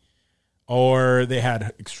be. Or they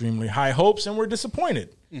had extremely high hopes and were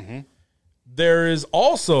disappointed. There is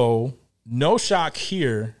also no shock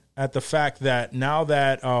here at the fact that now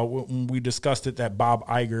that when we discussed it, that Bob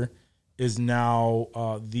Iger is now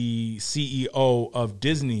the CEO of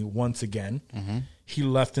Disney once again. He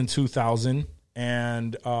left in 2000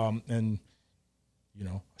 and you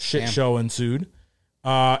know, shit show ensued.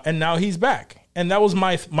 And now he's back. And that was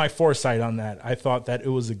my foresight on that. I thought that it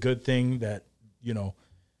was a good thing that, you know,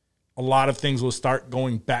 a lot of things will start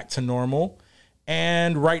going back to normal.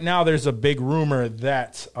 And right now there's a big rumor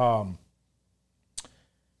that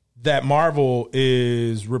that Marvel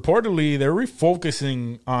is reportedly they're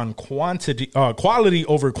refocusing on quality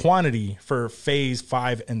over quantity for Phase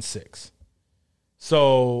 5 and 6.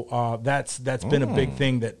 So that's been a big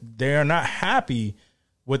thing that they are not happy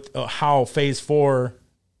with how Phase 4,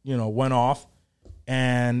 you know, went off,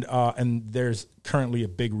 and there's currently a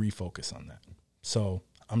big refocus on that. So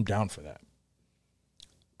I'm down for that.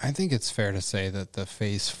 I think it's fair to say that the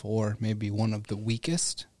Phase 4 may be one of the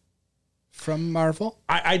weakest from Marvel.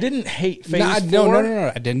 I didn't hate Phase 4.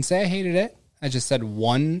 No. I didn't say I hated it. I just said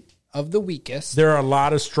one of the weakest. There are a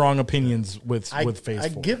lot of strong opinions with Phase 4. I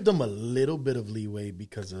give them a little bit of leeway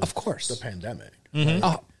because of course, the pandemic.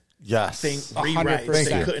 Yes. Rewrites.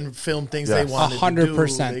 They couldn't film things they wanted 100%. to do.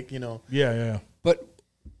 Like, you know. Yeah. But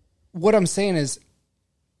what I'm saying is,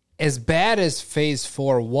 as bad as Phase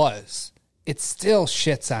 4 was, it still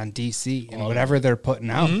shits on DC and whatever they're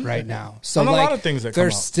putting out right now. So and a like, lot of things that they're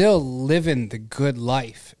come out. still living the good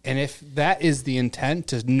life. And if that is the intent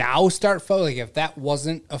to now start like if that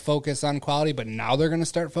wasn't a focus on quality, but now they're going to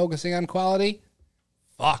start focusing on quality,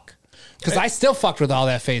 fuck. Because I still fucked with all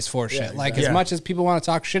that Phase 4 shit. Like, as much as people want to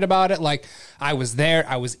talk shit about it, like, I was there,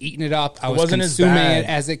 I was eating it up, I was consuming it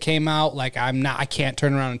as it came out. Like, I can't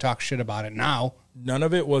turn around and talk shit about it now. None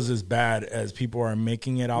of it was as bad as people are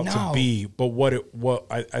making it out to be. But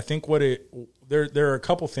I think there are a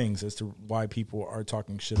couple things as to why people are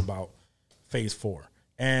talking shit about Phase 4.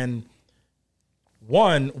 And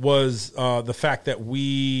one was the fact that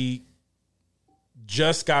we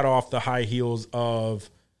just got off the high heels of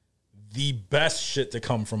the best shit to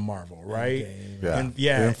come from Marvel, right? Yeah. And The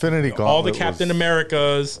Infinity Gauntlet all the Captain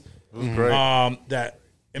Americas, was great. that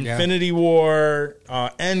Infinity War,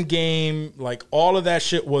 Endgame, like all of that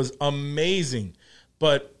shit was amazing.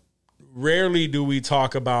 But rarely do we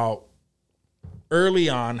talk about early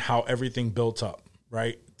on how everything built up,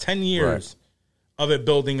 right? 10 years of it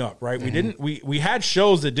building up, right? We had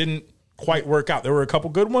shows that didn't quite work out. There were a couple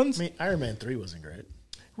good ones. I mean, Iron Man 3 wasn't great.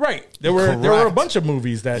 Right. There were a bunch of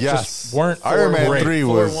movies that just weren't Iron Man great. 3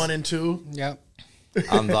 4, was 1 and 2. Yep.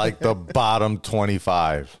 on like the bottom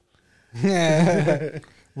 25.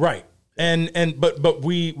 Right. But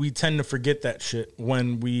we tend to forget that shit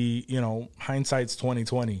when we, you know, hindsight's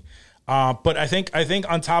 2020. But I think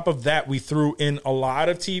on top of that, we threw in a lot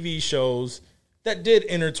of TV shows that did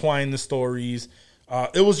intertwine the stories.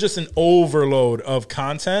 It was just an overload of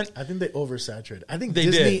content. I think they oversaturated. I think They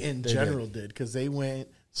Disney did. in They general did because they went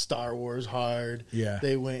Star Wars hard. Yeah.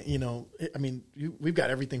 They went, I mean, we've got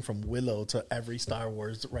everything from Willow to every Star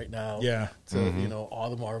Wars right now. Yeah. To, all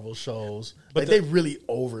the Marvel shows. But But they really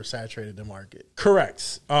oversaturated the market.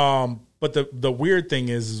 Correct. But the weird thing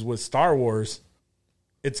is with Star Wars,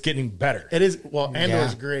 it's getting better. It is, well,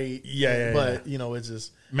 Andor's Yeah. great. Yeah. But, it's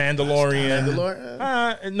just. Mandalorian.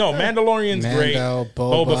 Mandalorian. No, Mandalorian's great. Mando,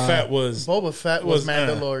 Boba Fett was. Boba Fett was was,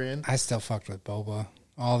 Mandalorian. I still fucked with Boba.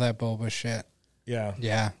 All that Boba shit. Yeah.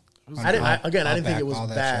 Yeah. I didn't think it was all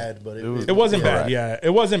that bad, but was- It wasn't Correct. bad. Yeah. It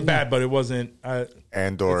wasn't bad, but it wasn't.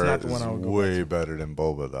 Andor It's not the is one I would go way better than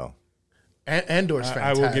Boba, though. Andor's I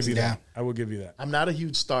fantastic. will give you that. Yeah. I will give you that. I'm not a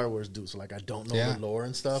huge Star Wars dude, so like I don't know Yeah. the lore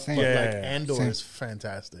and stuff. Same. But Yeah, like yeah, yeah. Andor Same. is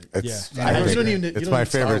fantastic. It's, Yeah. I You think don't even- you it's don't my need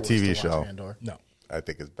Star favorite Wars TV to show. watch Andor. No. I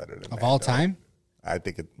think it's better than Of all Mando. time? I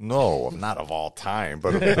think not of all time,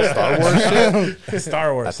 but of the Star Wars shit.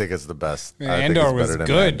 Star Wars. I think it's the best. I think Andor it's was better than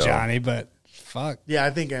good, Mando. Johnny, but fuck. Yeah,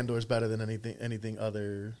 I think Andor's better than anything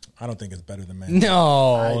other. I don't think it's better than Mandalorian.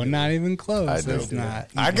 No, not even close. I do. It's not.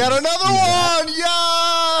 I got another one.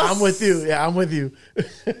 Yes, I'm with you. Yeah, I'm with you.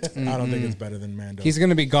 I don't think it's better than Mando. He's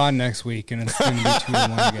going to be gone next week, and it's going to be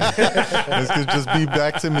 2-1 again. This could just be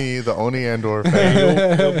back to me, the only Andor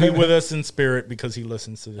fan. He'll be with us in spirit because he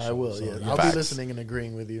listens to the show. I will. so, Yeah, yeah. I'll Facts. be listening and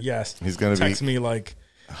agreeing with you. Yes. He's gonna be text me like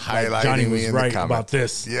Highlighting Johnny me was in right the about comments.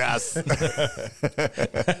 this. Yes.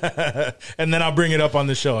 And then I'll bring it up on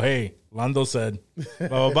the show. Hey, Lando said, blah,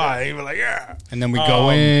 blah, blah. He was like, yeah. And then we go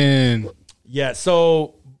in. Yeah.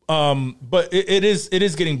 So, but it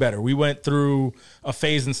is getting better. We went through a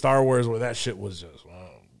phase in Star Wars where that shit was just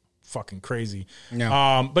fucking crazy.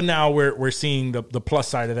 Yeah. But now we're seeing the plus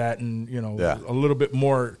side of that, and Yeah. a little bit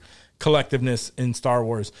more collectiveness in Star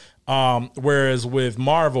Wars. Whereas with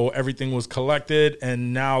Marvel, everything was collected,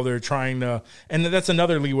 and now they're trying to, and that's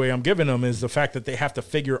another leeway I'm giving them, is the fact that they have to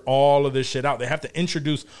figure all of this shit out. They have to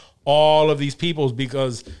introduce all of these peoples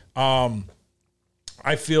because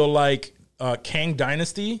I feel like Kang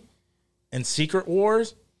Dynasty and Secret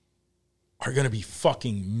Wars are going to be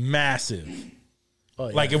fucking massive. Oh,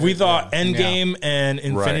 yeah. Like if we thought Endgame and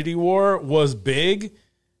Infinity War was big,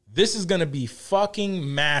 this is going to be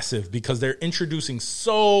fucking massive because they're introducing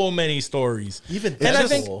so many stories. Even And I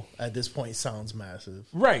think- Deadpool at this point sounds massive.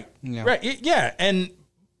 Right. Yeah. Right.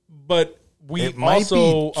 But we It might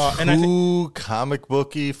also be and I think too comic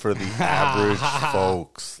booky for the average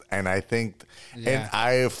folks, and I think, Yeah.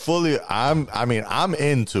 I'm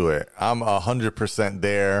into it. I'm 100%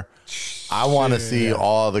 there. I want to see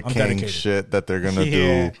all the I'm King dedicated. shit that they're gonna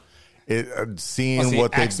Yeah. do. Seeing I wanna see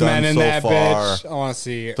what they've X-Men done in so that far, bitch. I want to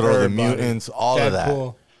see throw the everybody. mutants, all of that.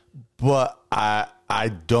 Deadpool. But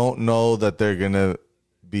I don't know that they're gonna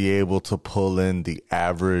be able to pull in the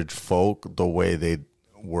average folk the way they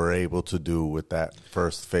were able to do with that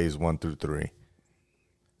first phase 1 through 3.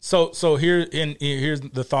 So here's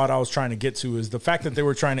the thought I was trying to get to, is the fact that they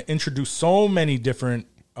were trying to introduce so many different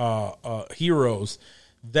heroes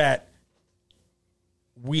that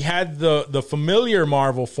we had the familiar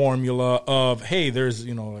Marvel formula of, hey, there's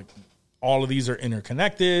like all of these are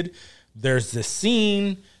interconnected. There's this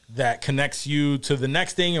scene that connects you to the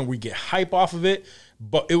next thing, and we get hype off of it.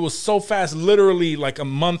 But it was so fast, literally like a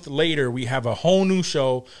month later, we have a whole new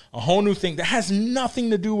show, a whole new thing that has nothing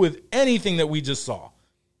to do with anything that we just saw.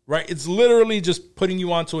 Right? It's literally just putting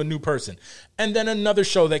you onto a new person. And then another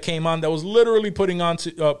show that came on that was literally putting you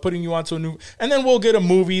onto a new, and then we'll get a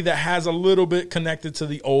movie that has a little bit connected to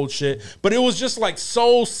the old shit. But it was just like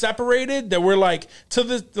so separated that we're like to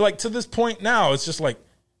this point now, it's just like,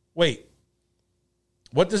 wait,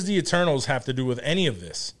 what does the Eternals have to do with any of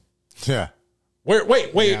this? Yeah. Wait,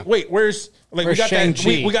 Yeah. where's Where's we got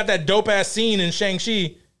Shang-Chi? we got that dope ass scene in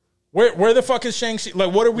Shang-Chi. Where the fuck is Shang-Chi?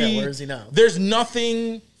 Like, what are we? where is he now? There's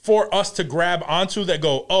nothing for us to grab onto that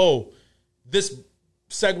go, oh, this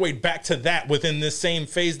segued back to that within this same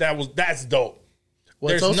phase. That's dope. Well,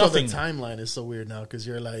 There's it's also nothing. the timeline is so weird now because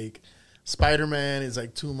you're like, Spider-Man is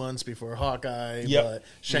like 2 months before Hawkeye, Yep. but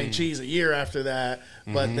Shang-Chi's a year after that,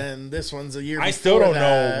 but then this one's a year I before still don't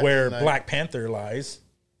that, know where and, like, Black Panther lies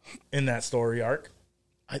in that story arc.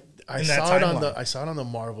 I in that saw it on timeline. I saw it on the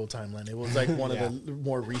Marvel timeline. It was like one of the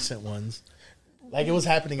more recent ones. Like it was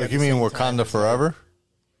happening. Like at you the mean same Wakanda time. Forever?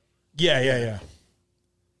 Yeah.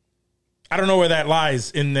 I don't know where that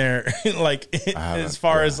lies in there, like as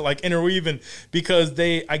far as like interweaving, because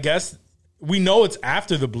I guess we know it's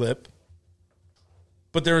after the blip,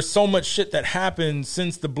 but there is so much shit that happened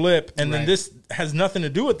since the blip, and then Right. this has nothing to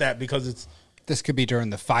do with that because it's, This could be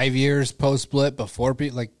during the 5 years post blip before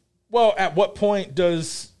like well, at what point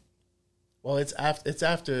does Well, it's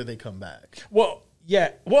after they come back. Well,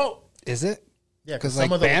 yeah. Well, Is it? Yeah, Because like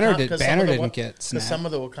Banner didn't get because snapped. some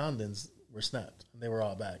of the Wakandans were snapped. They were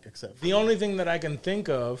all back except for the only thing that I can think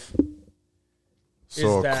of.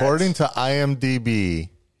 So is that- according to IMDb,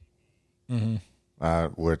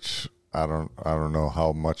 which I don't know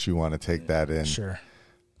how much you want to take that in. Sure.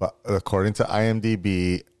 But according to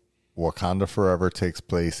IMDb, Wakanda Forever takes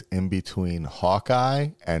place in between Hawkeye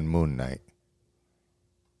and Moon Knight.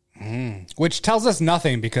 Which tells us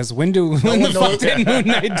nothing because when the one fuck knows. did Moon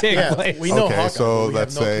Knight take Yeah, place? we know Okay, Hawkeye, so but we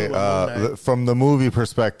let's have no say clue what Moon Knight- from the movie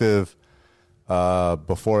perspective,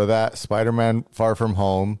 before that, Spider-Man Far From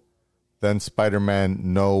Home, then Spider-Man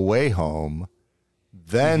No Way Home,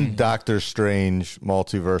 then Doctor Strange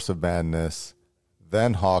Multiverse of Madness,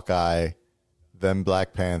 then Hawkeye, then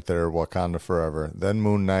Black Panther, Wakanda Forever, then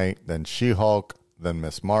Moon Knight, then She-Hulk, then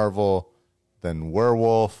Miss Marvel, then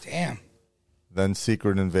Werewolf, Damn. then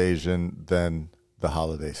Secret Invasion, then the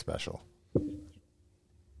holiday special.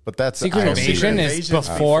 But that's Secret IMDb. Invasion is Invasion's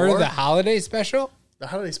before before? the holiday special? the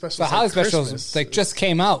holiday special. The is holiday like special Christmas. like just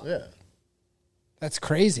came out. Yeah. That's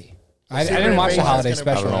crazy. I Secret didn't watch the Invasion is holiday gonna be-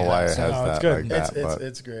 special. I don't know yet, why it so- has Oh, it's that good. like that, It's but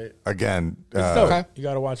it's great. again, Okay. You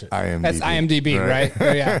got to watch it. IMDb. That's IMDb, right?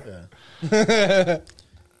 Oh, yeah.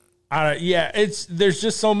 Yeah, there's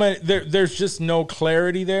just so many. There's just no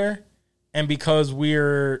clarity there, and because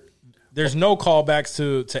there's no callbacks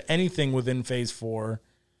to anything within Phase 4.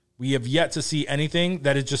 We have yet to see anything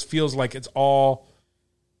that it just feels like it's all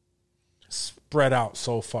spread out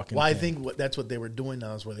so fucking. Well, I thin. think that's what they were doing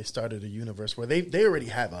now is where they started a universe where they already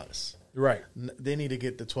have us. Right. They need to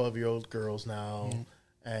get the 12-year-old girls now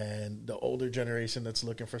and the older generation that's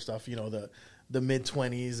looking for stuff. You know, the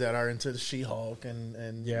mid-20s that are into the She-Hulk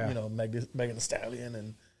and Yeah. you know Megan Thee Stallion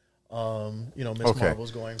and you know Miss Okay.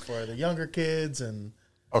 Marvel's going for the younger kids and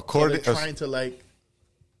so According, they're trying to like.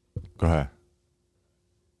 go ahead.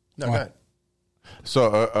 No, go ahead. So,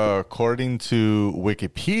 according to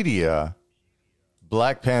Wikipedia,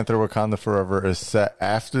 Black Panther: Wakanda Forever is set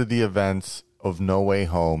after the events of No Way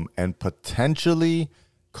Home and potentially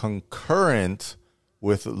concurrent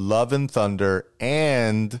with Love and Thunder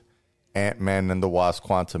and Ant-Man and the Wasp: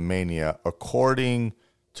 Quantumania, according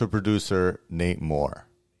to producer Nate Moore.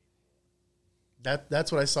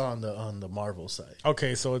 That's what I saw on the Marvel site.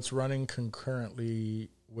 Okay, so it's running concurrently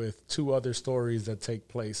with two other stories that take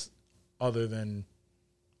place other than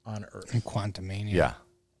on Earth. Quantumania. Yeah.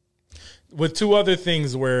 With two other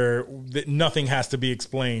things where nothing has to be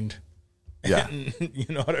explained. Yeah. You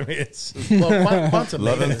know what I mean? It's Well, Quantum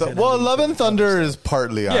Love and Thunder is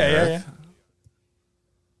partly on Earth. yeah.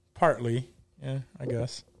 Partly, yeah, I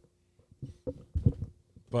guess.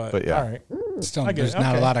 But yeah. all right. Still, I get there's it.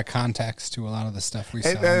 not a Okay. lot of context to a lot of the stuff we saw.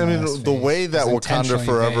 And, in I mean, last the phase. way that It's Wakanda intentionally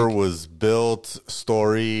Forever vague. was built,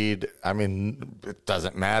 storied, I mean, it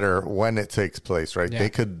doesn't matter when it takes place, right? Yeah. They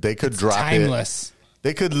could It's drop timeless. it.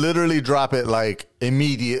 They could literally drop it like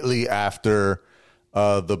immediately after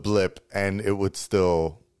the blip, and it would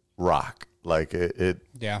still rock. Like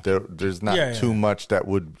Yeah. There's not Yeah, too yeah. much that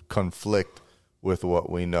would conflict with what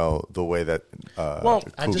we know. The way that Well,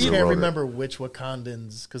 I just Coogler can't wrote it. remember which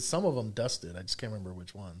Wakandans because some of them dusted. I just can't remember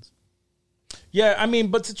which ones. Yeah, I mean,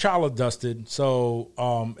 but T'Challa dusted, so it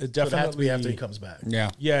So it had to definitely be after he comes back. Yeah.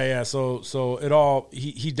 Yeah. So it all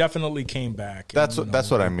he definitely came back. That's And, that's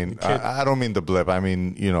what I mean. kid- I don't mean the blip. I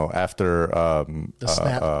mean, you know, after The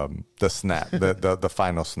snap. the snap, the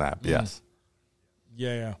final snap. Yes.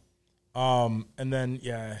 Yeah. And then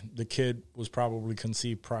the kid was probably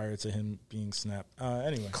conceived prior to him being snapped.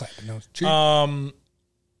 Anyway. Clapping those cheeks.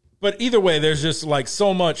 But either way, there's just like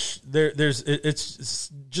so much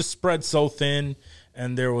it's just spread so thin,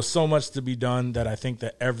 and there was so much to be done that I think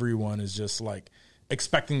that everyone is just like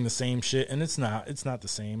expecting the same shit, and it's not the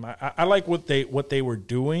same. I like what they were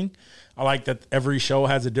doing. I like that every show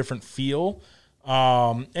has a different feel.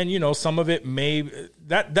 And you know, some of it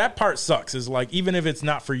that part sucks is like, even if it's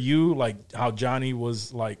not for you, like how Johnny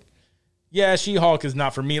was like, yeah, She-Hulk is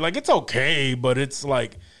not for me. Like, it's okay, but it's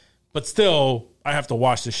like, but still, I have to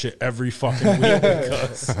watch this shit every fucking week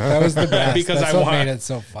because That was the best. because That's I what want- made it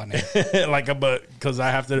so funny. like, but because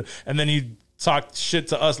I have to, and then he talked shit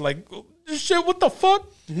to us like, shit, what the fuck?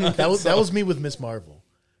 That was me with Miss Marvel.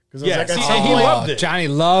 Because Yeah, like, at see, some and he point- loved it. Johnny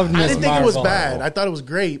loved Miss I didn't think it was Marvel. bad. I thought it was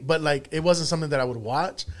great, but like it wasn't something that I would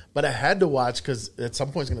watch. But I had to watch because at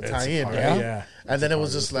some point it's going to tie in, part- right? yeah. And then it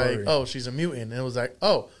was part of just the like, story. oh, she's a mutant, and it was like,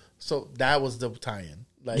 oh, so that was the tie-in.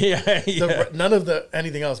 Like, Yeah. none of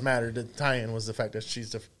anything else mattered. The tie-in was the fact that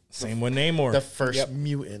she's Same with Namor. the first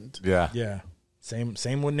mutant. Yeah. Yeah. Same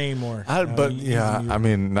with Namor. But He's yeah, a I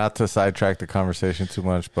mean, not to sidetrack the conversation too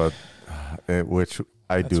much, but which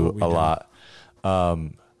I do what we a do. lot.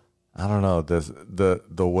 I don't know,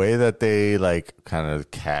 the way that they like kind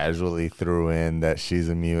of casually threw in that she's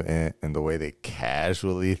a mutant, and the way they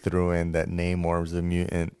casually threw in that Namor's a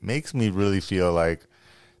mutant, makes me really feel like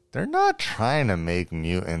they're not trying to make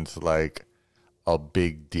mutants like a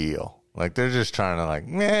big deal. Like they're just trying to like,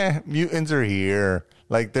 mutants are here.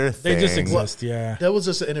 Like they're They just exist, yeah. There was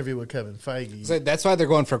just an interview with Kevin Feige. So that's why they're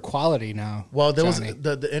going for quality now. Well, there Johnny.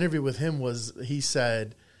 was the interview with him was he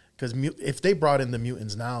said because if they brought in the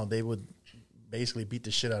mutants now, they would basically beat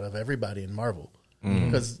the shit out of everybody in Marvel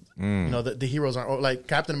because you know the heroes aren't like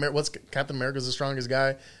Captain America. Captain America's the strongest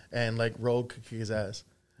guy, and like Rogue could kick his ass.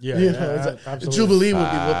 Yeah, you know, it's like, absolutely. Jubilee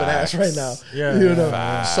would be whooping ass right now. Yeah, you know.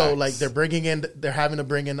 Facts. So like they're having to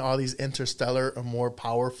bring in all these interstellar or more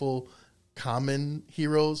powerful common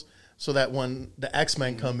heroes, so that when the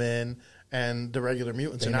X-Men come in and the regular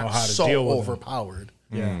mutants They are know not how to so deal with them. overpowered.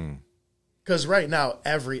 Yeah. Because right now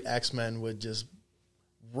every X-Men would just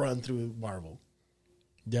run through Marvel.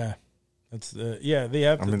 Yeah. That's they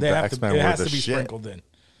have to, I mean, they the have to, X-Men it were has the to be shit. sprinkled in.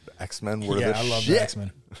 X-Men were Yeah, the I love shit. the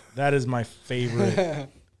X-Men. That is my favorite.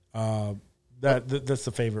 That's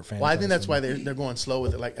the favorite fan. Well, I think that's why they're going slow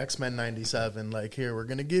with it, like X-Men 97. Like, here, we're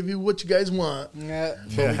going to give you what you guys want. Yeah.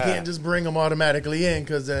 But we can't just bring them automatically in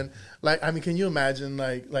because then, like, I mean, can you imagine,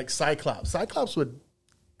 like Cyclops? Cyclops would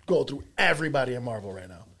go through everybody in Marvel right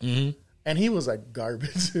now. Mm-hmm. And he was, like,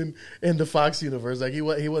 garbage in the Fox universe. Like, he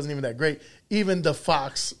wasn't even that great. Even the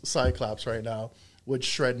Fox Cyclops right now would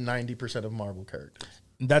shred 90% of Marvel characters.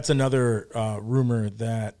 That's another rumor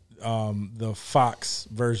that the Fox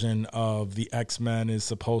version of the X-Men is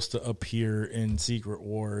supposed to appear in Secret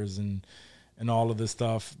Wars and all of this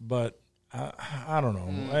stuff, but I don't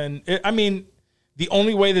know. And I mean, the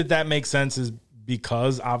only way that makes sense is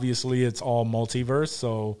because obviously it's all multiverse,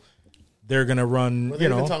 so they're gonna run. Well, they've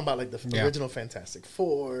been talking about like the original Fantastic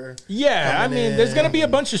Four. Yeah, I mean, there's gonna be a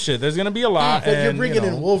bunch of shit. There's gonna be a lot. But you're and, bringing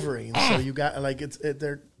you know, in Wolverine, so you got like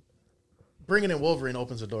they're bringing in Wolverine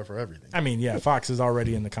opens the door for everything. I mean, yeah, Fox is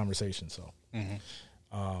already in the conversation. So,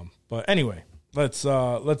 but anyway, let's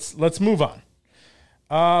move on.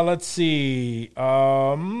 Let's see.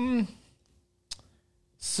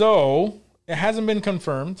 So it hasn't been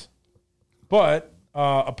confirmed, but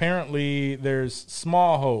apparently there's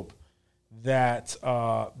small hope that.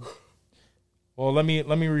 Well, let me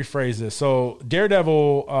rephrase this. So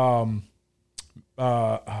Daredevil,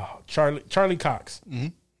 Charlie Cox. Mm-hmm.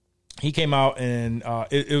 He came out and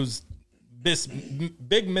it was this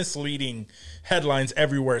big misleading headlines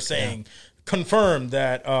everywhere saying confirmed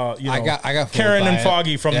that I got Karen and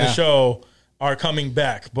Foggy from the show are coming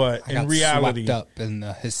back, but in reality, swept up in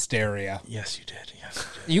the hysteria. Yes, you did. Yes,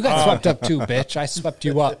 you got swept up too, bitch. I swept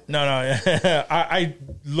you up. No.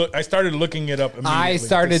 I started looking it up immediately. I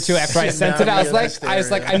started to after I sent it. I was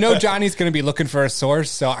like, I know Johnny's going to be looking for a source,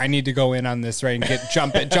 so I need to go in on this right and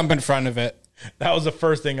jump in front of it. That was the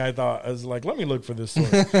first thing I thought. I was like, let me look for this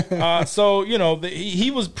source. So, you know,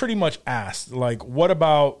 he was pretty much asked, like, what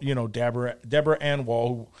about, you know, Deborah Ann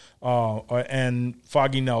Wall and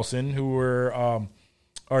Foggy Nelson, who were,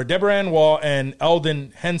 or Deborah Ann Wall and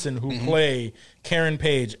Eldon Henson, who play Karen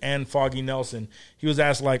Page and Foggy Nelson. He was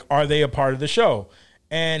asked, like, are they a part of the show?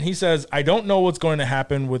 And he says, I don't know what's going to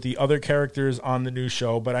happen with the other characters on the new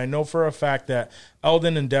show, but I know for a fact that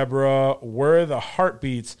Eldon and Deborah were the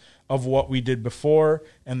heartbeats of what we did before,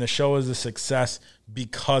 and the show is a success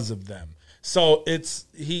because of them. So it's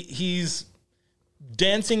he's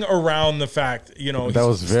dancing around the fact, you know, that he's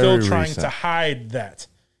was very still trying recent. to hide that.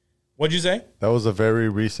 What'd you say? That was a very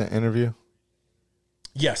recent interview.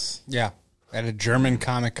 Yes. Yeah, at a German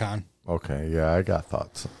Comic-Con. Okay, yeah, I got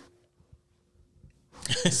thoughts.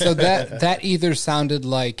 So that either sounded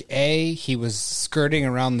like A, he was skirting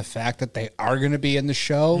around the fact that they are going to be in the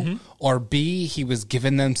show, or B, he was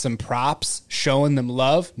giving them some props, showing them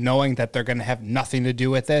love, knowing that they're going to have nothing to do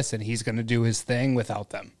with this, and he's going to do his thing without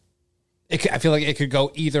them. I feel like it could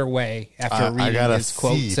go either way after reading his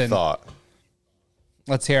quotes. And thought.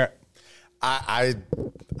 Let's hear it. I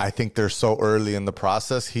think they're so early in the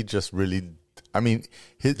process. He just really, I mean,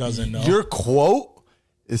 Doesn't know. Your quote,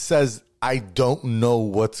 it says, I don't know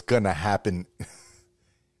what's going to happen,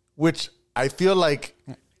 which I feel like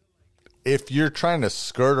if you're trying to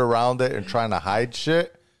skirt around it and trying to hide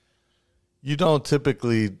shit, you don't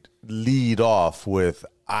typically lead off with,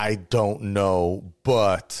 I don't know,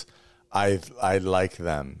 but I like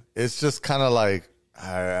them. It's just kind of like,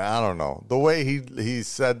 I don't know. The way he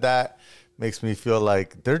said that makes me feel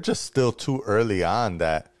like they're just still too early on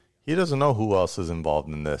that he doesn't know who else is involved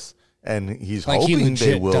in this. And he's Like he hoping they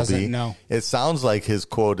legit will doesn't be. know. It sounds like his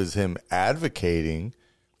quote is him advocating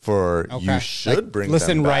for Okay. you should Like, bring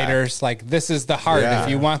listen, them back. writers, like this is the heart. Yeah. If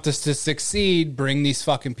you want this to succeed, bring these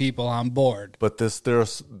fucking people on board. But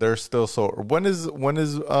they're still so. When is this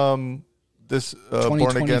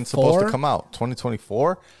Born Again supposed to 2024? come out?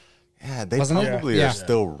 2024. Yeah, they Wasn't it? probably Yeah. are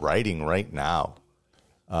still writing right now,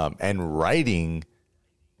 and writing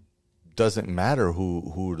doesn't matter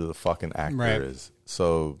who the fucking actor Right. is.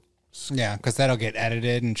 So Yeah, because that'll get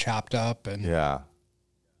edited and chopped up, and yeah,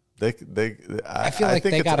 I feel like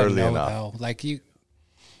think they it's gotta early know enough. though. Like you,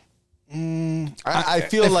 I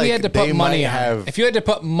feel if like we had to they put money might on have. it, if you had to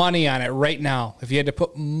put money on it right now, if you had to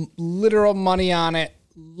put literal money on it,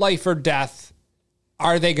 life or death,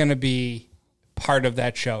 are they going to be part of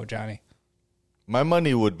that show, Johnny? My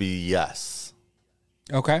money would be yes.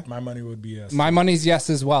 Okay, My money would be yes. my money's yes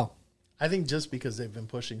as well. I think just because they've been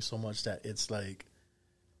pushing so much that it's like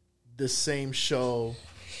the same show,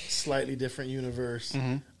 slightly different universe.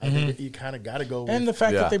 I think you kind of got to go with and the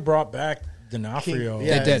fact Yeah. that they brought back D'Onofrio.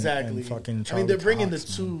 Yeah, They did. exactly. And fucking I mean, Charlie they're bringing Cox,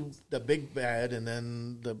 the two, the big bad and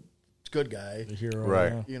then the good guy. the hero.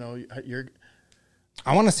 Right. yeah. You know, you're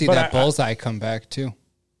I want to see But that I- Bullseye come back too.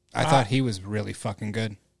 I thought he was really fucking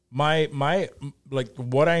good. My like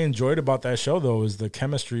what I enjoyed about that show though is the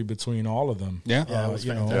chemistry between all of them. Yeah. Yeah, it was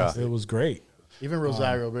you know, fantastic. it was great. even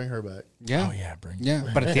Rosario. Bring her back. Yeah, Oh yeah, bring. yeah.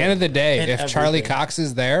 But at the end of the day, And if Charlie everything. Cox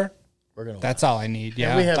is there, We're gonna. that's all I need.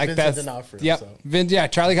 Yeah, we have like Vincent that's D'Onofrio, Yep, so. Yeah,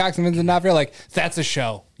 Charlie Cox and Vincent D'Onofrio. Like that's a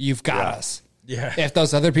show. You've got Yeah. us. Yeah, If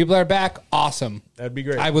those other people are back, awesome. that'd be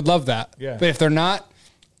great. I would love that. Yeah. But if they're not,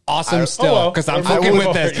 awesome I- still. well, Because I'm I fucking would-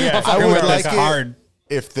 with this. yeah. I'm fucking I would with like this it hard.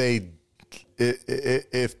 if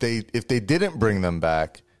they didn't bring them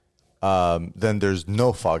back, then there's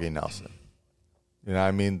no Foggy Nelson. You know what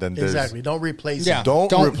I mean? Then there's Exactly. Don't replace. Yeah. him. Don't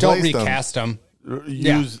Don't replace them. recast them.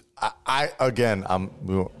 use I again, I'm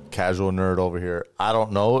casual nerd over here. I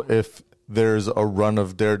don't know if there's a run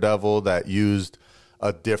of Daredevil that used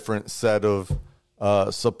a different set of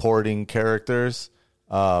supporting characters,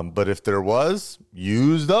 but if there was,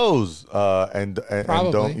 use those and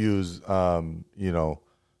Probably. don't use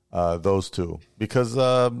those two, because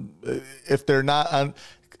if they're not on,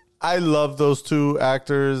 I love those two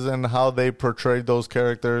actors and how they portrayed those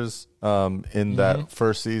characters in that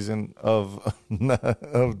first season of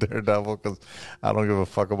Daredevil, because I don't give a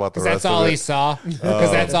fuck about the rest That's all of he it. saw.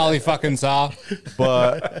 Because that's all he fucking saw.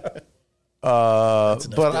 But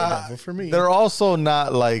Daredevil for me. they're also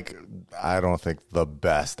not like, I don't think, the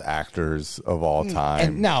best actors of all time.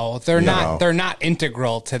 And no, they're You not. know. They're not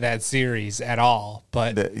integral to that series at all.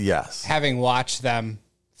 But Yes. having watched them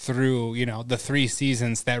through, the 3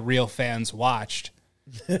 seasons that real fans watched,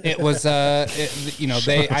 it was, I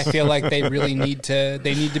feel like they really need to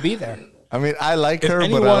be there. I mean, I like her, but I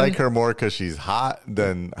anyone- like her more because she's hot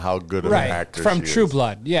than how good of an Right. actor From she True is.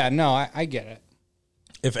 Blood. Yeah, no, I get it.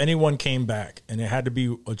 If anyone came back and it had to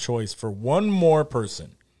be a choice for one more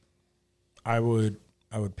person, I would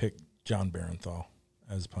pick John Barenthal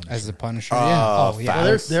as Punisher. As the Punisher, yeah. Oh, yeah.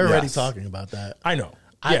 Well, they're already Yes. talking about that. I know.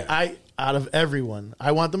 Yeah. I out of everyone,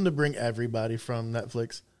 I want them to bring everybody from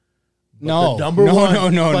Netflix. No, The number no,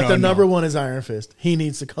 one, no. But the number one is Iron Fist. He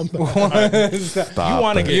needs to come back. Stop You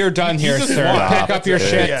wanna it. get- You're done here, just sir. want- Pick up your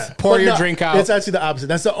shit. Yeah. Pour But your no, drink out. It's actually the opposite.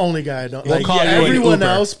 That's the only guy I don't We'll like. call you an everyone Uber.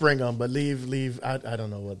 else bring them, but leave. I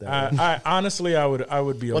don't know what that. was. I honestly, I would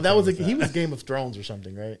be. Well, okay that was with he was Game of Thrones or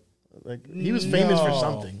something, right? Like he was famous for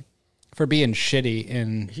something. For being shitty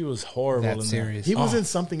in He was horrible that in series. He was in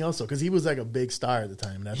something else though, because he was like a big star at the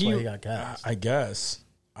time. That's why he got cast. I guess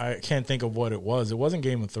I can't think of what it was. It wasn't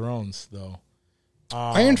Game of Thrones though.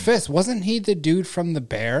 Iron Fist. Wasn't he the dude from The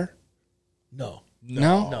Bear? No,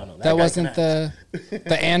 No, No, that that guy wasn't can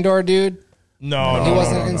the Andor dude. No, He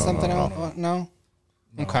wasn't in something else. No.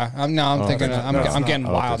 Okay, I'm thinking. I'm getting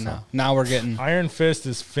wild now. Now we're getting. Iron Fist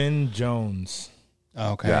is Finn Jones,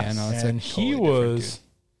 Okay, Yes. I know it's and a he totally different was.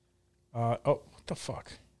 What the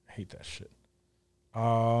fuck? I hate that shit.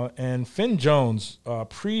 And Finn Jones,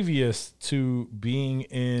 previous to being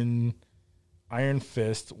in Iron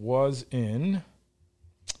Fist, was in.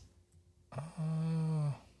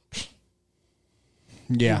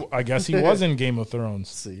 dude. Yeah. I guess he was in Game of Thrones.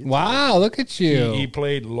 see, Wow, look at you. He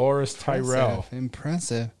played Loras Tyrell.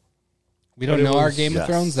 Impressive. We But don't it know our was- Game of Yes.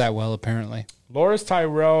 Thrones that well, apparently. Loras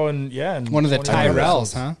Tyrell, and and One of the 20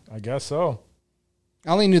 Tyrells, huh? I guess so.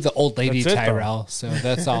 I only knew the old lady That's it, though. Tyrell, so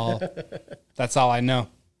that's all. That's all I know.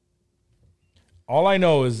 All I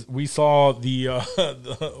know is we saw the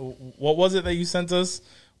what was it that you sent us?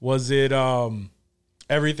 Was it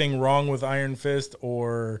everything wrong with Iron Fist,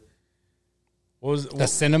 or What was The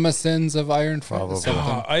cinema sins of Iron Fist.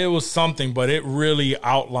 it was something, but it really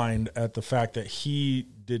outlined at the fact that he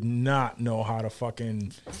did not know how to fucking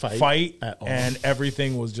fight at all. and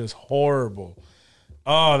everything was just horrible.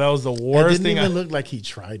 Oh, that was the worst It thing. didn't even look like he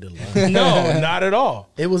tried to learn. No, not at all.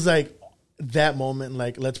 It was like that moment,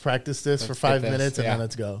 like, let's practice this for 5 get this, minutes and yeah. then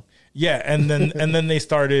let's go. Yeah, and then they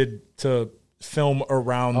started to film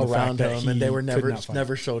around the fact Around that him, he and they were could not fight.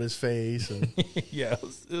 never showed his face. And Yeah, it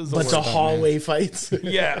was the bunch worst of time, hallway fights. man.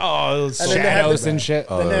 Yeah, oh, it was so And then they had Shadows the- and shit.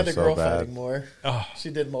 Oh, then they that had the was so girl bad. fighting more. She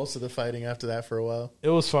did most of the fighting after that for a while. It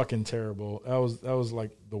was fucking terrible. That was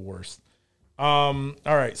like the worst. All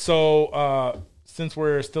right, so since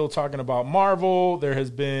we're still talking about Marvel, there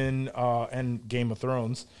has been and Game of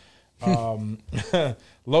Thrones.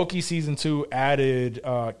 Loki season 2 added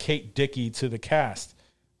Kate Dickie to the cast,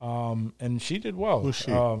 and she did well. Who's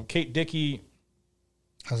she? Kate Dickie.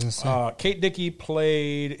 I was gonna say. Kate Dickie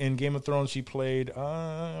played in Game of Thrones. She played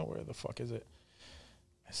where the fuck is it?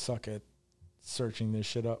 I suck at searching this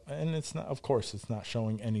shit up, and it's not. Of course, it's not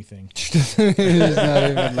showing anything. He's not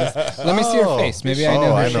even listening. Let me see her face. Maybe I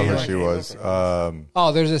know I who know she who is. she was.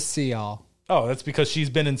 Oh, there's a seal. Oh, that's because she's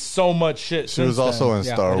been in so much shit. She was also in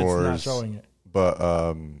Yeah, Star but it's not Wars, showing it.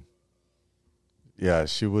 but yeah,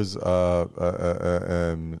 she was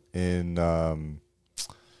in.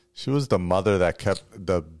 She was the mother that kept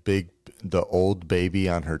the old baby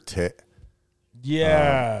on her tit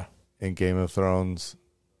Yeah, in Game of Thrones.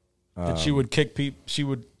 that she would kick people. She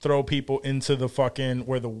would throw people into the fucking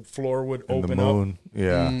where the floor would In open the up. moon,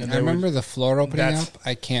 yeah. I remember the floor opening That's- up.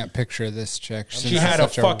 I can't picture this chick. She had a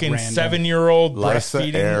fucking 7-year-old Lysa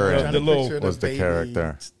breastfeeding Arryn the Picture little. the was the baby.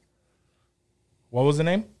 character. What was the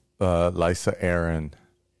name? Lysa Arryn.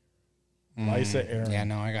 Lysa Arryn. Yeah,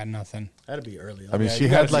 no, I got nothing. That'd be early. I mean, Yeah, she you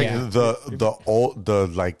had gotta like see it. the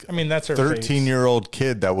like. I mean, that's her 13-year-old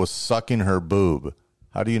kid that was sucking her boob.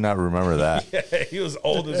 How do you not remember that? face. He was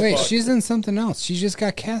old as Wait, fuck. she's in something else. She just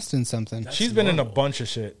got cast in something. She's been in a bunch of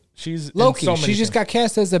shit. She's Loki. In so many She just things. got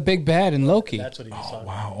cast as a big bad in Loki. That's what he was talking about.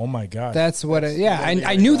 Wow! Oh my god! That's what.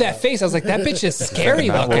 I knew that face. I was like, that bitch is scary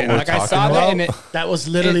Isn't that what looking. we're Like I saw talking that, about? and it. That was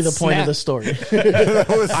literally It the point of snapped. the story. That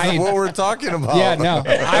was what we're talking about. Yeah, no.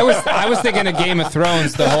 I was thinking of Game of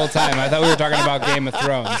Thrones the whole time. I thought we were talking about Game of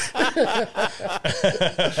Thrones.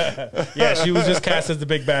 Yeah, she was just cast as the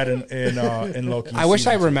big bad in Loki. I wish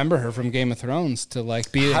I season remember her from Game of Thrones to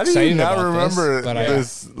like be How do excited you not about remember this. But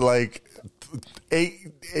this like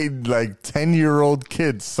 10-year-old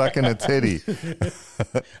kid sucking a titty? two.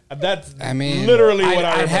 That's I mean, literally what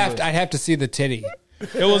I I'd remember. have to see the titty.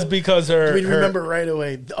 It was because her We her, remember right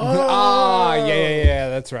away. Oh, yeah.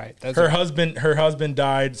 That's right. That's her right. husband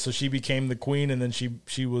died, so she became the queen, and then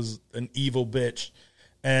she was an evil bitch.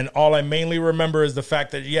 And all I mainly remember is the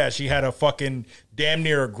fact that she had a fucking damn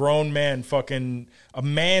near a grown man, fucking a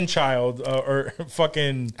man child, or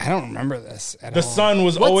fucking. I don't remember this at The all. son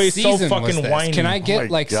was What always so season fucking was this? whiny. Can I Oh get my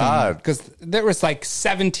like some? God. Because there was like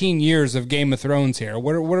 17 years of Game of Thrones here.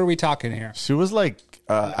 What are we talking here? She was like,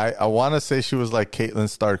 I want to say she was like Caitlyn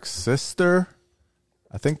Stark's sister.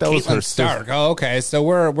 I think that was her Caitlyn Stark. sister. Oh, okay. So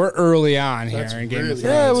we're early on here That's in Game of really- Thrones.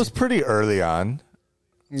 Yeah, it was pretty early on.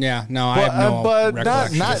 Yeah, no, I have no but not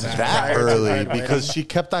recollection of that early because she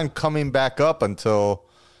kept on coming back up until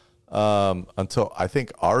I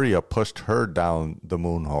think Arya pushed her down the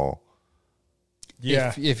moon hole.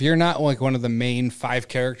 Yeah, If you're not like one of the main 5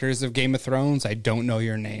 characters of Game of Thrones, I don't know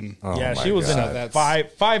your name. yeah, my she was God. in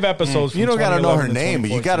That's- five episodes. You from don't got to know her 2011 to name,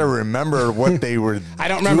 but you 2014. got to remember what they were. I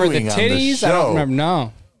don't remember the doing on titties. I don't show. remember.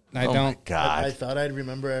 No, I Oh don't. my God. I thought I'd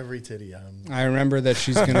remember every titty. I remember that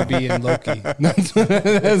she's going to be in Loki. That's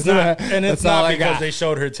And it's that's all not I because got. they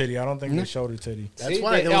showed her titty. I don't think they showed her titty. That's See,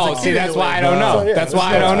 why. they- there was a kid in that's the why way. I don't know. So, yeah, That's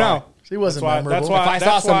why I don't know. She wasn't That's why- memorable. that's why- If I saw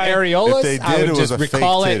That's some why- areolas, If they I did, would it was just a fake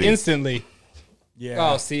recall it titty. instantly.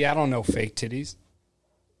 Yeah. Oh, see, I don't know fake titties.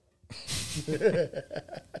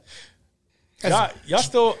 Y'all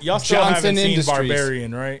still Johnson haven't seen Industries.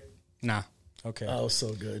 Barbarian, right? Nah. Okay. Oh,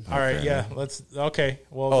 so good. All right. Yeah. Let's. Okay.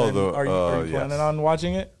 Well, Oh, then, the- are you planning yes. on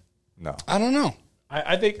watching it? No. I don't know.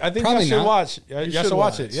 I think Probably y'all should not. watch. Y'all should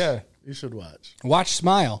watch it. Yeah. You should watch. Watch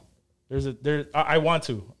Smile. I want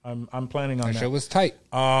to. I'm planning on That show that. was tight.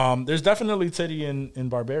 There's definitely titty in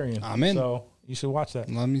Barbarian. I'm in. So you should watch that.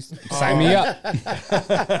 Let me sign me up. I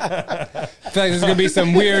feel like there's gonna be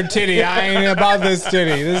some weird titty. I ain't about this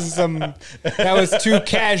titty. This is some. That was too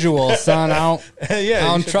casual, son. I Yeah.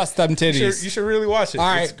 don't you should- trust them titties. You should really watch it. All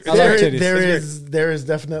right. It's I love There, titties. there is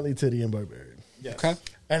definitely titty in Barbarian, Okay.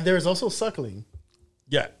 and there is also suckling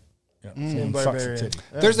Yeah. in Sucks a Barbarian. titty.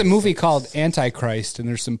 There's a movie called Antichrist, and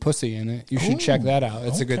there's some pussy in it. You should check that out.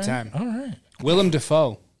 It's a good time. All right. Willem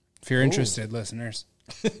Dafoe. If you're interested, listeners.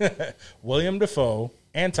 William Dafoe,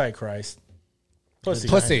 Antichrist, Pussy.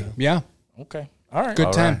 Pussy. Yeah. Okay. All right. Good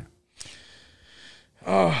All time.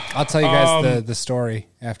 I'll tell you guys the story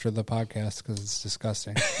after the podcast because it's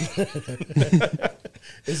disgusting.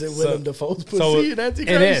 Is it Willem Dafoe's pussy? so in Antichrist?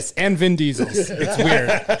 It is. And Vin Diesel's. It's weird.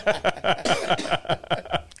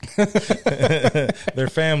 Their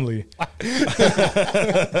family.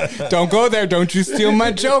 Don't go there. Don't you steal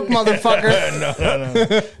my joke,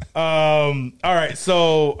 motherfucker. All right.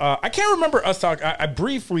 So I can't remember us talking. I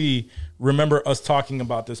briefly remember us talking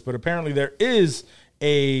about this, but apparently there is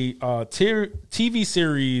a TV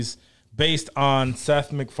series based on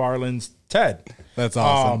Seth MacFarlane's Ted. That's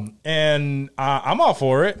awesome. And I'm all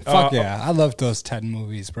for it. Fuck yeah. I love those Ted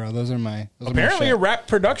movies, bro. Those are my Apparently a rap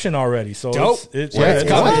production already. So Dope. it's It's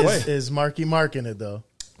coming. on its way. Is Marky Mark in it though?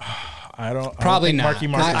 I don't Probably think not. Marky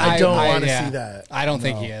Mark. I don't want to yeah. see that. I don't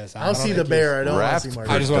think he is. I don't see the bear. I don't want Rap to see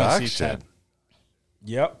Marky. I just want to see production. Ted.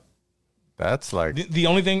 Yep. That's like The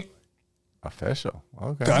only thing official.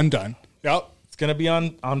 Okay. Done. Yep. it's gonna be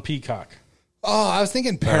on Peacock. Oh, I was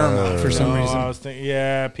thinking Paramount for some Oh, reason. I was thinking,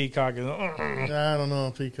 yeah, Peacock is. I don't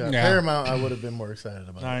know. Peacock. Yeah. Paramount. I would have been more excited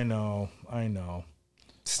about. I know.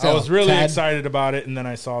 Still, I was really Ted. excited about it, and then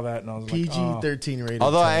I saw that, and I was like, PG-13 rated.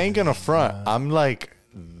 Although I Ted ain't gonna is, front, I'm like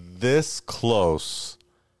this close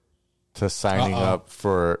to signing up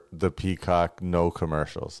for the Peacock no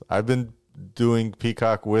commercials. I've been doing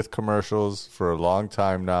Peacock with commercials for a long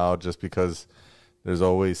time now, just because there's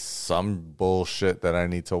always some bullshit that I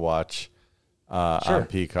need to watch on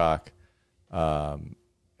Peacock. And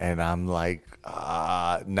I'm like,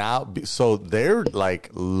 now, so they're like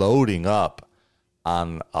loading up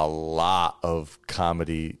on a lot of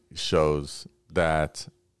comedy shows that,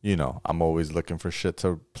 you know, I'm always looking for shit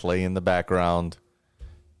to play in the background.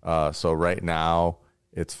 So right now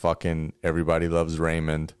it's fucking Everybody Loves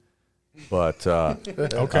Raymond, but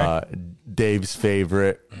Dave's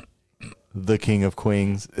favorite, The King of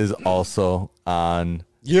Queens, is also on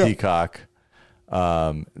Peacock.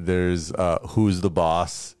 There's Who's the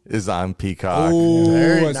Boss is on Peacock. Ooh,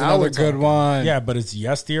 There, it's now another we're good talking. one. yeah, but it's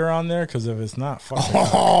Yes Dear on there because if it's not, fuck it.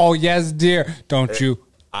 Oh, yes, dear. Don't you?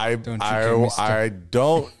 I Don't you get me started.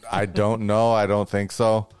 I don't know. I don't think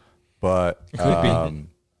so. But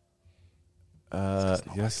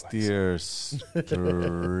yes, dear streaming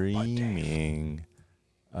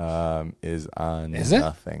is on Is it?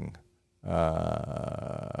 nothing.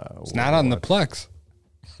 It's not on the Plex.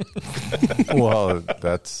 Well,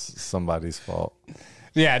 that's somebody's fault.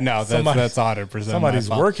 Yeah, no, that's 100%. somebody's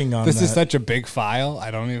my fault. working on this is that. such a big file.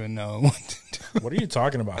 I don't even know what to do. What are you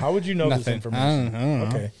talking about? How would you know this Nothing. information? I don't know.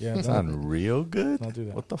 Okay, yeah, It's don't- on Real Good. Don't do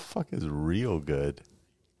that. What the fuck is Real Good?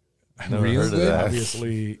 Never Real heard Good? of that.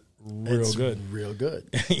 obviously real It's good. real good.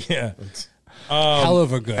 Yeah. Hell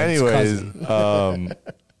of a good. Anyways, cousin.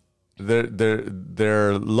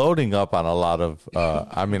 they're loading up on a lot of.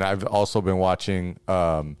 I mean, I've also been watching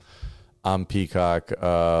on Peacock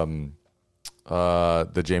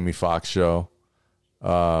the Jamie Foxx show,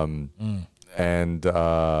 and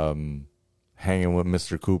hanging with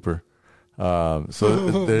Mr. Cooper.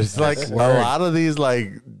 So there's like a lot of these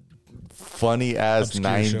like funny ass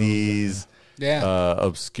Obscure shows, 90s Yeah.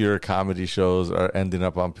 obscure comedy shows are ending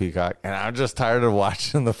up on Peacock, and I'm just tired of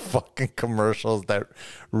watching the fucking commercials that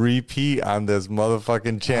repeat on this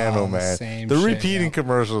motherfucking channel, man. same The shit, repeating yeah.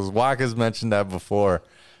 commercials. Waka's mentioned that before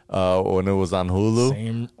when it was on Hulu.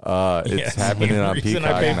 Same. It's happening on reason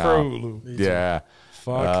Peacock I pay now. for Hulu. Yeah.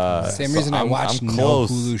 Fuck. Same so reason I I'm watch no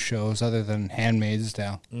close. Hulu shows other than Handmaid's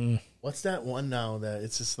Tale. What's that one now that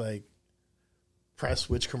it's just like press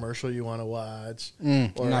which commercial you want to watch, or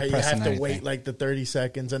not you have pressing to anything. wait like the 30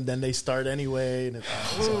 seconds and then they start anyway. And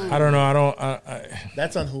I don't know.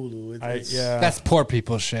 that's on Hulu. Yeah. That's poor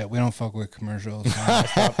people shit. We don't fuck with commercials.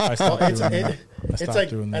 I stopped It's, doing it, that. it's stopped like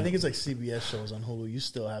doing that. I think it's like CBS shows on Hulu. You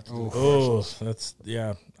still have to do Oh, commercials. that's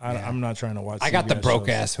I'm not trying to watch. I got the CBS broke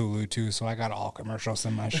shows. ass Hulu too, so I got all commercials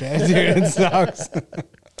in my shit. Dude, it sucks.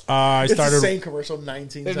 I It's started. the same commercial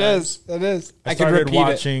 19 It times. is. It is. I I can started repeat it.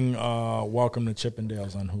 watching Welcome to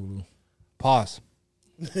Chippendales on Hulu. Pause.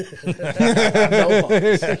 No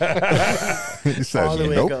balls. He says All the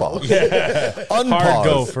way no go. pause. Hard Unpause.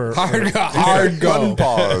 go for Hard go.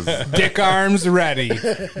 Unpause. Dick arms ready.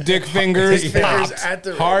 Dick fingers Fingers popped. at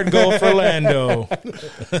the hard go for Lando.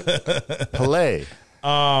 Play.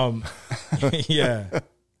 Yeah.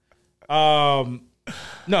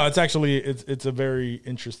 No, it's actually it's a very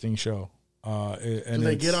interesting show. And Do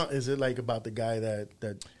they it's- get on? Is it like about the guy that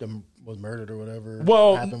was murdered or whatever?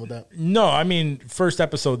 Well, happened with that? no, I mean, first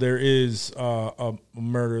episode there is a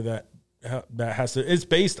murder that has to. It's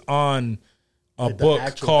based on the book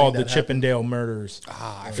actual called thing The that Chippendale Murders.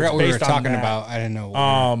 I forgot what we were based on talking that. about. I didn't know.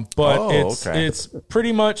 But Oh, okay. it's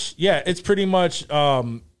pretty much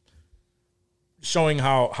showing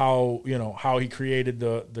how you know how he created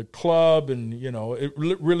the club, and you know it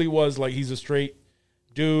really was like he's a straight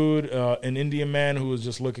dude, an Indian man who was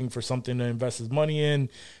just looking for something to invest his money in,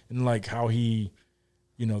 and like how he,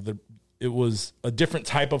 you know, it was a different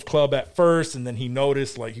type of club at first, and then he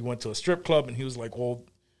noticed like he went to a strip club and he was like, well,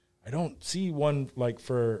 I don't see one like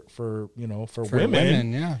for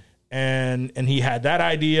women. Yeah. And he had that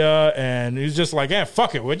idea, and he was just like, yeah,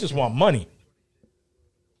 fuck it, we just want money.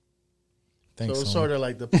 So Thanks, it's Sony. sort of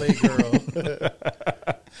like the Playgirl,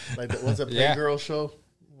 what's a Playgirl show?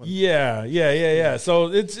 Yeah. So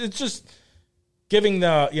it's just giving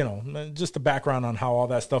the, you know, just the background on how all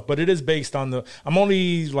that stuff, but it is based on I'm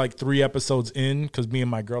only like 3 episodes in because me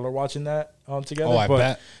and my girl are watching that together. Oh, I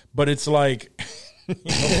bet. But it's like, She's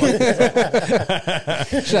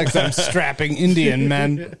like some strapping Indian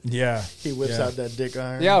man. yeah, He whips out that dick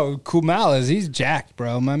iron. Yo, Kumal is jacked,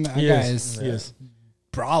 bro. My guy he is is.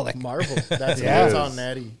 brolic. Marvel. That's Yeah. it's on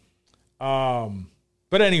Natty.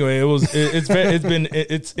 But anyway,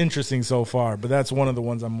 it's interesting so far. But that's one of the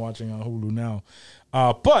ones I'm watching on Hulu now.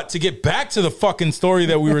 But to get back to the fucking story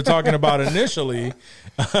that we were talking about initially,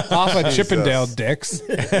 Off of Chippendale dicks.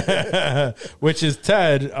 which is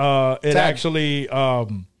Ted. It actually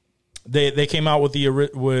they came out with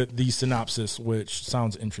the synopsis, which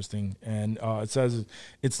sounds interesting, and it says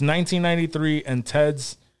it's 1993, and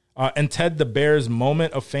Ted the Bear's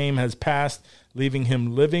moment of fame has passed, leaving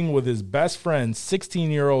him living with his best friend,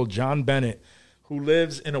 16-year-old John Bennett, who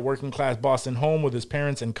lives in a working-class Boston home with his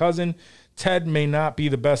parents and cousin. Ted may not be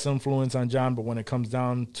the best influence on John, but when it comes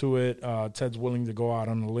down to it, Ted's willing to go out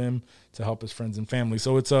on a limb to help his friends and family.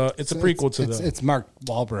 So it's a prequel to It's Mark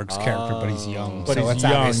Wahlberg's character, but he's young. But so he's it's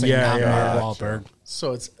young, obviously yeah, not yeah. Mark Wahlberg.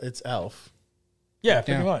 So it's Elf. yeah,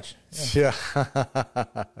 pretty Yeah. much Yeah.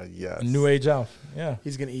 Yes. a new age elf. Yeah,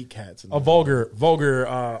 He's gonna eat cats. a vulgar,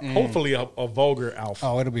 hopefully a vulgar elf.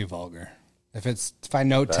 Oh, it'll be vulgar. If I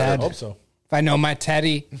know I Ted, hope so. if I know my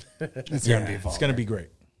Teddy, it's gonna be vulgar. It's gonna be great.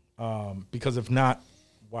 Because if not,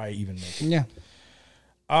 why even make it? Yeah.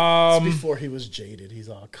 It's before he was jaded. He's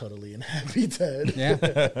all cuddly and happy. Ted. Yeah.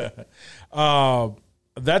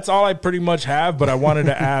 That's all I pretty much have. But I wanted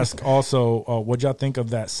to ask also, what'd y'all think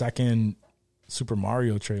of that second Super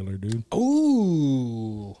Mario trailer, dude?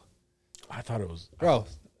 Ooh. I thought it was, Bro,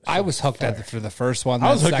 I was hooked for the first one.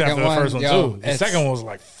 I was The hooked second after the one, first one yo, too. The it's second one was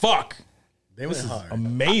like, fuck, They went hard.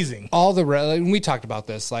 amazing. all the we talked about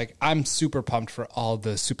this. Like, I'm super pumped for all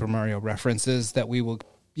the Super Mario references that we will,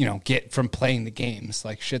 get from playing the games.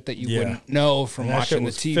 Like shit that you Yeah. wouldn't know from And that watching shit the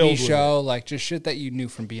was TV filled with show. Like just shit that you knew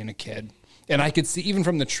from being a kid. And I could see even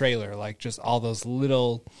from the trailer, like just all those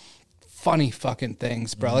little funny fucking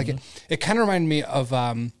things, bro. Like it kind of reminded me of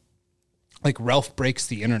like Ralph Breaks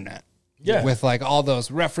the Internet. Yeah. With like all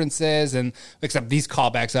those references, and except these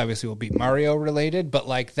callbacks obviously will be Mario related, but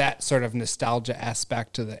like that sort of nostalgia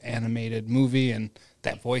aspect to the animated movie and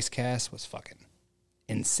that voice cast was fucking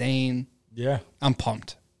insane. Yeah, I'm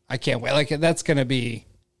pumped. I can't wait. Like that's gonna be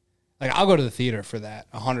like I'll go to the theater for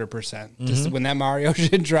that 100%. Just when that Mario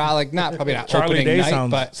should draw, like probably not Charlie opening Day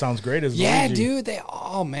night, but sounds great as yeah, Luigi. dude. They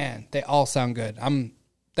all sound good.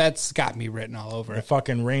 That's got me written all over The it.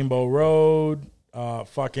 fucking Rainbow Road,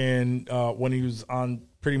 when he was on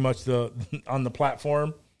pretty much on the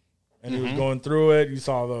platform and he was going through it. You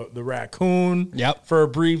saw the raccoon. Yep. For a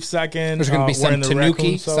brief second. There's gonna be some wearing the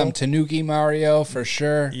raccoon Tanuki Mario for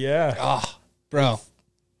sure. Yeah. Oh, bro,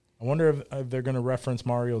 I wonder if they're gonna reference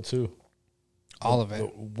Mario too. all of The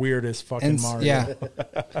it. weirdest fucking And Mario. yeah,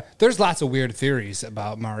 there's lots of weird theories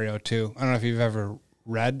about Mario too. I don't know if you've ever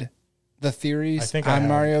read the theories I think I on have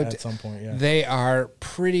Mario at some point. Yeah. They are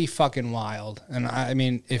pretty fucking wild. And I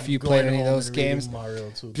mean, if you played any of those games,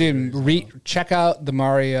 Mario 2 dude, check out the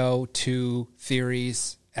Mario 2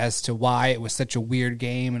 theories as to why it was such a weird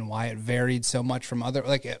game and why it varied so much from other.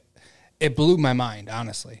 Like it blew my mind,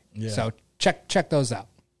 honestly. Yeah. So check those out.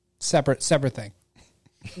 Separate thing.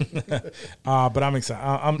 But I'm excited.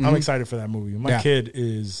 I'm excited for that movie. My Yeah. kid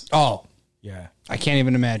is Oh, yeah I can't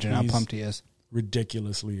even imagine how He's- pumped he is.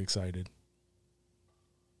 ridiculously excited.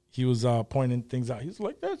 He was pointing things out. He's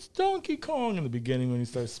like, "That's Donkey Kong" in the beginning when he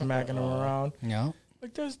starts smacking him around. Yeah.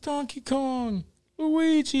 Like, "That's Donkey Kong,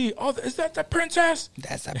 Luigi. Oh, is that the princess?"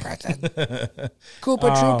 That's a present.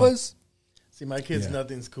 Koopa Troopas. See, my kids, Yeah.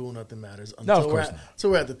 nothing's cool, nothing matters No, of until course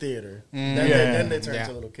not. we're at the theater. Then they turn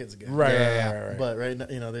into little kids again. Right, Yeah. right. But right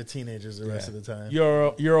now, they're teenagers the rest of the time.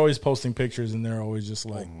 You're always posting pictures, and they're always just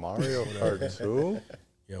like, Mario Kart 2?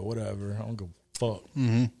 "Yeah, whatever. I don't give a fuck."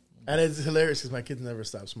 And it's hilarious because my kids never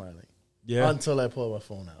stop smiling. Yeah. Until I pull my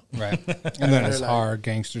phone out. Right. And then it's They're like- hard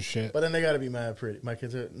gangster shit. But then they got to be mad pretty.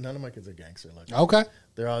 None of my kids are gangster. Like Okay.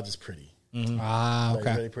 They're all just pretty. Ah, Like,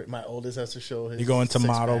 okay. really pretty. My oldest has to show his You go into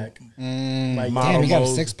model. six-pack. My, Damn, model you got a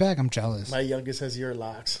mode. 6-pack? I'm jealous. my youngest has your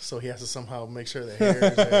locks, so he has to somehow make sure the hair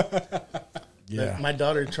is there. Yeah. My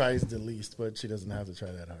daughter tries the least, but she doesn't have to try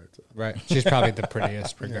that hard. So. Right. She's probably the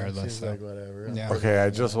prettiest, Yeah, regardless. she's so. like, whatever. Yeah. Okay, I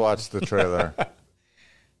just watched the trailer.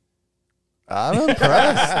 I'm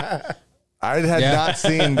impressed. I had Yeah. not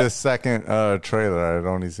seen the second trailer. I'd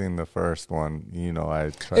only seen the first one. You know,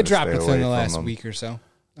 I tried It to dropped stay away within the from last them. week or so.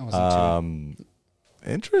 That wasn't too.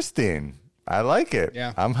 Interesting. I like it.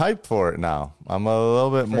 Yeah. I'm hyped for it now. I'm a little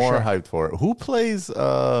bit more sure. hyped for it. Who plays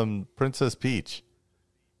Princess Peach?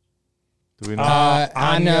 Do we know?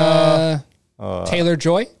 Anya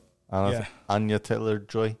Taylor-Joy? Yeah. Anya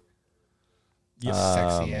Taylor-Joy?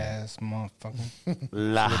 Sexy ass motherfucker.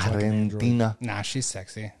 La Rentina. Nah, she's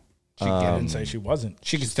sexy. She didn't say she wasn't.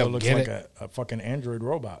 she can She still looks get like it. a fucking android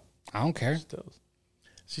robot. I don't care. Still.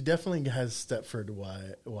 She definitely has Stepford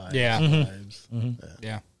Yeah. vibes.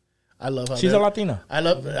 Yeah. I love how She's a they're- Latina. I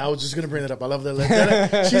was just gonna bring that up. I love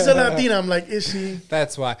that. She's a Latina. I'm like, is she?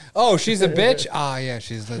 That's why. Oh, she's a bitch? Ah, yeah,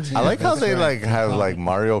 she's Latina. I like how That's they right. have like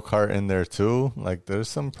Mario Kart in there too. Like there's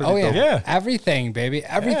some pretty Oh, yeah. dope. Yeah. Everything, baby. Yeah,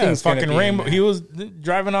 Everything's gonna fucking be in Rainbow. there. He was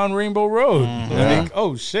driving on Rainbow Road. Like,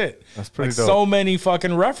 oh shit, That's pretty like dope. so many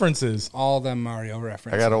fucking references, All the Mario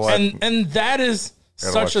references. I gotta watch. and that is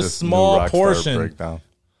gotta such watch a this new small Rockstar portion. breakdown.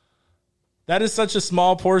 That is such a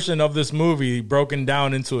small portion of this movie broken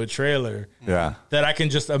down into a trailer Yeah, that I can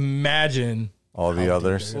just imagine all the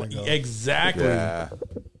others. exactly. Yeah,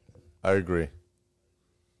 I agree.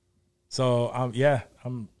 So I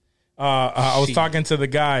was talking to the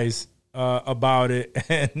guys about it,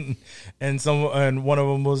 and one of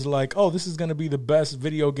them was like, "Oh, this is gonna be the best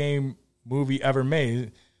video game movie ever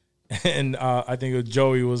made," and I think it was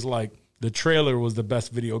Joey was like, "The trailer was the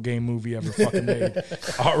best video game movie ever fucking made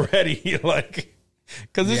already." Like,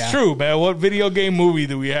 because it's Yeah. true, man. What video game movie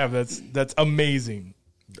do we have that's amazing?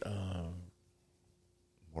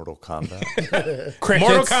 Mortal Kombat. Crickets.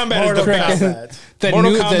 Mortal Kombat is the best. Kombat. The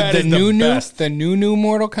Mortal new, Kombat the, is the the new, best. the new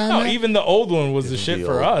Mortal Kombat. No, even the old one was the shit the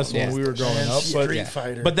for old us one. when we were growing And up. But Street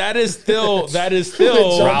Fighter. but that is still John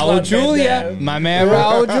Raul Claude Julia, Van Damme. my man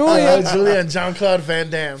Raul Julia, Julia and John Claude Van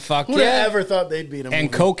Damme. Fuck Who'd yeah. have ever thought they'd beat him?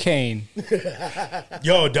 and cocaine.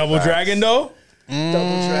 yo, Double Dragon though.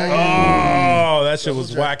 Double Dragon, Oh, that shit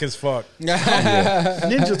was whack as fuck.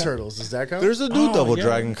 Ninja Turtles. Does that count? There's a new Double yeah.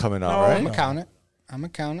 Dragon coming out, No, right? I'm gonna count it. I'm gonna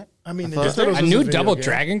count it. I mean, thought- Ninja Turtles A was new video Double game.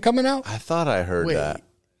 Dragon coming out. I thought I heard Wait. that.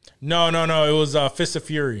 No. It was Fist of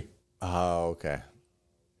Fury. Oh, okay.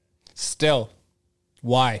 Still,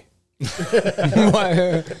 why?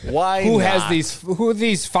 Why? Why? Who not? has these? Who are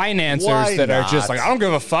these financiers Why that are just not? like, I don't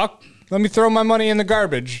give a fuck. Let me throw my money in the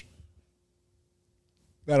garbage.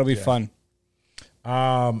 That'll be fun.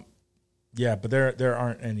 Yeah, but there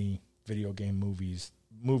aren't any video game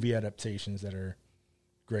movie adaptations that are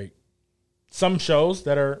great. Some shows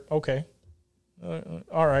that are okay,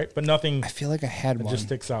 all right, but nothing I feel like I had that one. just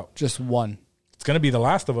sticks out. Just one. It's gonna be The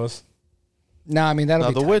Last of Us. No, I mean that'll No,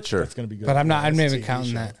 be The tight. Witcher. It's gonna be good. But I'm not. I'm not That's a even TV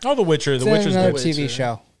counting show. that. Oh, The Witcher. The It's Witcher's another good. TV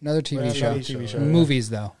show. Another TV show. TV show. Movies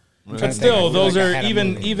though. But still, those like I are had a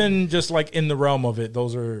even movie. even just like in the realm of it.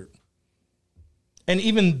 Those are, and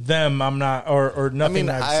even them, I'm not or nothing mean,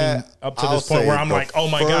 I've seen up to I'll this point say where I'm the like, oh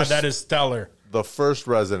my god, first- that is stellar. The first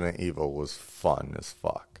Resident Evil was fun as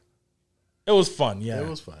fuck. It was fun, yeah, It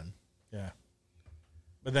was fun. yeah.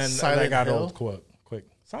 But then that Silent got Hill? old quick.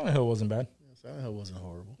 Silent Hill wasn't bad. Silent Hill wasn't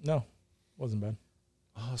horrible. No, wasn't bad.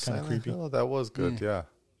 Oh, Kinda creepy. Hill, that was good. Yeah.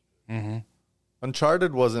 Mm-hmm.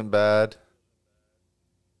 Uncharted wasn't bad.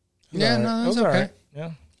 Yeah, no, It that's was okay. all right. Yeah,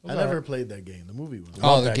 it was I all never right. played that game. The movie was. Oh,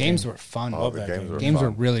 Love the that games game. were fun. Oh, the that games game. were Games fun.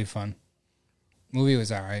 were really fun. Movie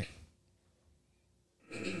was all right.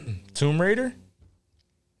 Tomb Raider.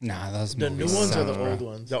 Nah, those The new movies ones or sucked, the bro. old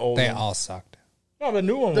ones? The old They one. all sucked. No, the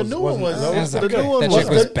new one. The was, new one wasn't- was- that That's The okay. new one That was chick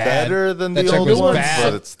was good. bad. Better than That the chick old was ones, bad.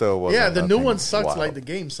 but it still wasn't. Yeah, the new nothing one sucked wild. like the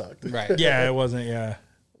game sucked. Right. Yeah, it wasn't. Yeah,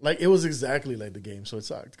 Like it was exactly like the game, so it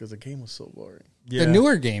sucked because the game was so boring. yeah. The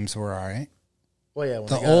newer games were all right. Well, yeah, when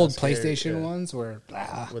The they got old scared, PlayStation yeah, ones were.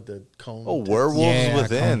 Blah. with the cone. Oh, tits. Werewolves Yeah,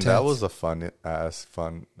 Within. That content. was a fun ass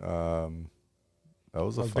fun. That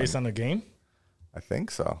was a was fun. based on the game. I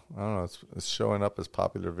think so. I don't know. It's showing up as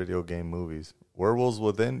popular video game movies. Werewolves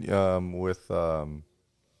Within with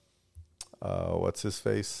what's his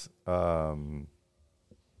face? Yeah,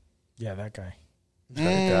 that guy.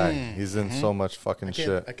 That guy. He's in so much fucking I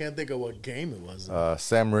shit. can't think of what game it was.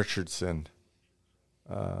 Sam Richardson.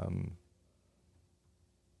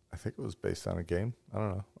 I think it was based on a game. I don't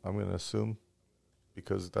know. I'm going to assume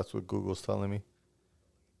because that's what Google's telling me.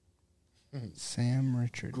 Sam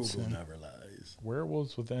Richardson. Google never lies.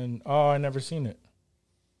 Werewolves Within. Oh, I never seen it.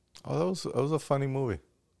 Oh, that was a funny movie.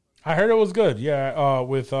 I heard it was good. Yeah,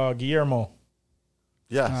 with Guillermo.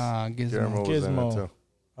 Yes. Gizmo. Guillermo was in it Gizmo. too.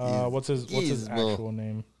 What's his Gizmo. actual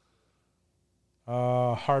name?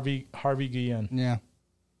 Harvey Guillen. Yeah.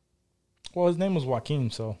 Well, his name was Joaquin,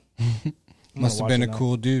 so Must have been a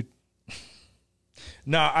cool dude.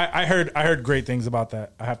 No, I heard great things about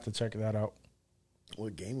that. I have to check that out.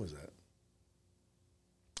 What game was that?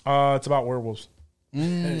 It's about werewolves.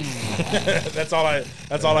 That's all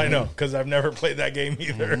I know because I've never played that game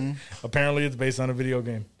either. Apparently, it's based on a video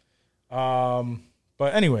game.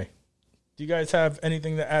 But anyway, do you guys have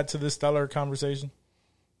anything to add to this stellar conversation?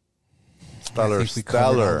 I think we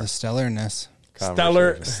covered all the stellarness.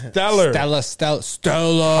 Stellar.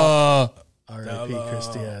 Stella. R.I.P.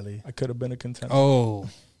 Christy Alley. I could have been a contender. Oh,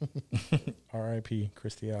 R.I.P.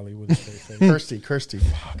 Christy Alley with a straight face. Kirsty.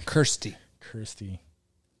 Kirsty.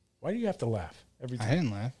 Why do you have to laugh every I time?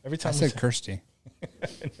 didn't laugh. Every time I said Kirsty.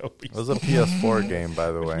 It was a PS4 game,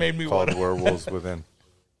 by the way, made me called wanna- Werewolves Within.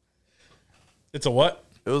 It's a what?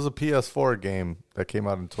 It was a PS4 game that came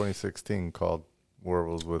out in 2016 called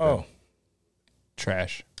Werewolves Within. Oh,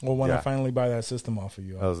 Trash. well, when I Yeah. finally buy that system off of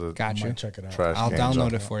you, That was a Got I you. might check it out. trash I'll game.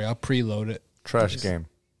 download it for you. I'll preload it. Trash game.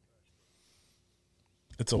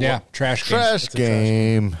 It's a Yeah, what? trash game. Trash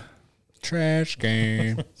game. Trash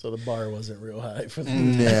game. So the bar wasn't real high for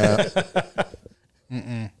them. Yeah.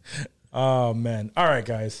 Oh man! All right,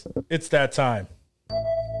 guys, it's that time.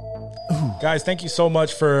 Guys, thank you so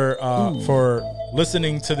much for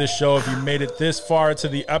listening to this show. If you made it this far to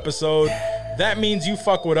the episode, that means you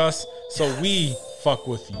fuck with us, so we fuck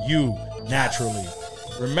with you naturally.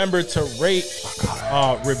 Remember to rate,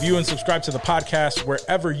 review, and subscribe to the podcast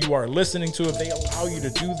wherever you are listening to. If they allow you to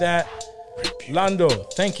do that, Lando,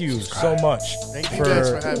 thank you so much Thank you guys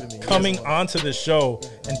for having me. coming onto the show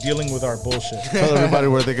and dealing with our bullshit. Tell everybody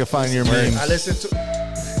where they can find your memes. I listen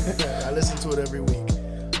to it every week.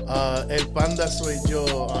 El Panda Soy Yo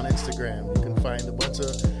on Instagram. You can find a bunch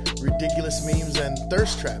of ridiculous memes and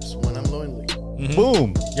thirst traps when I'm lonely.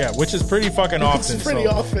 Boom. Yeah, which is pretty fucking often. pretty so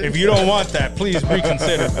often. If you don't want that, please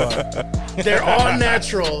reconsider. But They're all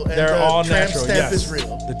natural. And they're the all tramp natural. stamp Yes, is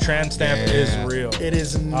real. the tramp stamp is real. It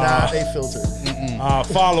is not a filter.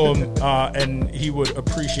 Follow him, and he would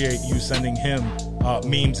appreciate you sending him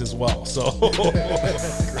memes as well. So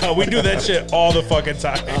we do that shit all the fucking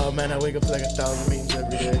time. Oh man, I wake up to like 1,000 memes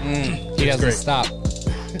every day. He doesn't great. stop.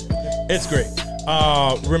 It's great.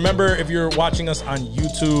 Remember, if you're watching us on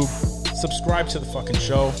YouTube, subscribe to the fucking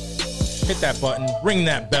show. Hit that button. Ring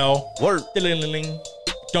that bell. Word. Ding-a-ling-ling.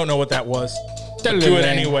 Don't know what that was. But do it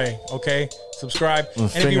anyway, okay? Subscribe. And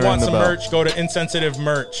if you finger want in the some bell. merch, go to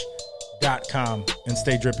insensitivemerch.com and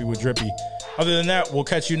stay drippy with Drippy. Other than that, we'll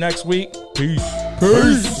catch you next week. Peace.